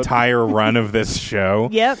For the episode. entire run of this show.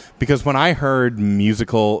 Yep. Because when I heard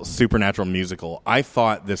supernatural musical, I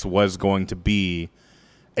thought this was going to be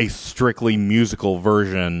a strictly musical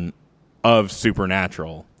version of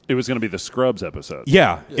Supernatural. It was going to be the Scrubs episode.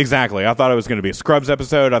 Yeah, exactly. I thought it was going to be a Scrubs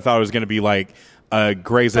episode. I thought it was going to be like a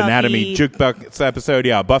Grey's Anatomy jukebox episode.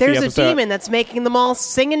 Yeah, Buffy There's episode. a demon that's making them all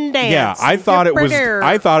sing and dance. Yeah, I thought it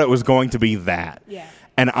was going to be that. Yeah.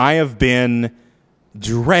 And I have been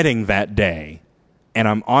dreading that day, and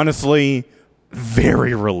I'm honestly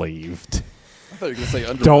very relieved. I thought you were going to say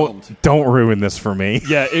underwhelmed. Don't ruin this for me.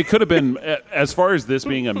 Yeah, it could have been, as far as this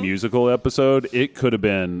being a musical episode, it could have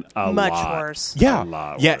been a Much lot. worse. Yeah, A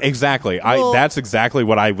lot yeah, worse. exactly. Well- That's exactly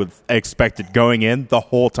what I would expected going in the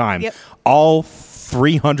whole time. Yep. All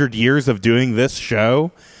 300 years of doing this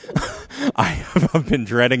show, I have been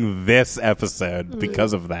dreading this episode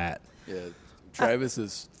because of that. Yeah, Travis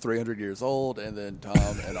is 300 years old, and then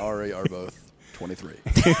Tom and Ari are both 23.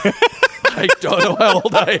 I don't know how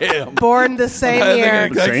old I am. Born the same I think year. I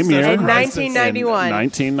got Same such year. a In crisis. 1991.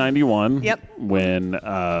 1991. Yep. When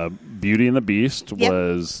Beauty and the Beast Yep.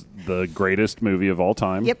 was the greatest movie of all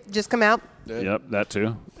time. Yep, just come out. Yep, that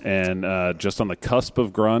too. And just on the cusp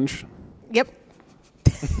of grunge. Yep.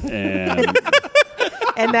 And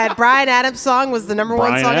And that Bryan Adams song was the number one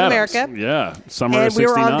Bryan song Adams. in America. Yeah, summer And of we were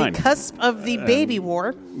 69. on the cusp of the baby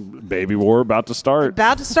war. Baby war about to start.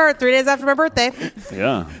 About to start 3 days after my birthday.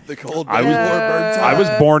 Yeah. The cold I baby was- war burns I hot. was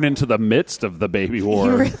born into the midst of the baby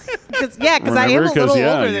war. Because I am a Remember? 'Cause, little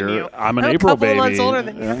yeah, older than you're- you. I'm an a April couple baby. months older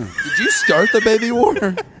than you. Yeah. Did you start the baby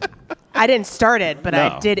war? I didn't start it, but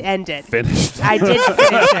No. I did end it. Finished. I did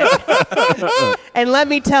finish it. And let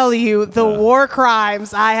me tell you, the war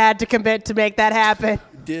crimes I had to commit to make that happen.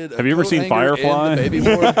 Did a Have you ever coat seen hanger Firefly? end the baby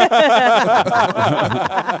war?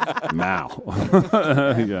 Now.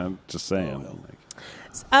 Yeah, just saying.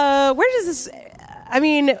 Where does this? I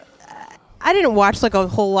mean, I didn't watch like a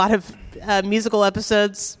whole lot of musical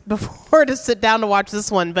episodes before to sit down to watch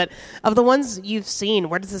this one, but of the ones you've seen,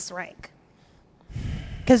 where does this rank?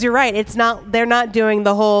 Because you're right, it's not. They're not doing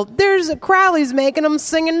the whole. There's Crowley's making them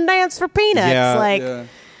sing and dance for peanuts. Yeah. like Yeah.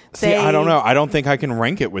 See, I don't know. I don't think I can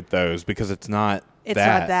rank it with those because it's not. It's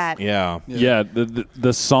that. not that. Yeah. Yeah,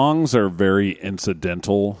 the songs are very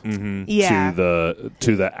incidental Yeah.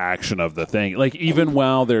 to the action of the thing. Like even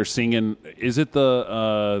while they're singing, is it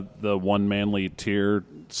the One Manly Tear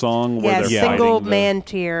song where Yeah, they're single fighting man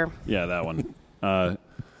tear. Yeah, that one.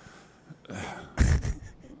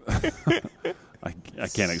 I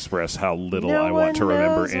can't express how little No I want to one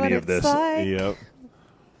remember knows what any of it's this. like Yep.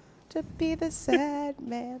 to be the sad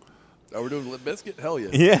man. Oh, we're doing Limp Bizkit? Hell yeah.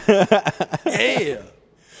 Yeah. Yeah.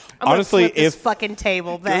 I'm gonna Honestly, flip this if- fucking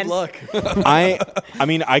table, then Good luck. I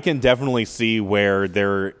mean, I can definitely see where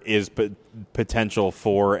there is potential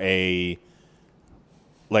for a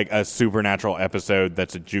supernatural episode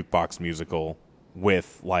that's a jukebox musical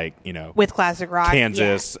with with classic rock,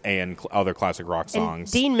 Kansas and other classic rock yeah. And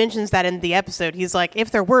songs. Dean mentions that in the episode. He's like,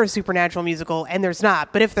 if there were a supernatural musical, and there's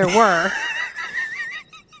not, but if there were,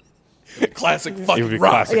 Classic it would fucking be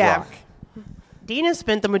rock. classic Yeah. rock. Dean has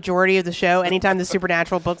spent the majority of the show, anytime the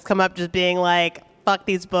supernatural books come up, just being like, fuck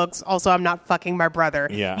these books. Also, I'm not fucking my brother.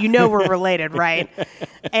 Yeah. You know we're related, right?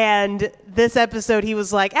 And this episode, he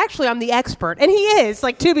was like, actually, I'm the expert. And he is,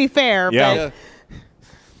 like, to be fair. Yeah. But Yeah.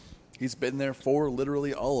 He's been there for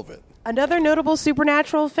literally all of it. another notable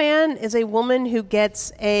Supernatural fan is a woman who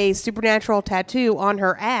gets a Supernatural tattoo on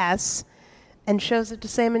her ass and shows it to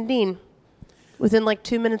Sam and Dean within like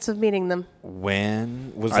 2 minutes of meeting them.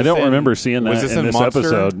 When was I this don't in- remember seeing was that in this Monster?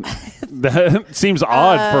 episode. That seems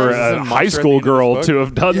odd for Is this a in high Monster at the school end of girl this to book?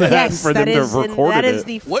 have done that Yes, for them that to is have recorded that is it.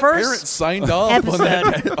 the What first parents signed off on,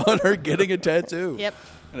 episode. on her getting a tattoo? Yep.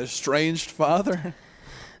 An estranged father?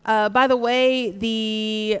 By the way,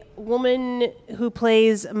 the woman who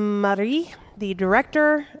plays Marie, the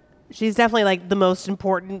director, she's definitely like the most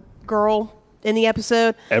important girl in the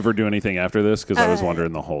episode. Ever do anything after this? Because I was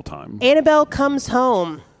wondering the whole time. Annabelle comes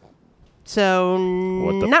home So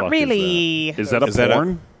What the not fuck really. Is that a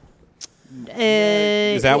porn?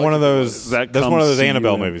 Is that one of those? That's one of those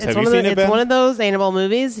Annabelle movies. Have you seen it, Ben? It's one of those Annabelle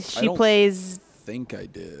movies. She plays. I think I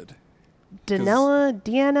did.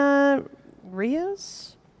 Deanna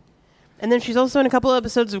Rios? And then she's also in a couple of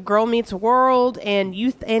episodes of Girl Meets World and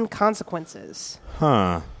Youth and Consequences.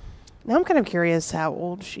 Huh. Now I'm kind of curious how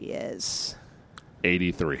old she is.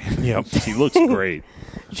 83. Yep. She looks great.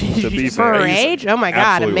 To be For her age? Oh my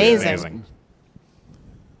God, Absolutely amazing.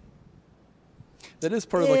 That is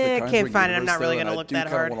part of like the I Conjuring can't find it. I'm universe, not really though, gonna and look I that do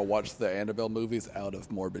kind hard. of want to watch the Annabelle movies out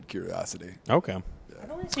of morbid curiosity. Okay. I've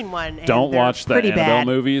only seen one. And Don't they're watch the pretty Annabelle bad.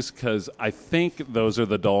 movies because I think those are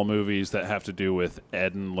the doll movies that have to do with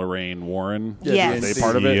Ed and Lorraine Warren. Yes. Are they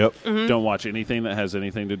part of it? Yep. Mm-hmm. Don't watch anything that has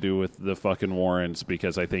anything to do with the fucking Warrens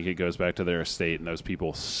because I think it goes back to their estate and those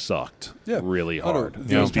people sucked really hard. The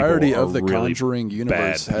Those people entirety are of the really Conjuring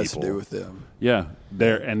universe bad has to people. do with them. Yeah,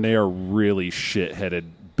 they are really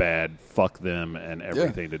shit-headed, bad. Fuck them and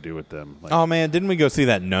everything to do with them. Like, Oh man, didn't we go see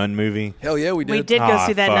that Nun movie? Hell yeah, we did. We did go Ah,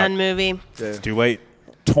 see that fuck. Nun movie. Yeah. It's too late.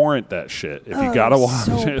 torrent that shit if you gotta watch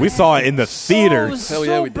so it. We saw it in the theaters. Hell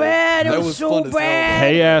yeah, we did. Bad. It That was was so fun as hell. bad.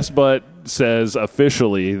 Hey Ass Butt says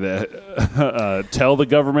officially that tell the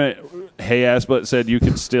government Hey Ass Butt said you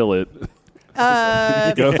can steal it.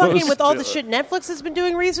 Go Fucking with all the steal shit Netflix has been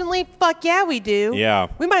doing recently, fuck yeah, we do. Yeah.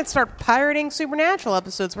 We might start pirating Supernatural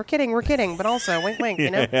episodes. We're kidding, but also wink, wink,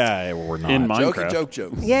 you know? Yeah, we're not. In Joke.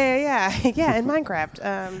 Yeah, in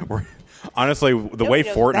Minecraft. Honestly, the way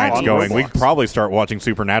knows Fortnite's that. going, On we'd Roblox. probably start watching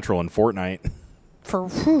Supernatural in Fortnite.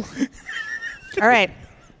 All right.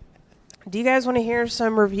 Do you guys want to hear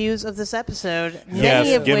some reviews of this episode? Yes,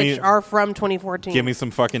 Many of give which me- are from 2014. Give me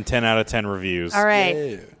some fucking 10 out of 10 reviews. All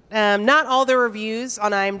right. Not all the reviews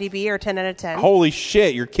on IMDb are 10 out of 10. Holy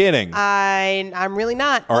shit, you're kidding. I'm really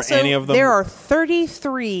not. Are Also, any of them- There are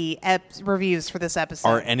 33 reviews for this episode.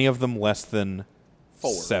 Are any of them less than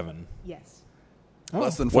 4? 7? Yes.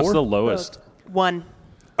 Less than 4? What's the lowest? 1.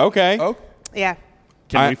 Okay. Oh, Yeah.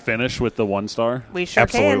 Can I- we finish with the 1 star? We sure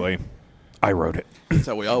Absolutely. can. I wrote it. that's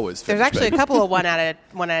how we always There's finish, actually a baby. couple of 1 out of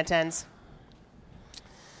 10s.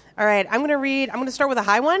 All right, I'm going to start with a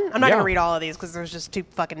high one. I'm not Yeah. going to read all of these because there's just too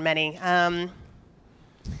fucking many.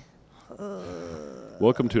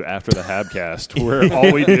 Welcome to After the Habcast, where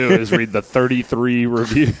all we do is read the 33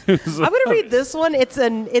 reviews. I'm going to read this one. It's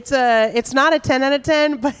not a 10 out of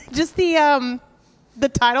 10, but just the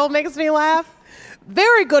title makes me laugh.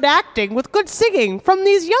 Very good acting with good singing from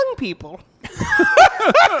these young people.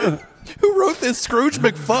 Who wrote this Scrooge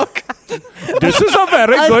McFuck? This is a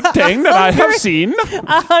very good thing that I have seen.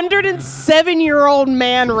 107-year-old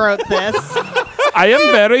man wrote this. I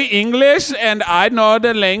am very English and I know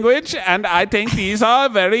the language, and I think these are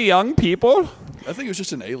very young people. I think it was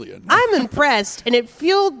just an alien. I'm impressed, and it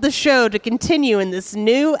fueled the show to continue in this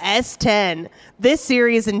new S10. This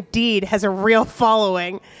series indeed has a real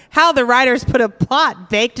following. How the writers put a plot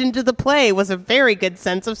baked into the play was a very good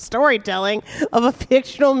sense of storytelling of a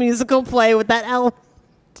fictional musical play with that element.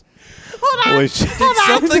 Hold on. Holy shit. Hold on.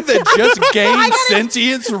 Something that just I gained gotta-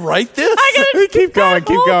 sentience write this? Keep going,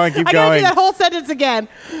 keep going, keep I gotta going. do that whole sentence again.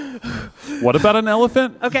 What about an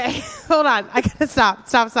elephant? Okay, hold on. I gotta stop.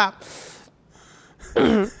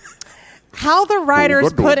 How the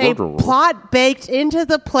writers put a plot baked into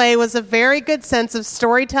the play was a very good sense of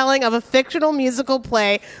storytelling of a fictional musical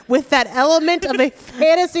play with that element of a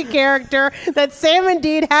fantasy character that Sam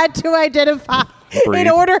indeed had to identify Breathe.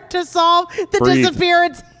 in order to solve the Breathe.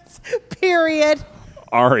 disappearance. Period.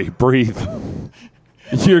 Ari, breathe.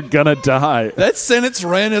 You're gonna die. That sentence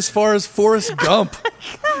ran as far as Forrest Gump.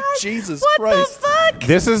 Jesus What Christ. the fuck?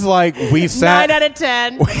 This is like we 9 sat out of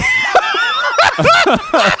 10.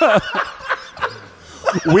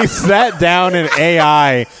 we sat down in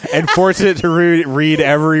AI and forced it to read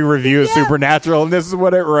every review of Yeah. Supernatural, and this is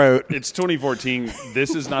what it wrote. It's 2014.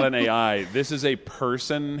 This is not an AI. This is a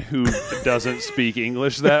person who doesn't speak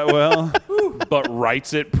English that well, but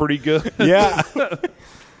writes it pretty good. Yeah.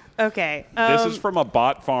 Okay. This is from a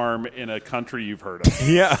bot farm in a country you've heard of.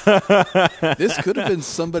 Yeah. This could have been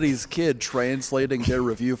somebody's kid translating their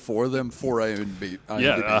review for them for IMDb.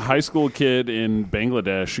 Yeah, a high school kid in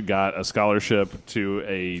Bangladesh got a scholarship to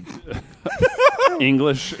a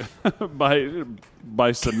English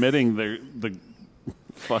by submitting the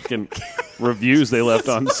fucking reviews they left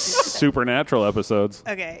on Supernatural episodes.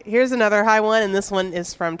 Okay, here's another high one, and this one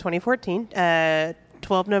is from 2014,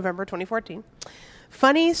 12 November 2014.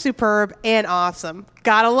 Funny, superb, and awesome.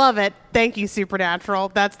 Gotta love it. Thank you, Supernatural.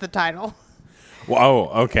 That's the title. Whoa,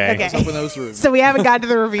 okay. Okay. Open those rooms. So we haven't got to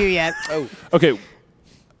the review yet. Oh, Okay,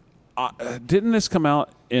 didn't this come out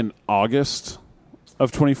in August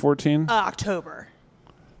of 2014? October.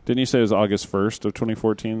 Didn't you say it was August 1st of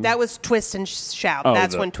 2014? That was Twist and Shout. Oh,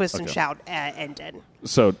 That's when Twist and Shout ended.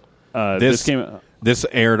 So this came. This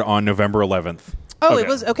aired on November 11th. Oh, Okay. it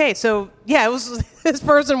was okay. So yeah, it was this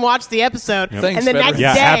person watched the episode, Thanks, and the next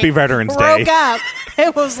Veterans. day, Happy Veterans Day. broke up.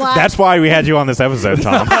 It was like That's why we had you on this episode,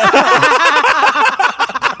 Tom.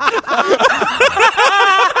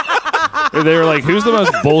 They were like, "Who's the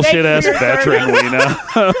most bullshit ass Thank you for your veteran we know?"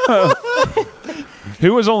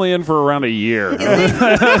 Who was only in for around a year?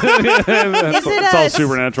 That's all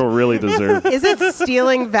Supernatural really deserved. Is it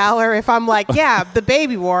stealing valor if I'm like, yeah, the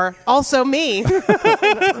baby war, also me?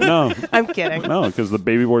 No, I'm kidding. no, because the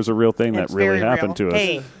baby war is a real thing It's that really very happened real. to us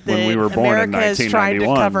Hey, when we were born America in is trying to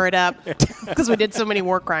 1991. cover it up because we did so many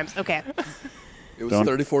war crimes. Okay, It was Don't-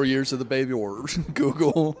 34 years of the baby war.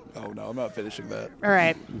 Google. Oh, no, I'm not finishing that. all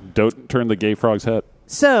right. Don't turn the gay frog's head.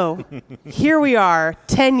 So here we are,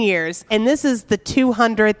 10 years, and this is the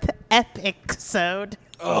 200th episode.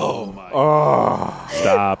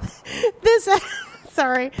 Stop. This,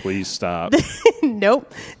 sorry, Please stop.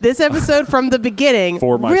 nope. This episode from the beginning,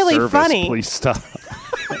 For my really service, funny. please stop.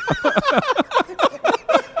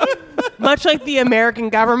 Much like the American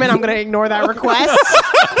government, I'm going to ignore that request.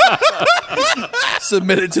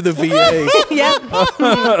 Submit it to the VA. Yep.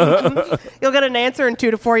 You'll get an answer in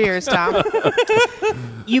 2 to 4 years, Tom.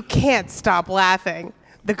 You can't stop laughing.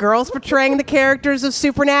 The girls portraying the characters of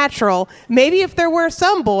Supernatural. Maybe if there were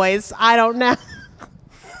some boys, I don't know.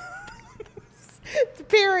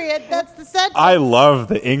 Period. That's the sentence. I love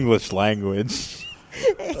the English language.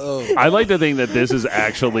 I like to think that this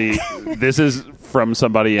is from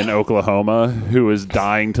somebody in Oklahoma who is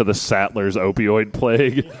dying to the Sattler's opioid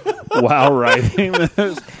plague while writing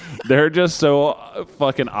this. They're just so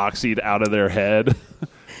fucking oxyed out of their head.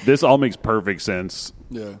 This all makes perfect sense.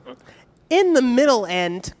 Yeah. In the middle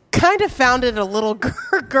end, kind of found it a little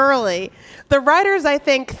girly. The writers, I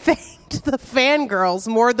think, thanked the fangirls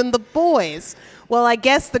more than the boys. Well, I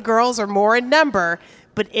guess the girls are more in number.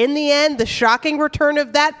 But in the end, the shocking return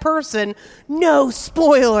of that person, no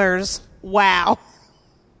spoilers. Wow.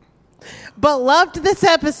 But loved this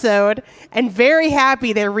episode and very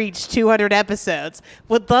happy they reached 200 episodes.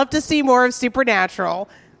 Would love to see more of Supernatural,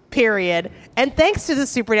 period. And thanks to the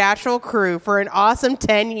Supernatural crew for an awesome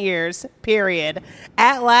 10 years, period.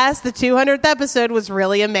 At last, the 200th episode was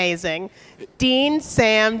really amazing. Dean,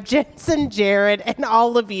 Sam, Jensen, Jared, and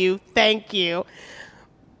all of you, thank you.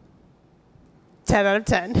 10 out of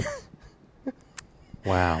 10.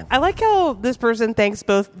 Wow. I like how this person thanks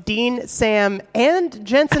both Dean, Sam, and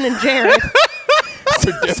Jensen and Jared.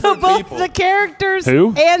 For different So both people. the characters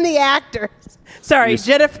Who? and the actors. Sorry,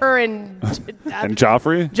 Jennifer and And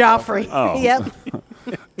Joffrey? Joffrey. Oh. Yep.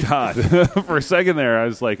 God. For a second there, I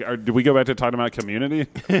was like, did we go back to talking about Community?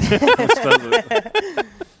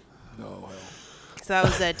 So that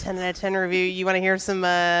was a 10 out of 10 review. You want to hear some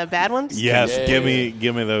bad ones? Yes, Yeah.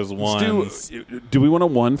 give me those ones. Do we want a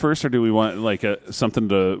 1 first, or do we want like something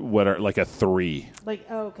to like a 3? Like,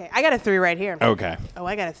 oh, okay. I got a 3 right here. Okay. Oh,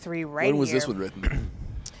 I got a 3 right When was here. this one written?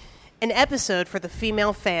 An episode for the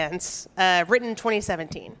female fans, written in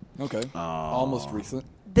 2017. Okay. Almost recent.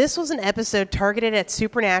 This was an episode targeted at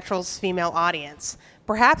Supernatural's female audience.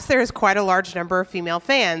 Perhaps there is quite a large number of female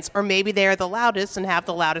fans, or maybe they are the loudest and have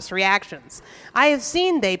the loudest reactions. I have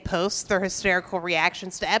seen they post their hysterical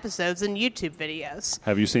reactions to episodes in YouTube videos.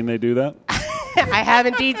 Have you seen they do that? I have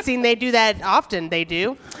indeed seen they do that often. They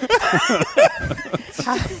do.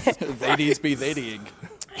 They needs be they'ing.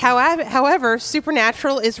 However,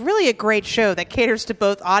 Supernatural is really a great show that caters to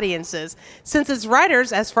both audiences, since its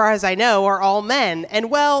writers, as far as I know, are all men. And,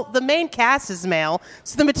 well, the main cast is male,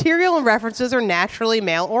 so the material and references are naturally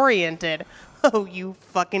male-oriented. Oh, you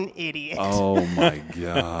fucking idiot. Oh, my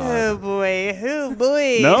God. Oh, boy. Oh,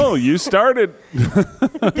 boy. No, you started.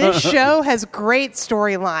 This show has great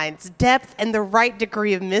storylines, depth, and the right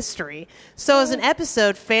degree of mystery. So as an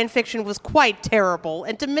episode, fan fiction was quite terrible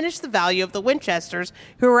and diminished the value of the Winchesters,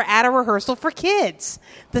 who were at a rehearsal for kids.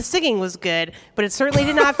 The singing was good, but it certainly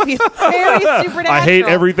did not feel very supernatural. I hate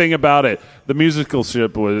everything about it. The musical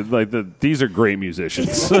ship was like these are great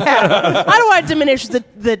musicians. I don't want to diminish the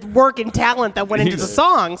work and talent that went into the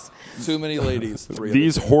songs. Too many ladies. 3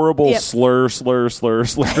 These horrible Yep. slur.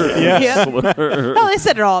 Yeah. Well, they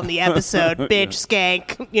said it all in the episode. Bitch,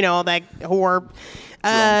 skank, all that whore.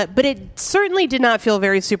 But it certainly did not feel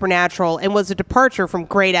very supernatural and was a departure from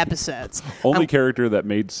great episodes. Only character that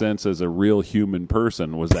made sense as a real human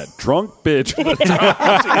person was that drunk bitch.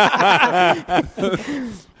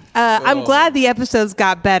 I'm glad the episodes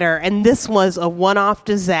got better, and this was a one-off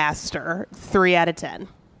disaster. 3 out of 10.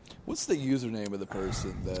 What's the username of the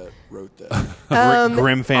person that wrote that?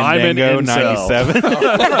 Grim Fandango I'm an incel. 97.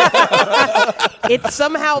 It's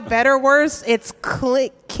somehow better, worse. It's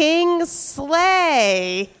King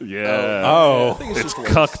Slay. Yeah. Oh. I think It's just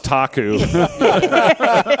Cuck Taku.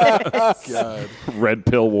 God. Red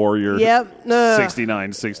Pill Warrior. Yep. Ugh.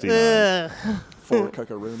 6969. Ugh. For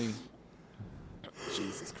Cuckaroony.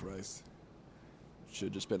 Jesus Christ. Should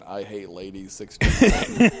have just been I Hate Ladies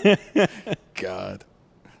 16. God.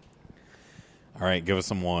 All right, give us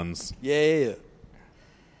some ones. Yeah.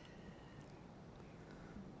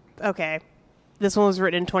 Okay. This one was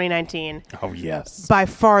written in 2019. Oh, yes. By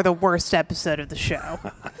far the worst episode of the show.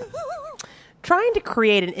 Trying to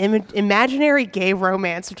create an imaginary gay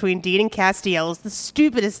romance between Dean and Castiel is the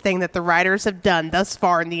stupidest thing that the writers have done thus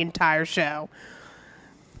far in the entire show.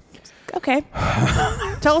 Okay.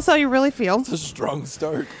 Tell us how you really feel. It's a strong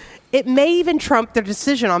start. It may even trump their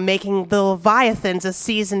decision on making the Leviathans a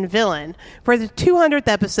seasoned villain. For the 200th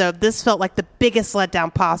episode, this felt like the biggest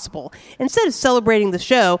letdown possible. Instead of celebrating the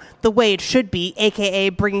show the way it should be, a.k.a.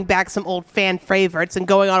 bringing back some old fan favorites and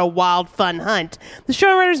going on a wild, fun hunt, the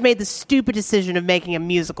showrunners made the stupid decision of making a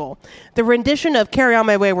musical. The rendition of Carry On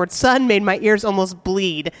My Wayward Son made my ears almost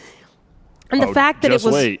bleed. And the fact that it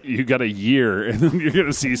was... wait. You got a year, and then you're going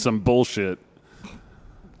to see some bullshit.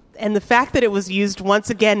 And the fact that it was used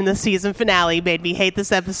once again in the season finale made me hate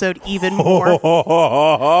this episode even more. Jesus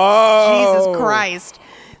Christ.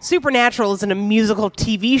 Supernatural isn't a musical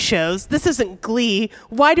TV shows. This isn't Glee.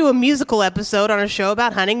 Why do a musical episode on a show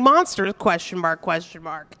about hunting monsters? ?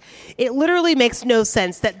 It literally makes no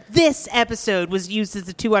sense that this episode was used as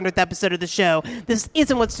the 200th episode of the show. This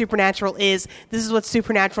isn't what Supernatural is. This is what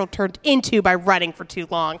Supernatural turned into by running for too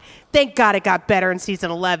long. Thank God it got better in season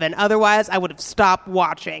 11. Otherwise, I would have stopped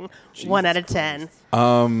watching. Jesus 1 out of 10.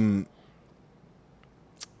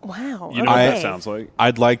 Wow. You know what that sounds like?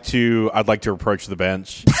 I'd like to approach the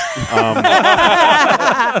bench.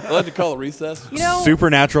 I'd like to call it recess. You know,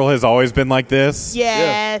 Supernatural has always been like this.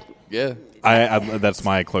 yeah. Yeah. I that's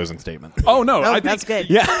my closing statement. Oh, no. I That's think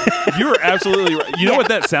good. you were absolutely right. You know Yeah. what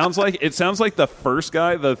that sounds like? It sounds like the first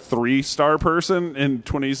guy, the 3-star person in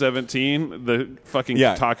 2017, the fucking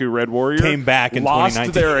Yeah. Kotaku Red Warrior. Came back in lost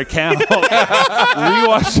 2019. their account,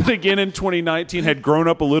 rewatched it again in 2019, had grown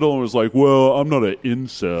up a little and was like, well, I'm not an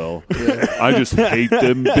incel. I just hate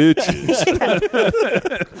them bitches.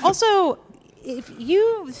 Also, if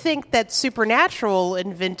you think that Supernatural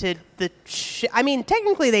invented the... I mean,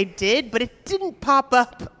 technically they did, but it didn't pop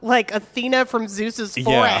up like Athena from Zeus's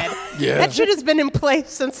forehead. Yeah. That shit has been in place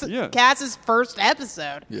since Yeah. Cass's first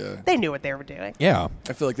episode. Yeah. They knew what they were doing. Yeah.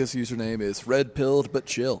 I feel like this username is red pilled but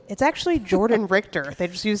chill. It's actually Jordan Richter. They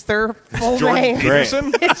just used their full Jordan name.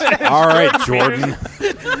 Peterson? All right, Jordan. Up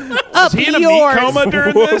Was he in a yours. meat coma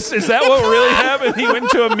during this? Is that what really happened? He went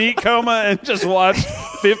to a meat coma and just watched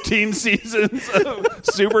 15 seasons of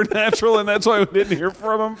Supernatural, and that's why we didn't hear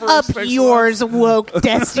from him for Up 6 yours, woke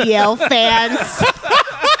Destiel fans.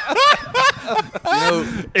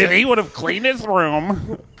 If he would have cleaned his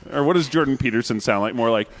room. Or what does Jordan Peterson sound like? More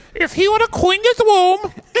like, if he would have cleaned his room,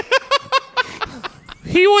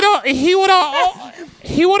 he would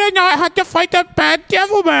have not had to fight that bad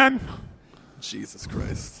devil man. Jesus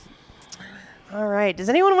Christ. All right. Does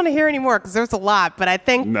anyone want to hear any more? Because there's a lot, but I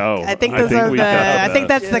think No, I think I those think are we the. got I think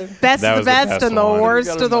that's the best That of the was the best best and the one. worst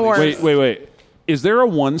We got of the our money. worst. Wait. Is there a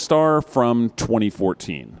 1-star from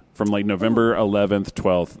 2014? From like November 11th,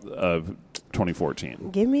 12th of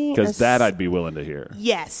 2014? Give me Because that I'd be willing to hear.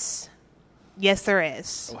 Yes, there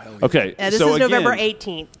is. Oh, hell yeah. Okay, This so is November again,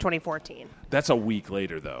 18th, 2014. That's a week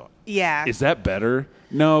later, though. Yeah. Is that better?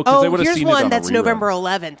 No, because they Oh, would have here's seen it one on that's a rerun. November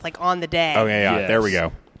 11th, like on the day. Okay, yeah. Yes. There we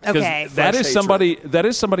go. 'Cause Okay. that Fresh is somebody. That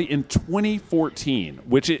is somebody in 2014,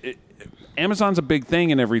 which Amazon's a big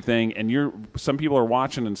thing and everything, and some people are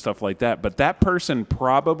watching and stuff like that. But that person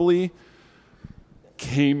probably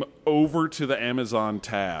came over to the Amazon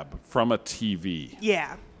tab from a TV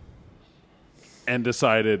Yeah. and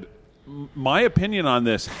decided, my opinion on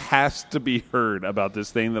this has to be heard about this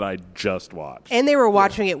thing that I just watched. And they were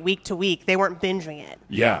watching it week to week. They weren't binging it.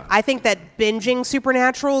 Yeah. I think that binging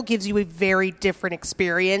Supernatural gives you a very different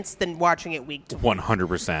experience than watching it week to week.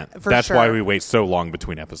 100%. For That's sure. why we wait so long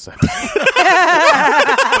between episodes.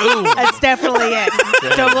 That's definitely it.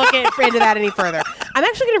 Don't look into that any further. I'm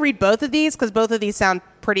actually going to read both of these because both of these sound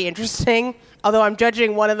pretty interesting, although I'm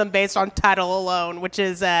judging one of them based on title alone, which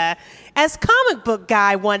is, as Comic Book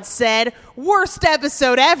Guy once said, worst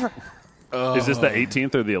episode ever. Is this the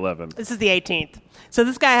 18th or the 11th? This is the 18th. So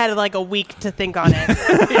this guy had like a week to think on it.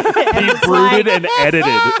 He brooded and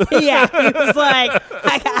edited. Yeah, he was like,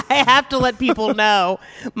 I have to let people know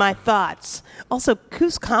my thoughts. Also,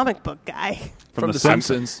 who's comic book guy? From The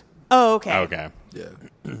Simpsons. Oh, okay. Okay. Yeah.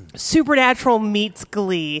 Supernatural meets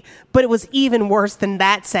Glee, but it was even worse than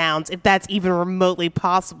that sounds, if that's even remotely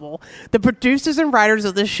possible. The producers and writers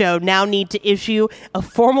of the show now need to issue a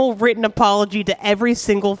formal written apology to every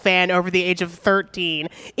single fan over the age of 13,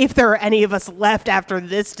 if there are any of us left after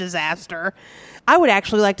this disaster. I would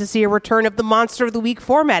actually like to see a return of the Monster of the Week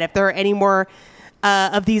format if there are any more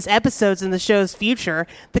of these episodes in the show's future.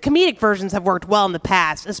 The comedic versions have worked well in the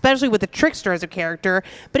past, especially with the Trickster as a character,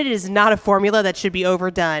 but it is not a formula that should be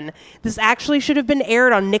overdone. This actually should have been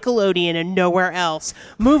aired on Nickelodeon and nowhere else.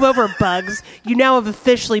 Move over, Bugs. You now have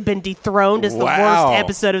officially been dethroned as the worst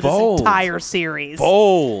episode of this entire series.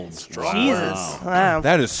 Bold. Jesus. Wow.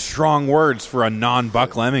 That is strong words for a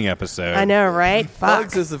non-Buck Lemming episode. I know, right? Fuck.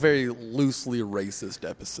 Bugs is a very loosely racist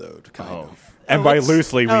episode, kind of. And by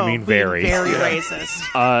loosely, we mean very. Very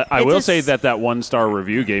racist. I will say that 1-star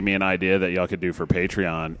review gave me an idea that y'all could do for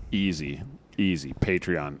Patreon. Easy.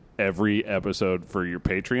 Patreon. Every episode for your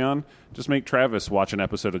Patreon, just make Travis watch an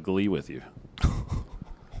episode of Glee with you.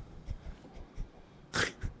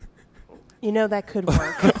 You know, that could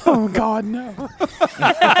work. Oh, God, no.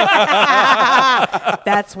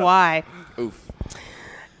 That's why. Oof.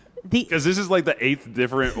 Because this is like the 8th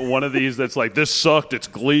different one of these that's like, this sucked, it's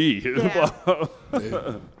Glee. Yeah.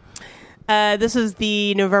 This is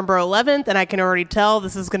the November 11th, and I can already tell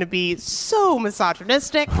this is going to be so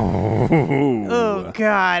misogynistic. Oh,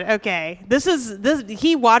 God. Okay. This.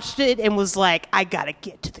 He watched it and was like, I got to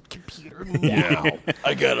get to the computer now.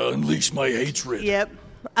 I gotta unleash my hatred. Yep.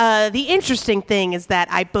 The interesting thing is that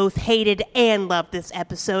I both hated and loved this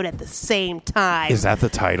episode at the same time. Is that the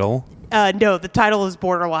title? No, the title is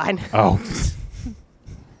Borderline. Oh.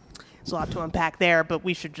 There's a lot to unpack there, but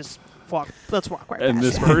we should just walk. Let's walk right past And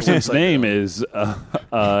this it. person's name is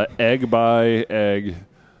Egg by Egg.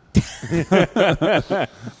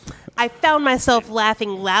 I found myself laughing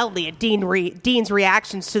loudly at Dean's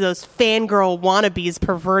reactions to those fangirl wannabes'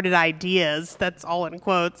 perverted ideas. That's all in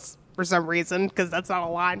quotes for some reason, because that's not a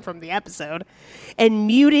line from the episode. And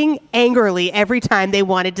muting angrily every time they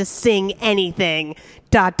wanted to sing anything. ...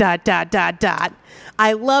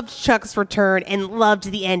 I loved Chuck's return and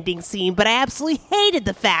loved the ending scene, but I absolutely hated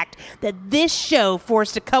the fact that this show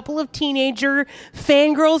forced a couple of teenager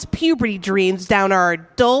fangirls' puberty dreams down our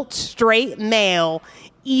adult, straight male,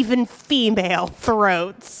 even female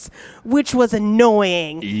throats, which was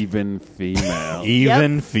annoying. Even female.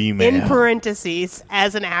 Even female. In parentheses,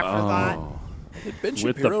 as an afterthought.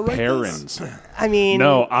 With the parents. I mean...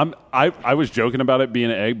 No, I was joking about it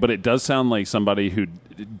being an egg, but it does sound like somebody who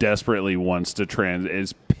desperately wants to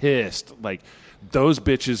is pissed. Like, those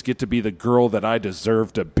bitches get to be the girl that I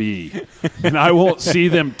deserve to be. And I won't see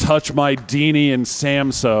them touch my Deanie and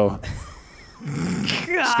Samso.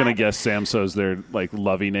 Just going to guess Samso's their, like,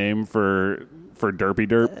 lovey name for Derpy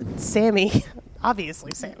Derp. Sammy.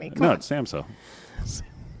 Obviously Sammy. Come No, on. it's Samso.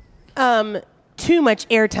 Too much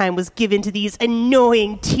airtime was given to these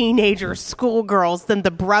annoying teenager schoolgirls than the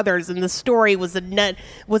brothers, and the story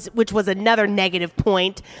which was another negative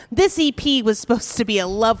point. This EP was supposed to be a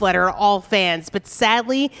love letter to all fans, but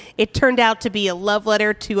sadly, it turned out to be a love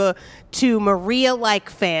letter to Maria-like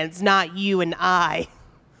fans, not you and I.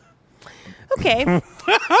 Okay.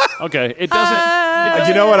 Okay, it doesn't.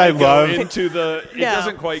 You know what I love? It No.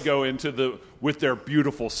 doesn't quite go into the with their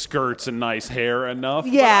beautiful skirts and nice hair enough.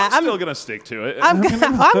 Yeah, but I'm still gonna stick to it. I'm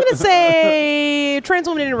gonna say trans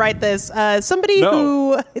woman didn't write this. Somebody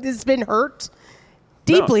who has been hurt,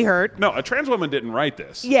 deeply hurt. No, a trans woman didn't write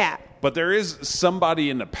this. Yeah. But there is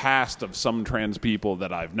somebody in the past of some trans people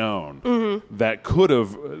that I've known that could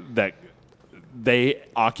have that they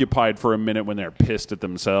occupied for a minute when they're pissed at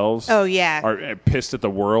themselves. Oh, yeah. Or pissed at the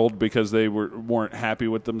world because they weren't happy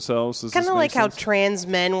with themselves. Kind of like how trans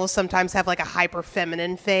men will sometimes have like a hyper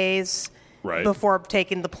feminine phase before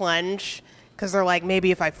taking the plunge, because they're like,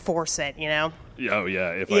 maybe if I force it, you know. Oh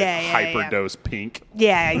yeah, if I hyperdose pink.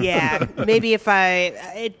 Yeah. Maybe if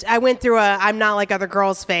I went through a I'm not like other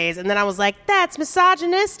girls phase, and then I was like, that's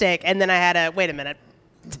misogynistic, and then I had a wait a minute,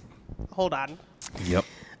 hold on. Yep.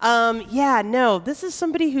 This is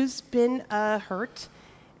somebody who's been hurt.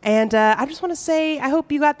 And I just want to say, I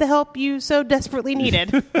hope you got the help you so desperately needed.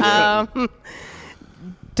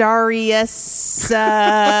 Dariush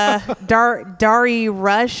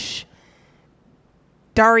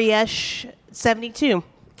 72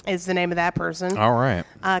 is the name of that person. All right.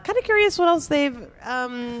 Kind of curious what else they've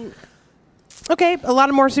Okay, a lot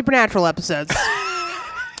of more Supernatural episodes.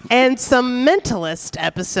 And some Mentalist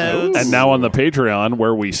episodes. And now on the Patreon,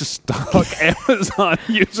 where we stalk Amazon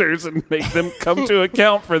users and make them come to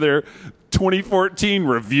account for their 2014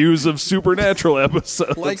 reviews of Supernatural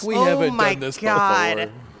episodes. Like we haven't my done this God.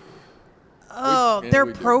 before. Oh, Yeah, their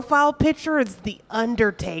we do. profile picture is The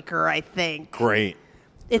Undertaker, I think. Great.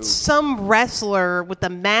 It's some wrestler with a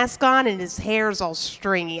mask on and his hair's all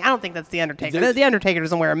stringy. I don't think that's The Undertaker. There's- The Undertaker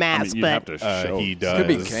doesn't wear a I mask, mean, you have but to show. He does. Could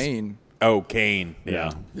be Kane. Oh, Kane.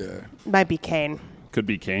 Yeah. Yeah. might be Kane. Could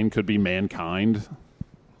be Kane. Could be Mankind.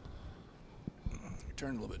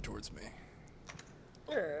 Turn a little bit towards me.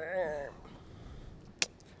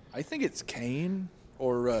 I think it's Kane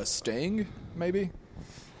or Sting, maybe.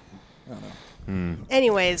 I don't know.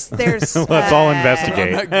 Anyways, there's... Let's all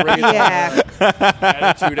investigate. I'm not great Yeah. at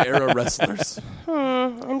Attitude Era wrestlers.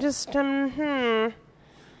 I'm just... Right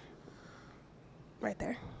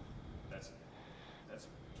there.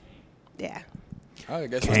 Yeah. Oh, I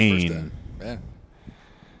guess Kane. it's the first then.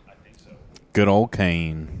 Good old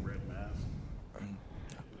Kane.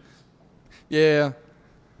 Yeah.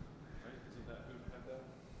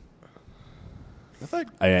 I thought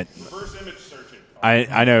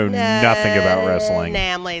I know nothing about wrestling.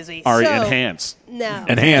 Nah, I'm lazy. Or So- Enhance. No.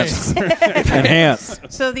 Enhance. Enhance.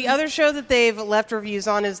 So the other show that they've left reviews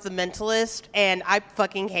on is The Mentalist, and I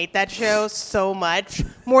fucking hate that show so much,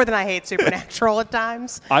 more than I hate Supernatural at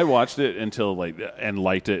times. I watched it until and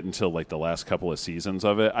liked it until the last couple of seasons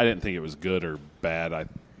of it. I didn't think it was good or bad.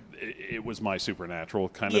 It was my Supernatural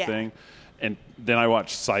kind of Yeah. thing. And then I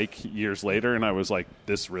watched Psych years later, and I was like,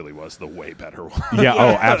 this really was the way better one. Yeah,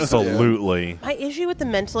 oh, absolutely. My issue with The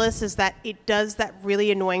Mentalist is that it does that really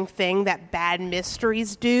annoying thing that bad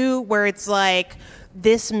mysteries do, where it's like,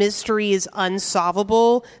 this mystery is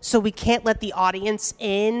unsolvable, so we can't let the audience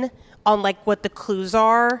in on what the clues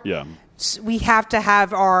are. Yeah. We have to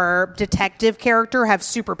have our detective character have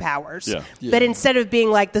superpowers. Yeah. But instead of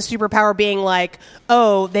being the superpower being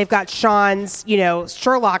oh, they've got Sean's,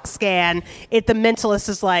 Sherlock scan, the Mentalist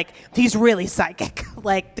is he's really psychic.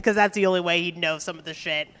 Because that's the only way he'd know some of the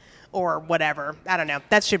shit or whatever. I don't know.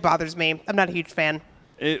 That shit bothers me. I'm not a huge fan.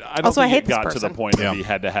 I don't Also, I think hate it this got to the person. point Yeah. that he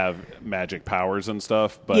had to have magic powers and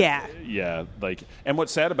stuff. But Yeah. and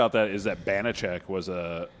what's sad about that is that Banachek was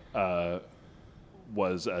a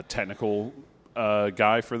technical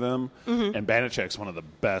guy for them, and Banachek's one of the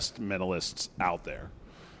best mentalists out there.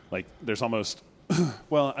 There's almost,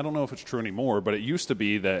 well, I don't know if it's true anymore, but it used to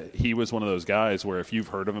be that he was one of those guys where if you've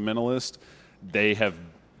heard of a mentalist, they have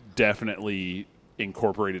definitely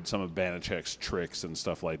incorporated some of Banachek's tricks and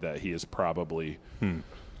stuff like that. He has probably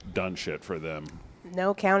done shit for them.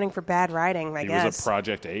 No counting for bad writing, I He guess. was a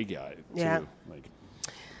Project A guy, too. Yeah.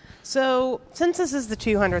 So, since this is the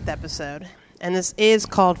 200th episode, and this is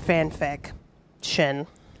called Fanfiction,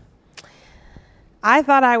 I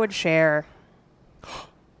thought I would share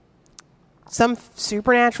some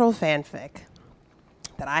Supernatural fanfic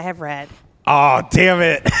that I have read. Oh, damn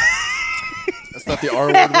it. that's not the R word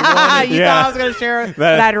we wanted. You thought I was going to share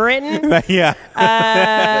that I'd written? Yeah.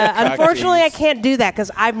 Unfortunately, I can't do that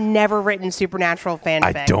because I've never written Supernatural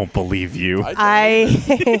fanfic. I don't believe you.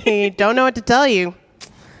 I don't know what to tell you.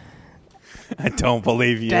 I don't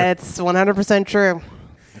believe you. That's 100% true.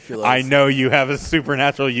 I feel like I know you have a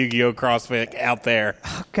Supernatural Yu-Gi-Oh! CrossFit out there.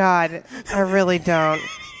 God, I really don't.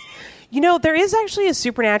 There is actually a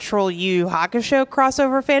Supernatural Yu Yu Hakusho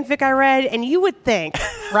crossover fanfic I read, and you would think,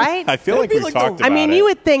 right? I feel like be we like talked the- about it. you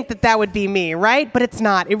would think that would be me, right? But it's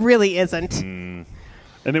not. It really isn't. And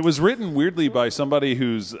it was written weirdly by somebody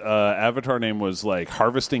whose avatar name was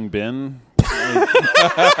Harvesting Bin.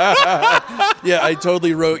 Yeah, I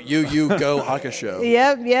totally wrote you go Hakusho.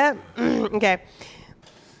 Yep. Okay.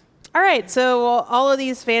 All right, so all of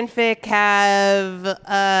these fanfic have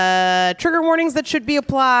trigger warnings that should be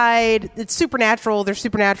applied. It's supernatural. There's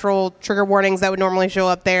supernatural trigger warnings that would normally show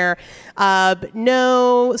up there. But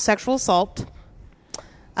no sexual assault,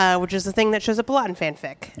 which is the thing that shows up a lot in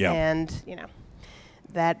fanfic. Yeah. And,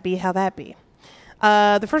 that be how that be.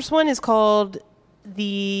 The first one is called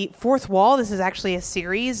The Fourth Wall. This is actually a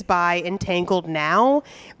series by Entangled Now.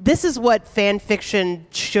 This is what fan fiction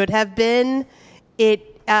should have been.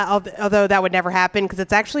 Although that would never happen because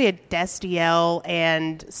it's actually a Destiel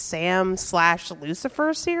and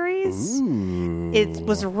Sam/Lucifer series. Ooh. It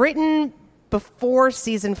was written before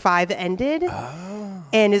season 5 ended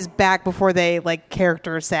and is back before they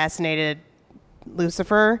character assassinated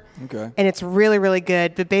Lucifer. Okay. And it's really, really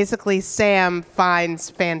good. But basically Sam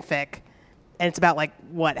finds fanfic and it's about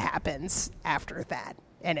what happens after that.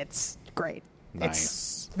 And it's great.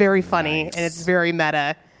 Nice. It's very funny Nice. and it's very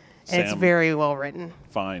meta. And it's Sam very well written.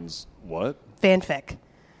 Finds what? fanfic.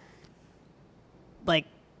 Like,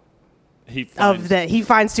 he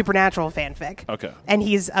finds Supernatural fanfic. Okay. And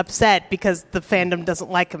he's upset because the fandom doesn't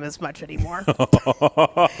like him as much anymore. And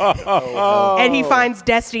he finds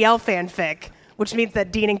Destiel fanfic, which means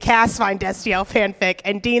that Dean and Cass find Destiel fanfic.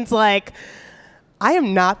 And Dean's like, I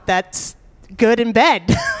am not that good in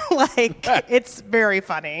bed. Like, it's very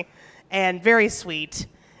funny and very sweet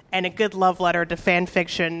and a good love letter to fan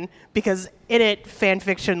fiction, because in it, fan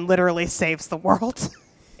fiction literally saves the world.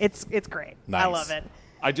 It's great. Nice. I love it.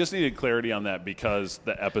 I just needed clarity on that because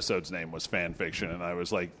the episode's name was fan fiction, and I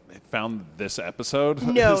was like, they found this episode?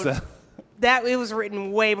 No, Is that it was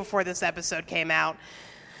written way before this episode came out.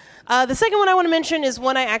 The second one I want to mention is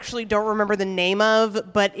one I actually don't remember the name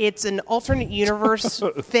of, but it's an alternate universe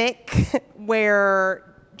fic where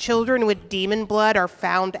children with demon blood are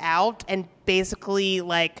found out and basically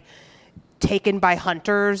like taken by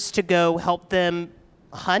hunters to go help them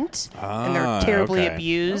hunt, and they're terribly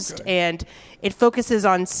abused. And it focuses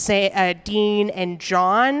on Dean and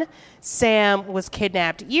John. Sam was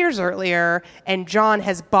kidnapped years earlier, and John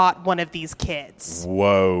has bought one of these kids.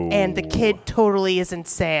 Whoa. And the kid totally isn't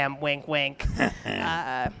Sam, wink, wink.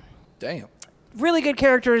 Damn. Really good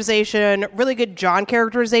characterization, really good John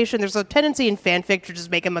characterization. There's a tendency in fanfic to just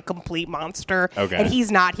make him a complete monster. Okay. And he's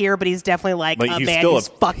not here, but he's definitely like a he's man still who's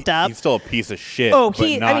fucked up. He's still a piece of shit. Oh,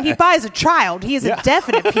 but not, he buys a child. He is a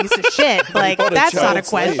definite piece of shit. Like, bought a that's not a child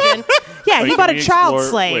slave. question. Yeah, he Wait, bought can a we child explore-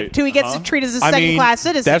 slave wait, who he gets to treat as a second-class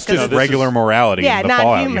citizen. That's 'cause just this regular is- morality Yeah, in the not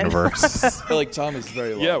Fallout human. universe. I feel like Tom is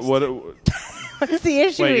very lost. Yeah, what? what's the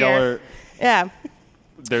issue Wait, y'all here? are, Yeah.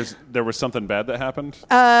 there was something bad that happened?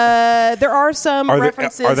 There are some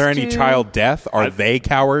references are there any to- child death? Are they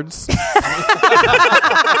cowards?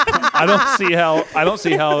 I don't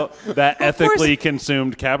see how that ethically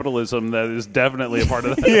consumed capitalism that is definitely a part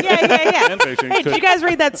of that. Yeah. fan fiction Hey, did could- you guys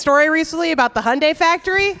read that story recently about the Hyundai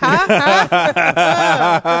factory? Huh?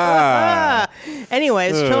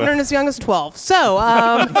 Anyways, children as young as 12. So,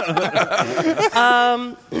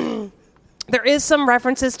 there is some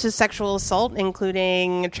references to sexual assault,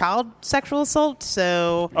 including child sexual assault.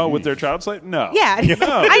 So, Oh, with their child slave? No. yeah, No.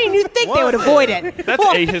 I mean, you'd think they would avoid it. That's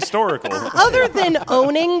Well, ahistorical. other than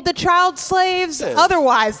owning the child slaves,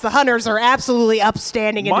 otherwise the hunters are absolutely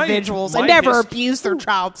upstanding individuals and my never his- abuse their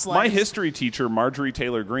child slaves. My history teacher, Marjorie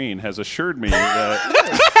Taylor Greene, has assured me that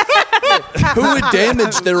Who would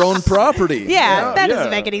damage their own property? Yeah, that yeah.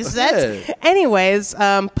 doesn't make any sense. Yeah. Anyways,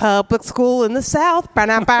 public school in the South. But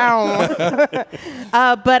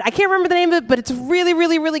I can't remember the name of it, but it's really,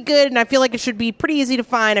 really, really good, and I feel like it should be pretty easy to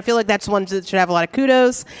find. I feel like that's one that should have a lot of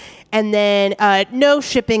kudos. And then no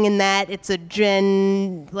shipping in that. It's a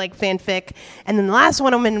Gen fanfic. And then the last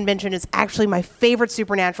one I'm going to mention is actually my favorite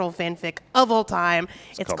Supernatural fanfic of all time.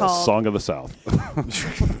 It's called Song of the South.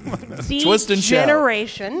 Twist and shout.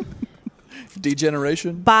 Degeneration.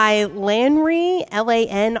 Degeneration. By Lanry,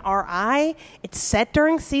 Lanri. It's set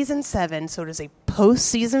during season 7, so it is a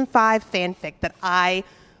post-season 5 fanfic that I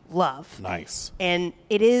love. Nice. And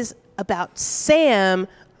it is about Sam.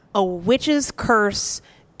 A witch's curse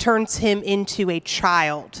turns him into a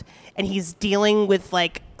child, and he's dealing with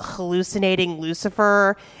hallucinating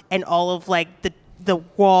Lucifer and all of the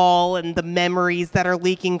wall and the memories that are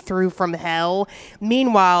leaking through from hell.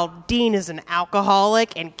 Meanwhile, Dean is an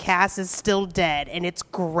alcoholic and Cass is still dead, and it's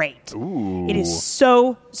great. Ooh. It is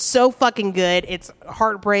so fucking good. It's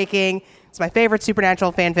heartbreaking. It's my favorite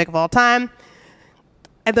Supernatural fanfic of all time.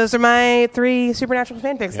 And those are my 3 Supernatural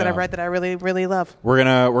fanfics that I've read that I really, really love. We're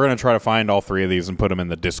gonna try to find all 3 of these and put them in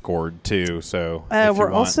the Discord too. So if you we're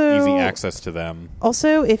want also- easy access to them.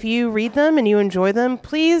 Also, if you read them and you enjoy them,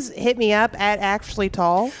 please hit me up at Actually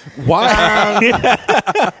Tall. Why?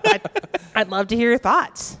 I'd love to hear your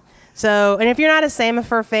thoughts. So, and if you're not a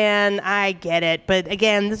Samifer fan, I get it. But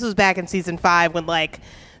again, this was back in season 5 when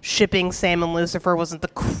shipping Sam and Lucifer wasn't the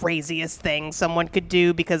craziest thing someone could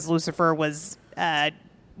do because Lucifer was,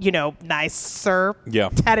 nicer. Yeah.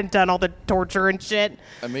 Hadn't done all the torture and shit.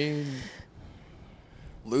 I mean,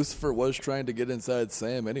 Lucifer was trying to get inside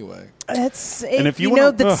Sam anyway. That's And if you you know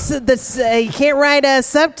wanna- that's you can't write a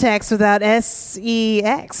subtext without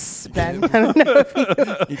sex. Ben. I don't know.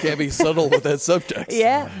 You can't be subtle with that subtext.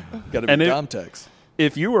 Yeah. Got to be And context.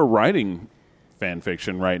 If you were writing fan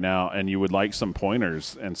fiction right now and you would like some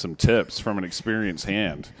pointers and some tips from an experienced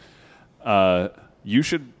hand, you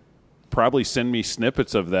should probably send me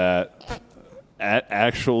snippets of that at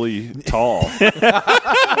Actually Tall.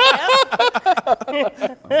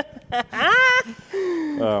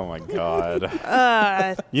 Oh my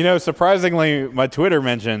god. Surprisingly, my Twitter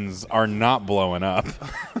mentions are not blowing up.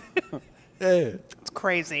 Yeah.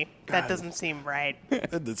 crazy. That doesn't seem right.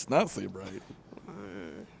 It does not seem right.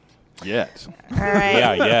 Yet. All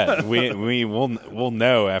right. Yeah. We'll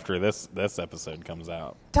know after this episode comes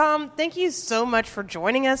out. Tom, thank you so much for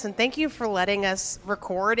joining us, and thank you for letting us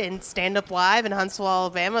record and stand up live in Huntsville,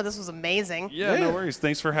 Alabama. This was amazing. Yeah, no worries.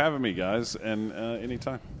 Thanks for having me, guys, and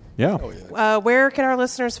anytime. Yeah. Oh, yeah. Where can our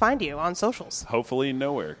listeners find you on socials? Hopefully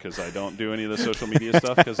nowhere, because I don't do any of the social media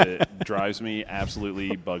stuff because it drives me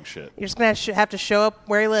absolutely bug shit. You're just going to have to show up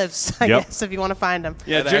where he lives, I guess, if you want to find him.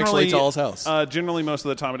 Yeah, At generally actually Tall's house. Generally, most of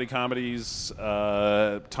the Tomedy comedies,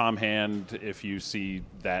 Tom Hand. If you see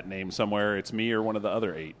that name somewhere, it's me or one of the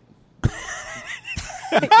other 8.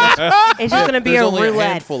 It's just going to be There's a only a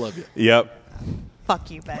roulette. handful of you. Yep.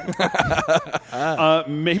 Fuck you, Ben.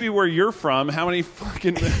 Maybe where you're from, how many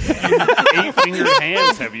fucking 8-fingered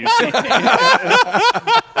hands have you seen?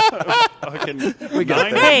 We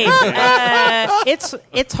got Hey, it's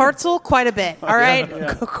Hartzell quite a bit, all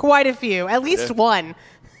right? Quite a few. At least one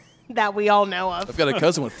that we all know of. I've got a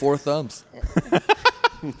cousin with 4 thumbs.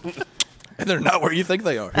 And they're not where you think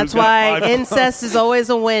they are. That's why incest is always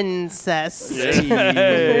a win-cest.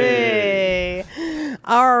 Hey.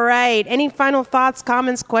 All right. Any final thoughts,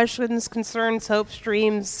 comments, questions, concerns, hopes,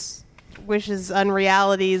 dreams, wishes,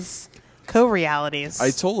 unrealities, co-realities? I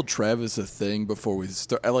told Travis a thing before we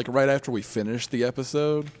start, like right after we finished the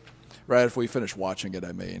episode, right after we finished watching it,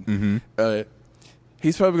 I mean.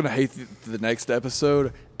 He's probably going to hate the next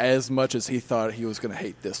episode as much as he thought he was going to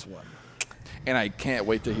hate this one. And I can't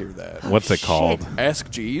wait to hear that. What's it called?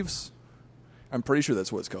 Ask Jeeves? I'm pretty sure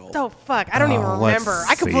that's what it's called. Oh, fuck. I don't even let's remember.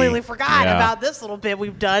 I completely see. forgot Yeah. about this little bit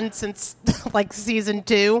we've done since, like, season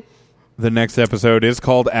 2. The next episode is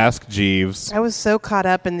called Ask Jeeves. I was so caught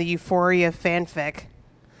up in the Euphoria fanfic.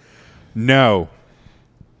 No.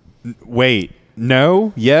 Wait.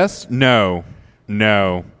 No? Yes? No.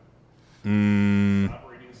 No.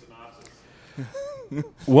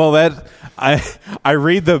 Well, that I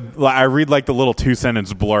read like the little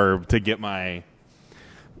 2-sentence blurb to get my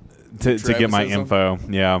to get my Travisism? info.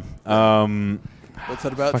 Yeah. What's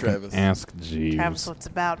that about, Travis? Ask Jeeves. Travis, what's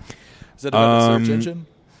it about? Is it about the search engine?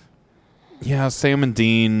 Yeah, Sam and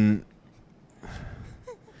Dean.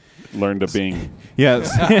 Learn to Bing.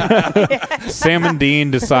 Yes. Sam and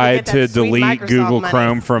Dean decide Get that to sweet delete Microsoft Google money.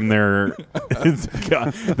 Chrome from their.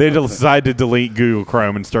 They decide to delete Google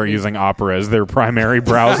Chrome and start using Opera as their primary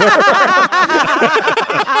browser.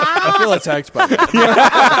 I feel attacked by that.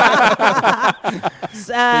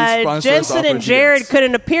 sponsor us, Jensen and Opera Jared GX.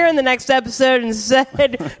 couldn't appear in the next episode,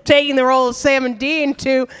 instead taking the role of Sam and Dean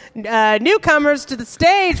to newcomers to the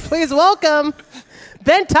stage. Please welcome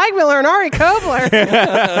Ben Teichmiller and Ari Kobler.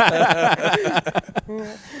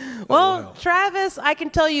 Well, Travis, I can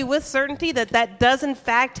tell you with certainty that does in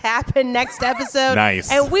fact happen next episode. Nice.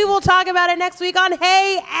 And we will talk about it next week on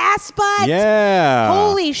Hey Ass Butt. Yeah.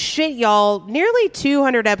 Holy shit, y'all. Nearly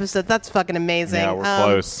 200 episodes. That's fucking amazing. Yeah, we're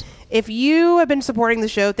close. If you have been supporting the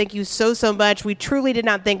show, thank you so, so much. We truly did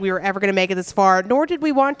not think we were ever going to make it this far, nor did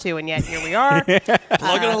we want to, and yet here we are.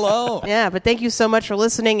 Plugging along. Yeah, but thank you so much for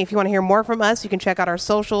listening. If you want to hear more from us, you can check out our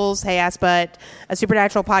socials, Hey Ass Butt, a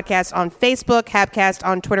Supernatural podcast on Facebook, Habcast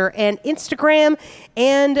on Twitter and Instagram,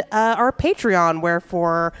 and our Patreon, where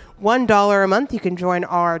for $1 a month you can join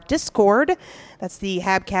our Discord. That's the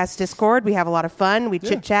Habcast Discord. We have a lot of fun. We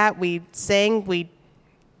chit-chat, we sing, we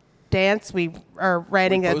dance. We are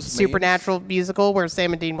writing a post Supernatural musical where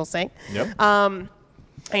Sam and Dean will sing. Yep. And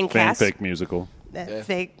cast. Fanfic musical.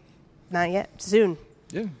 Fake. Not yet. Soon.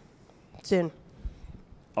 Yeah. Soon.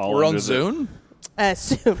 All We're under on Zoom?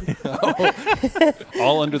 Soon.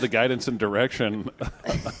 all under the guidance and direction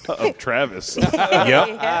of Travis. Yep.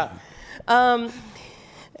 Yeah.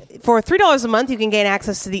 For $3 a month, you can gain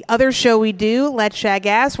access to the other show we do, Let's Shag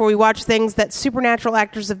Ass, where we watch things that supernatural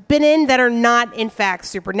actors have been in that are not, in fact,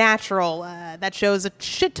 supernatural. That show is a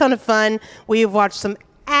shit ton of fun. We have watched some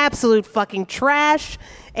absolute fucking trash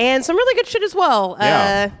and some really good shit as well.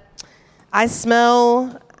 Yeah. I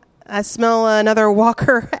smell another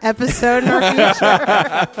Walker episode in our future.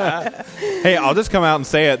 Hey, I'll just come out and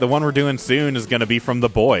say it. The one we're doing soon is going to be from The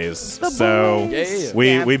Boys. The so Boys.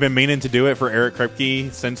 Yeah. we've been meaning to do it for Eric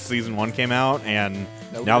Kripke since season 1 came out, and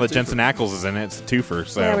No, now we're that Jensen Ackles is in it, it's a twofer.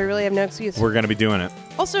 So Yeah, we really have no excuse. we're going to be doing it.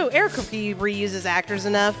 Also, Eric Kripke reuses actors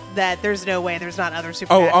enough that there's no way there's not other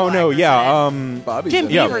supernatural Oh no, actors yeah. in it. Bobby's Jim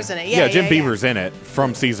in it. Yeah, Beaver's in it. Yeah, Jim yeah. Beaver's in it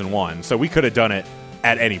from season 1, so we could have done it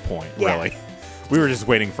at any point. Yeah. Really, we were just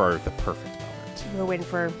waiting for the perfect moment. We're waiting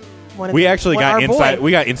for We actually got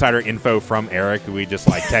insider info from Eric. We just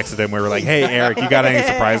like texted him. We were like, "Hey, Eric, you got any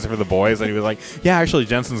surprises for the boys?" And he was like, "Yeah, actually,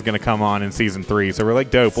 Jensen's going to come on in season 3." So we're like,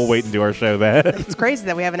 "Dope. We'll wait and do our show then." It's crazy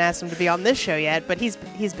that we haven't asked him to be on this show yet, but he's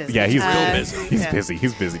busy. Yeah, he's real busy. He's busy.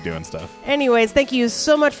 He's busy doing stuff. Anyways, thank you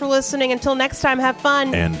so much for listening. Until next time, have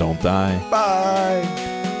fun and don't die.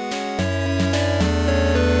 Bye.